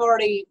calcium, I've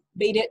already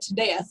beat it to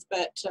death,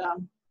 but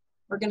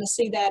we're going to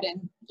see that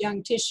in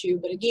young tissue.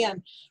 But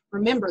again,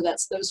 remember,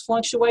 that's those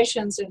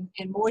fluctuations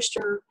in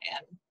moisture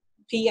and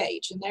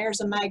pH. And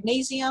there's a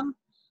magnesium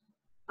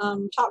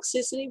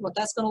toxicity, what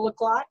that's going to look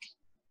like.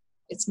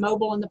 It's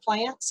mobile in the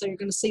plant, so you're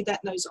going to see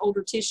that in those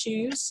older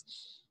tissues.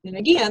 And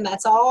again,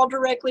 that's all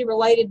directly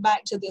related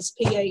back to this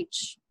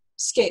pH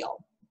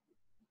scale.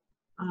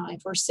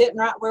 If we're sitting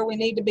right where we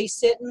need to be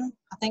sitting,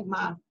 I think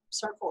my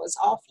circle is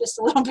off just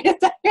a little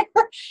bit there.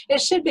 It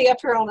should be up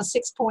here on a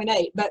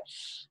 6.8, but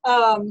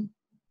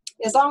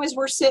as long as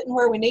we're sitting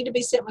where we need to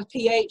be sitting with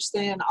pH,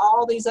 then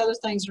all these other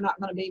things are not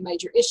going to be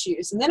major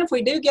issues. And then if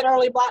we do get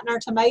early blight in our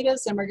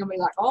tomatoes, then we're going to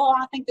be like, oh,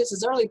 I think this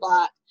is early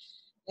blight.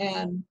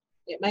 And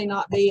it may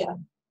not be a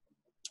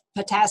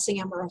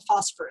potassium or a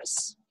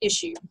phosphorus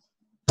issue.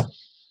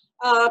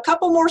 A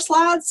couple more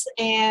slides,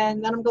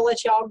 and then I'm going to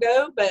let you all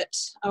go. But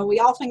we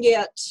often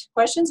get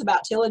questions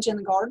about tillage in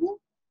the garden.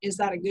 Is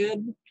that a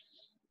good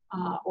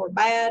or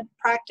bad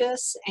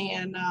practice?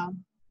 And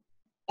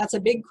that's a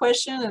big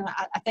question, and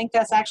I think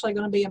that's actually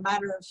going to be a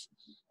matter of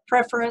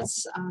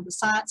preference. The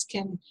science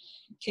can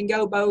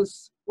go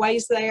both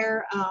ways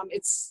there.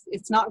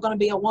 It's not going to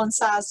be a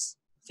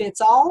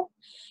one-size-fits-all.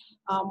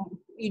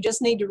 You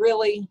just need to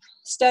really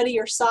study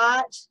your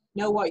site,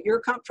 know what you're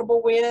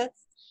comfortable with.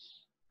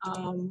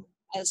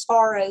 As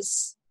far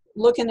as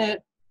looking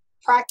at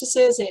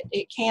practices,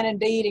 it can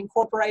indeed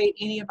incorporate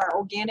any of our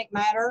organic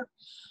matter.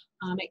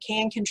 It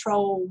can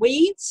control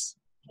weeds.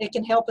 It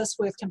can help us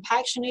with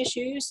compaction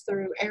issues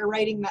through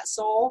aerating that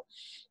soil.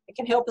 It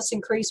can help us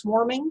increase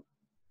warming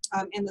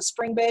in the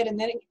spring bed, and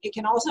then it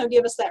can also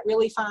give us that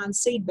really fine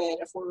seed bed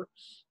if we're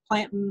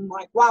planting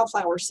like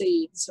wildflower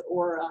seeds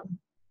or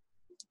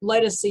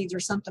lettuce seeds or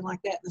something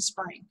like that in the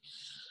spring.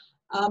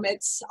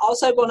 It's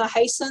also going to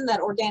hasten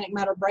that organic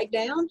matter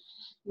breakdown.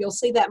 You'll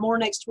see that more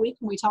next week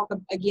when we talk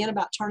again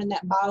about turning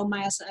that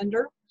biomass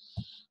under.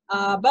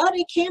 But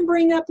it can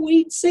bring up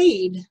weed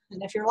seed.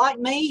 And if you're like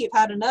me, you've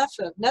had enough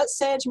of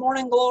nutsedge,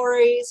 morning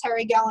glories,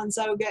 hairy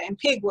galanzoga, and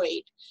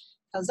pigweed,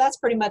 because that's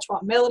pretty much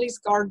what Melody's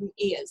garden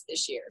is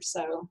this year.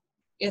 So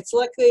it's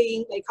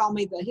lucky they call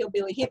me the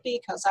hillbilly hippie,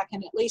 because I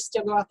can at least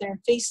still go out there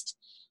and feast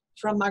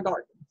from my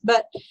garden.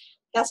 But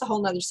that's a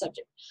whole nother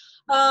subject.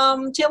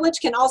 Tillage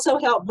can also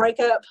help break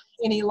up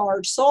any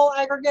large soil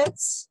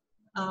aggregates.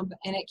 and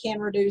it can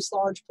reduce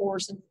large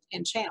pores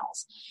and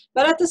channels.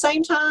 But at the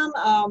same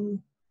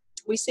time,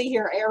 we see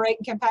here aerate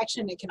and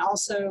compaction. It can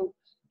also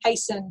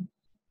hasten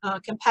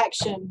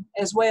compaction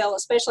as well,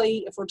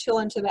 especially if we're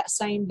tilling to that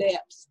same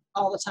depth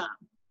all the time.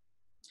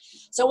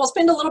 So we'll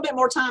spend a little bit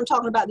more time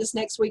talking about this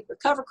next week with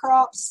cover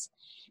crops,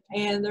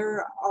 and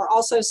there are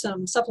also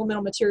some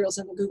supplemental materials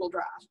in the Google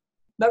Drive.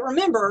 But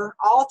remember,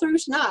 all through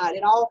tonight,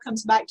 it all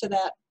comes back to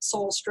that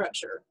soil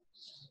structure.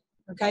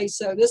 Okay,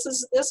 so this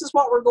is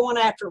what we're going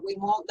after. We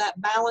want that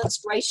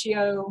balanced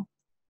ratio,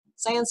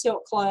 sand,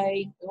 silt,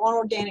 clay. We want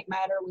organic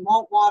matter. We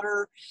want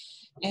water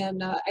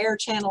and air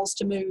channels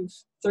to move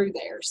through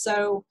there.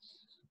 So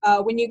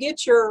when you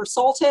get your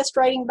soil test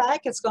rating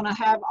back, it's going to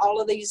have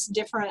all of these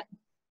different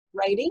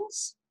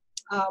ratings.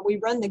 We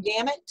run the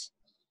gamut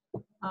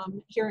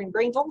here in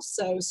Greenville,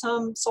 so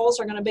some soils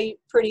are going to be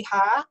pretty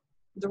high.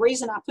 The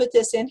reason I put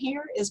this in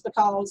here is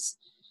because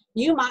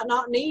you might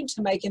not need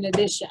to make an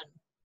addition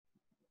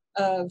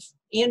of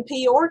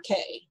NP or K,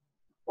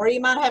 or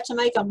you might have to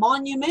make a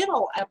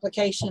monumental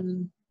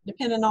application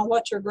depending on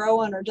what you're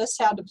growing or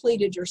just how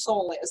depleted your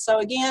soil is. So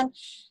again,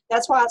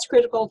 that's why it's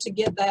critical to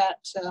get that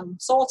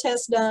soil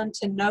test done,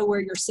 to know where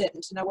you're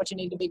sitting, to know what you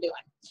need to be doing.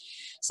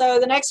 So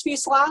the next few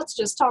slides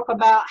just talk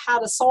about how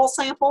to soil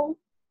sample.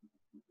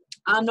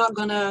 I'm not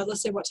gonna,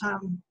 let's see, what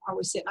time are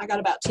we sitting? I got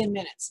about 10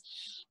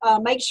 minutes.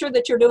 Make sure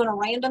that you're doing a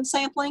random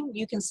sampling.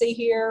 You can see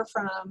here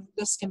from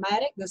the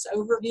schematic, this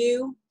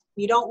overview,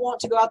 you don't want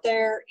to go out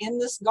there in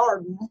this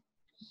garden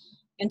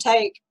and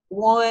take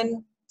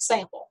one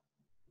sample.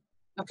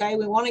 Okay,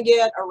 we want to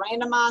get a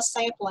randomized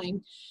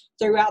sampling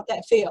throughout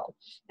that field.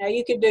 Now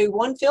you could do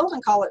one field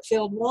and call it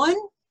field 1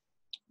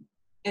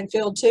 and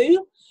field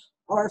 2,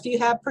 or if you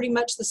have pretty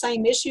much the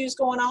same issues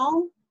going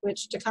on,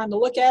 which to kind of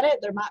look at it,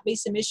 there might be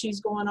some issues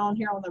going on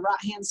here on the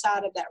right hand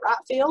side of that right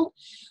field.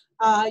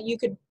 You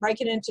could break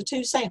it into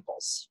 2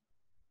 samples.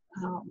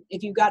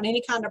 If you've got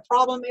any kind of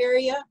problem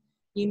area,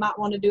 you might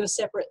want to do a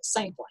separate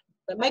sampling.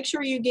 But make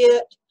sure you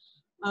get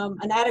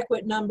an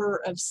adequate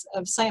number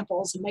of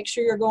samples, and make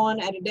sure you're going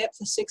at a depth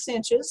of 6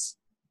 inches.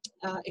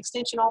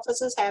 Extension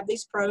offices have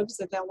these probes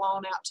that they'll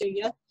loan out to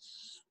you.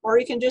 Or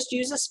you can just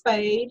use a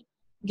spade,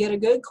 get a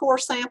good core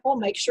sample,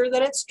 make sure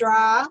that it's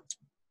dry.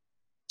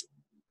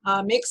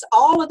 Mix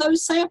all of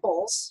those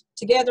samples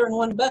together in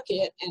one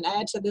bucket and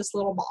add to this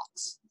little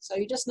box. So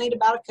you just need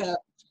about a cup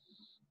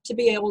to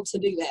be able to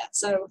do that.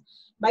 So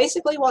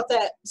basically what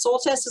that soil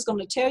test is going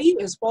to tell you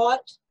is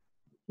what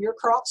your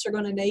crops are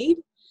going to need.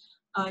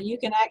 You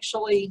can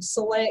actually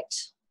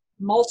select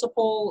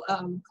multiple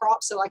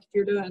crops. So like if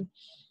you're doing,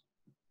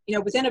 you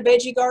know, within a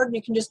veggie garden,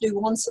 you can just do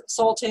one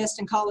soil test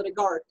and call it a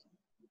garden.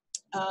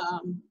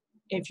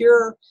 If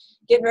you're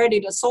getting ready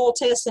to soil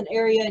test an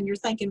area and you're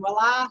thinking, well,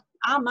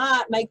 I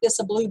might make this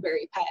a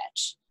blueberry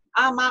patch,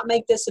 I might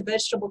make this a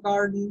vegetable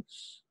garden,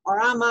 or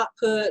I might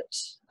put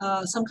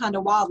some kind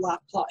of wildlife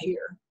plot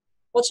here.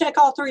 Well, check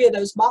all 3 of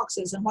those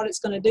boxes, and what it's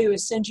going to do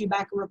is send you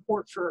back a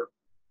report for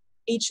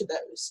each of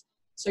those.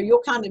 So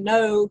you'll kind of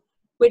know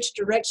which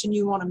direction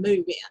you want to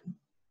move in.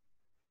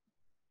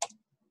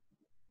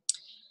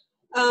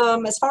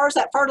 As far as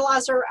that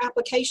fertilizer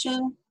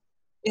application,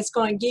 it's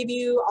going to give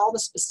you all the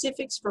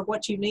specifics for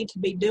what you need to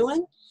be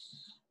doing.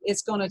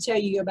 It's going to tell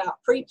you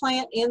about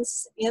pre-plant, in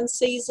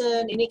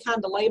season, any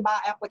kind of lay-by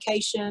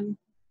application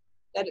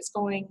that it's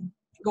going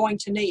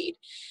to need.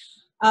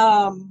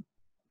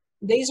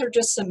 These are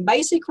just some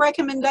basic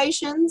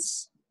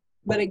recommendations,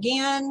 but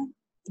again,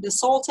 the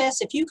soil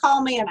test, if you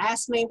call me and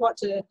ask me what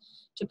to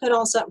put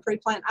on something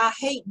pre-plant, I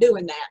hate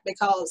doing that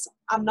because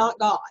I'm not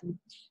God.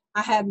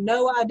 I have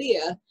no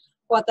idea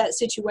what that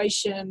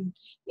situation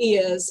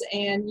is,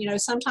 and you know,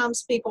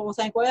 sometimes people will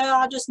think,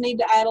 well, I just need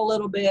to add a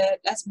little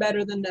bit, that's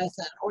better than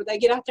nothing, or they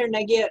get out there and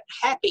they get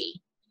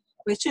happy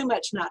with too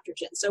much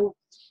nitrogen. So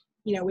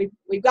you know,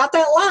 we've got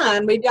that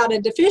line, we've got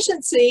a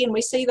deficiency, and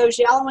we see those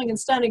yellowing and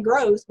stunted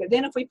growth, but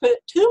then if we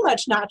put too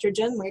much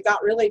nitrogen, we've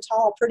got really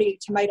tall, pretty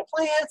tomato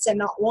plants and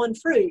not one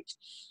fruit,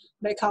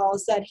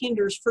 because that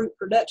hinders fruit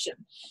production.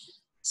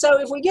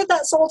 So if we get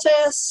that soil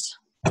test,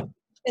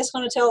 it's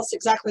going to tell us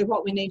exactly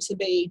what we need to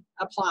be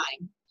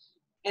applying.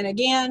 And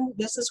again,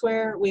 this is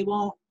where we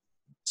want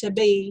to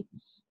be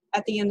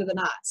at the end of the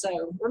night.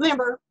 So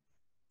remember,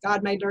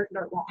 God made dirt,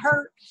 dirt won't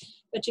hurt,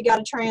 but you got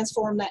to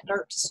transform that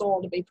dirt to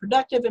soil to be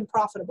productive and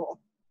profitable.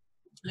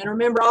 And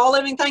remember, all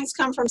living things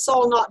come from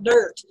soil, not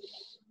dirt.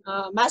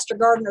 Master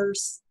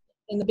gardeners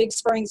in the Big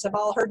Springs have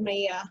all heard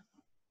me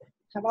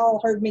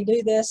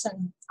do this,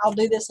 and I'll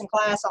do this in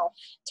class. I'll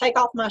take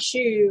off my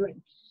shoe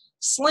and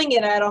sling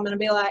it at them and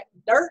be like,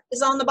 dirt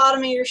is on the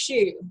bottom of your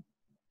shoe,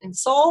 and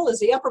soil is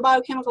the upper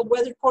biochemical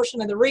weathered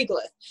portion of the regolith.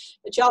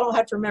 But y'all don't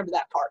have to remember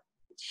that part.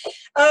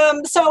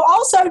 So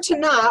also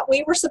tonight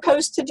we were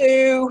supposed to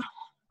do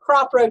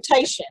crop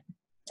rotation,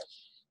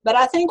 but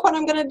I think what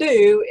I'm going to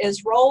do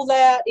is roll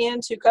that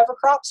into cover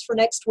crops for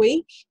next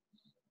week,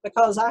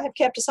 because I have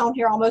kept us on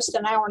here almost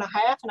an hour and a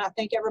half, and I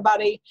think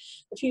everybody,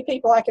 a few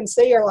people I can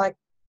see are like,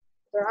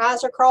 their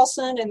eyes are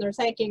crossing and they're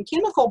thinking,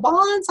 chemical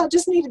bonds, I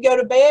just need to go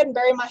to bed and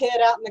bury my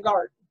head out in the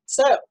garden.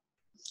 So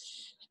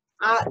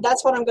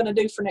that's what I'm going to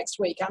do for next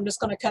week. I'm just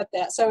going to cut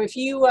that. So if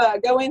you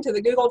go into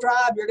the Google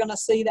Drive, you're going to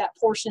see that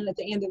portion at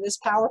the end of this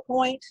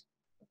PowerPoint.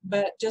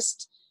 But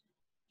just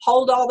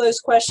hold all those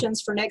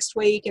questions for next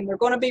week, and they're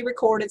going to be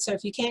recorded. So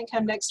if you can't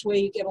come next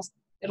week,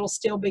 it'll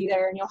still be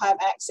there, and you'll have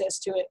access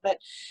to it. But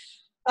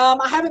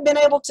I haven't been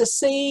able to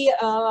see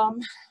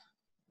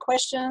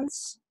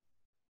questions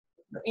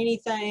or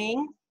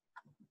anything.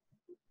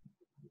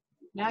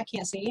 Now I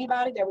can't see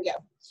anybody. There we go.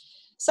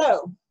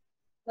 So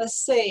let's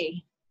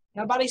see.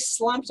 Nobody's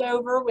slumped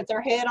over with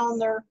their head on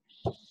their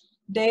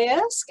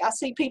desk. I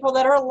see people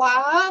that are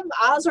live.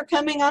 Eyes are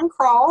coming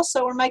uncrossed,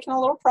 so we're making a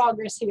little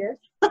progress here.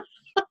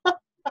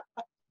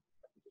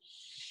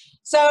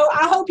 So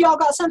I hope y'all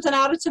got something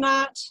out of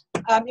tonight.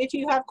 If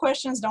you have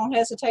questions, don't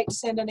hesitate to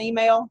send an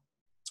email.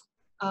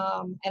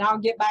 And I'll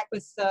get back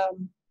with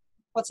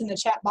what's in the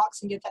chat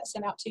box and get that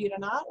sent out to you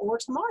tonight or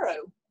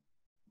tomorrow.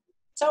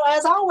 So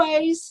as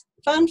always,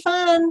 fun.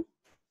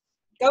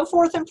 Go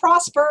forth and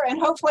prosper, and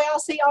hopefully I'll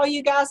see all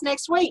you guys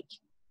next week.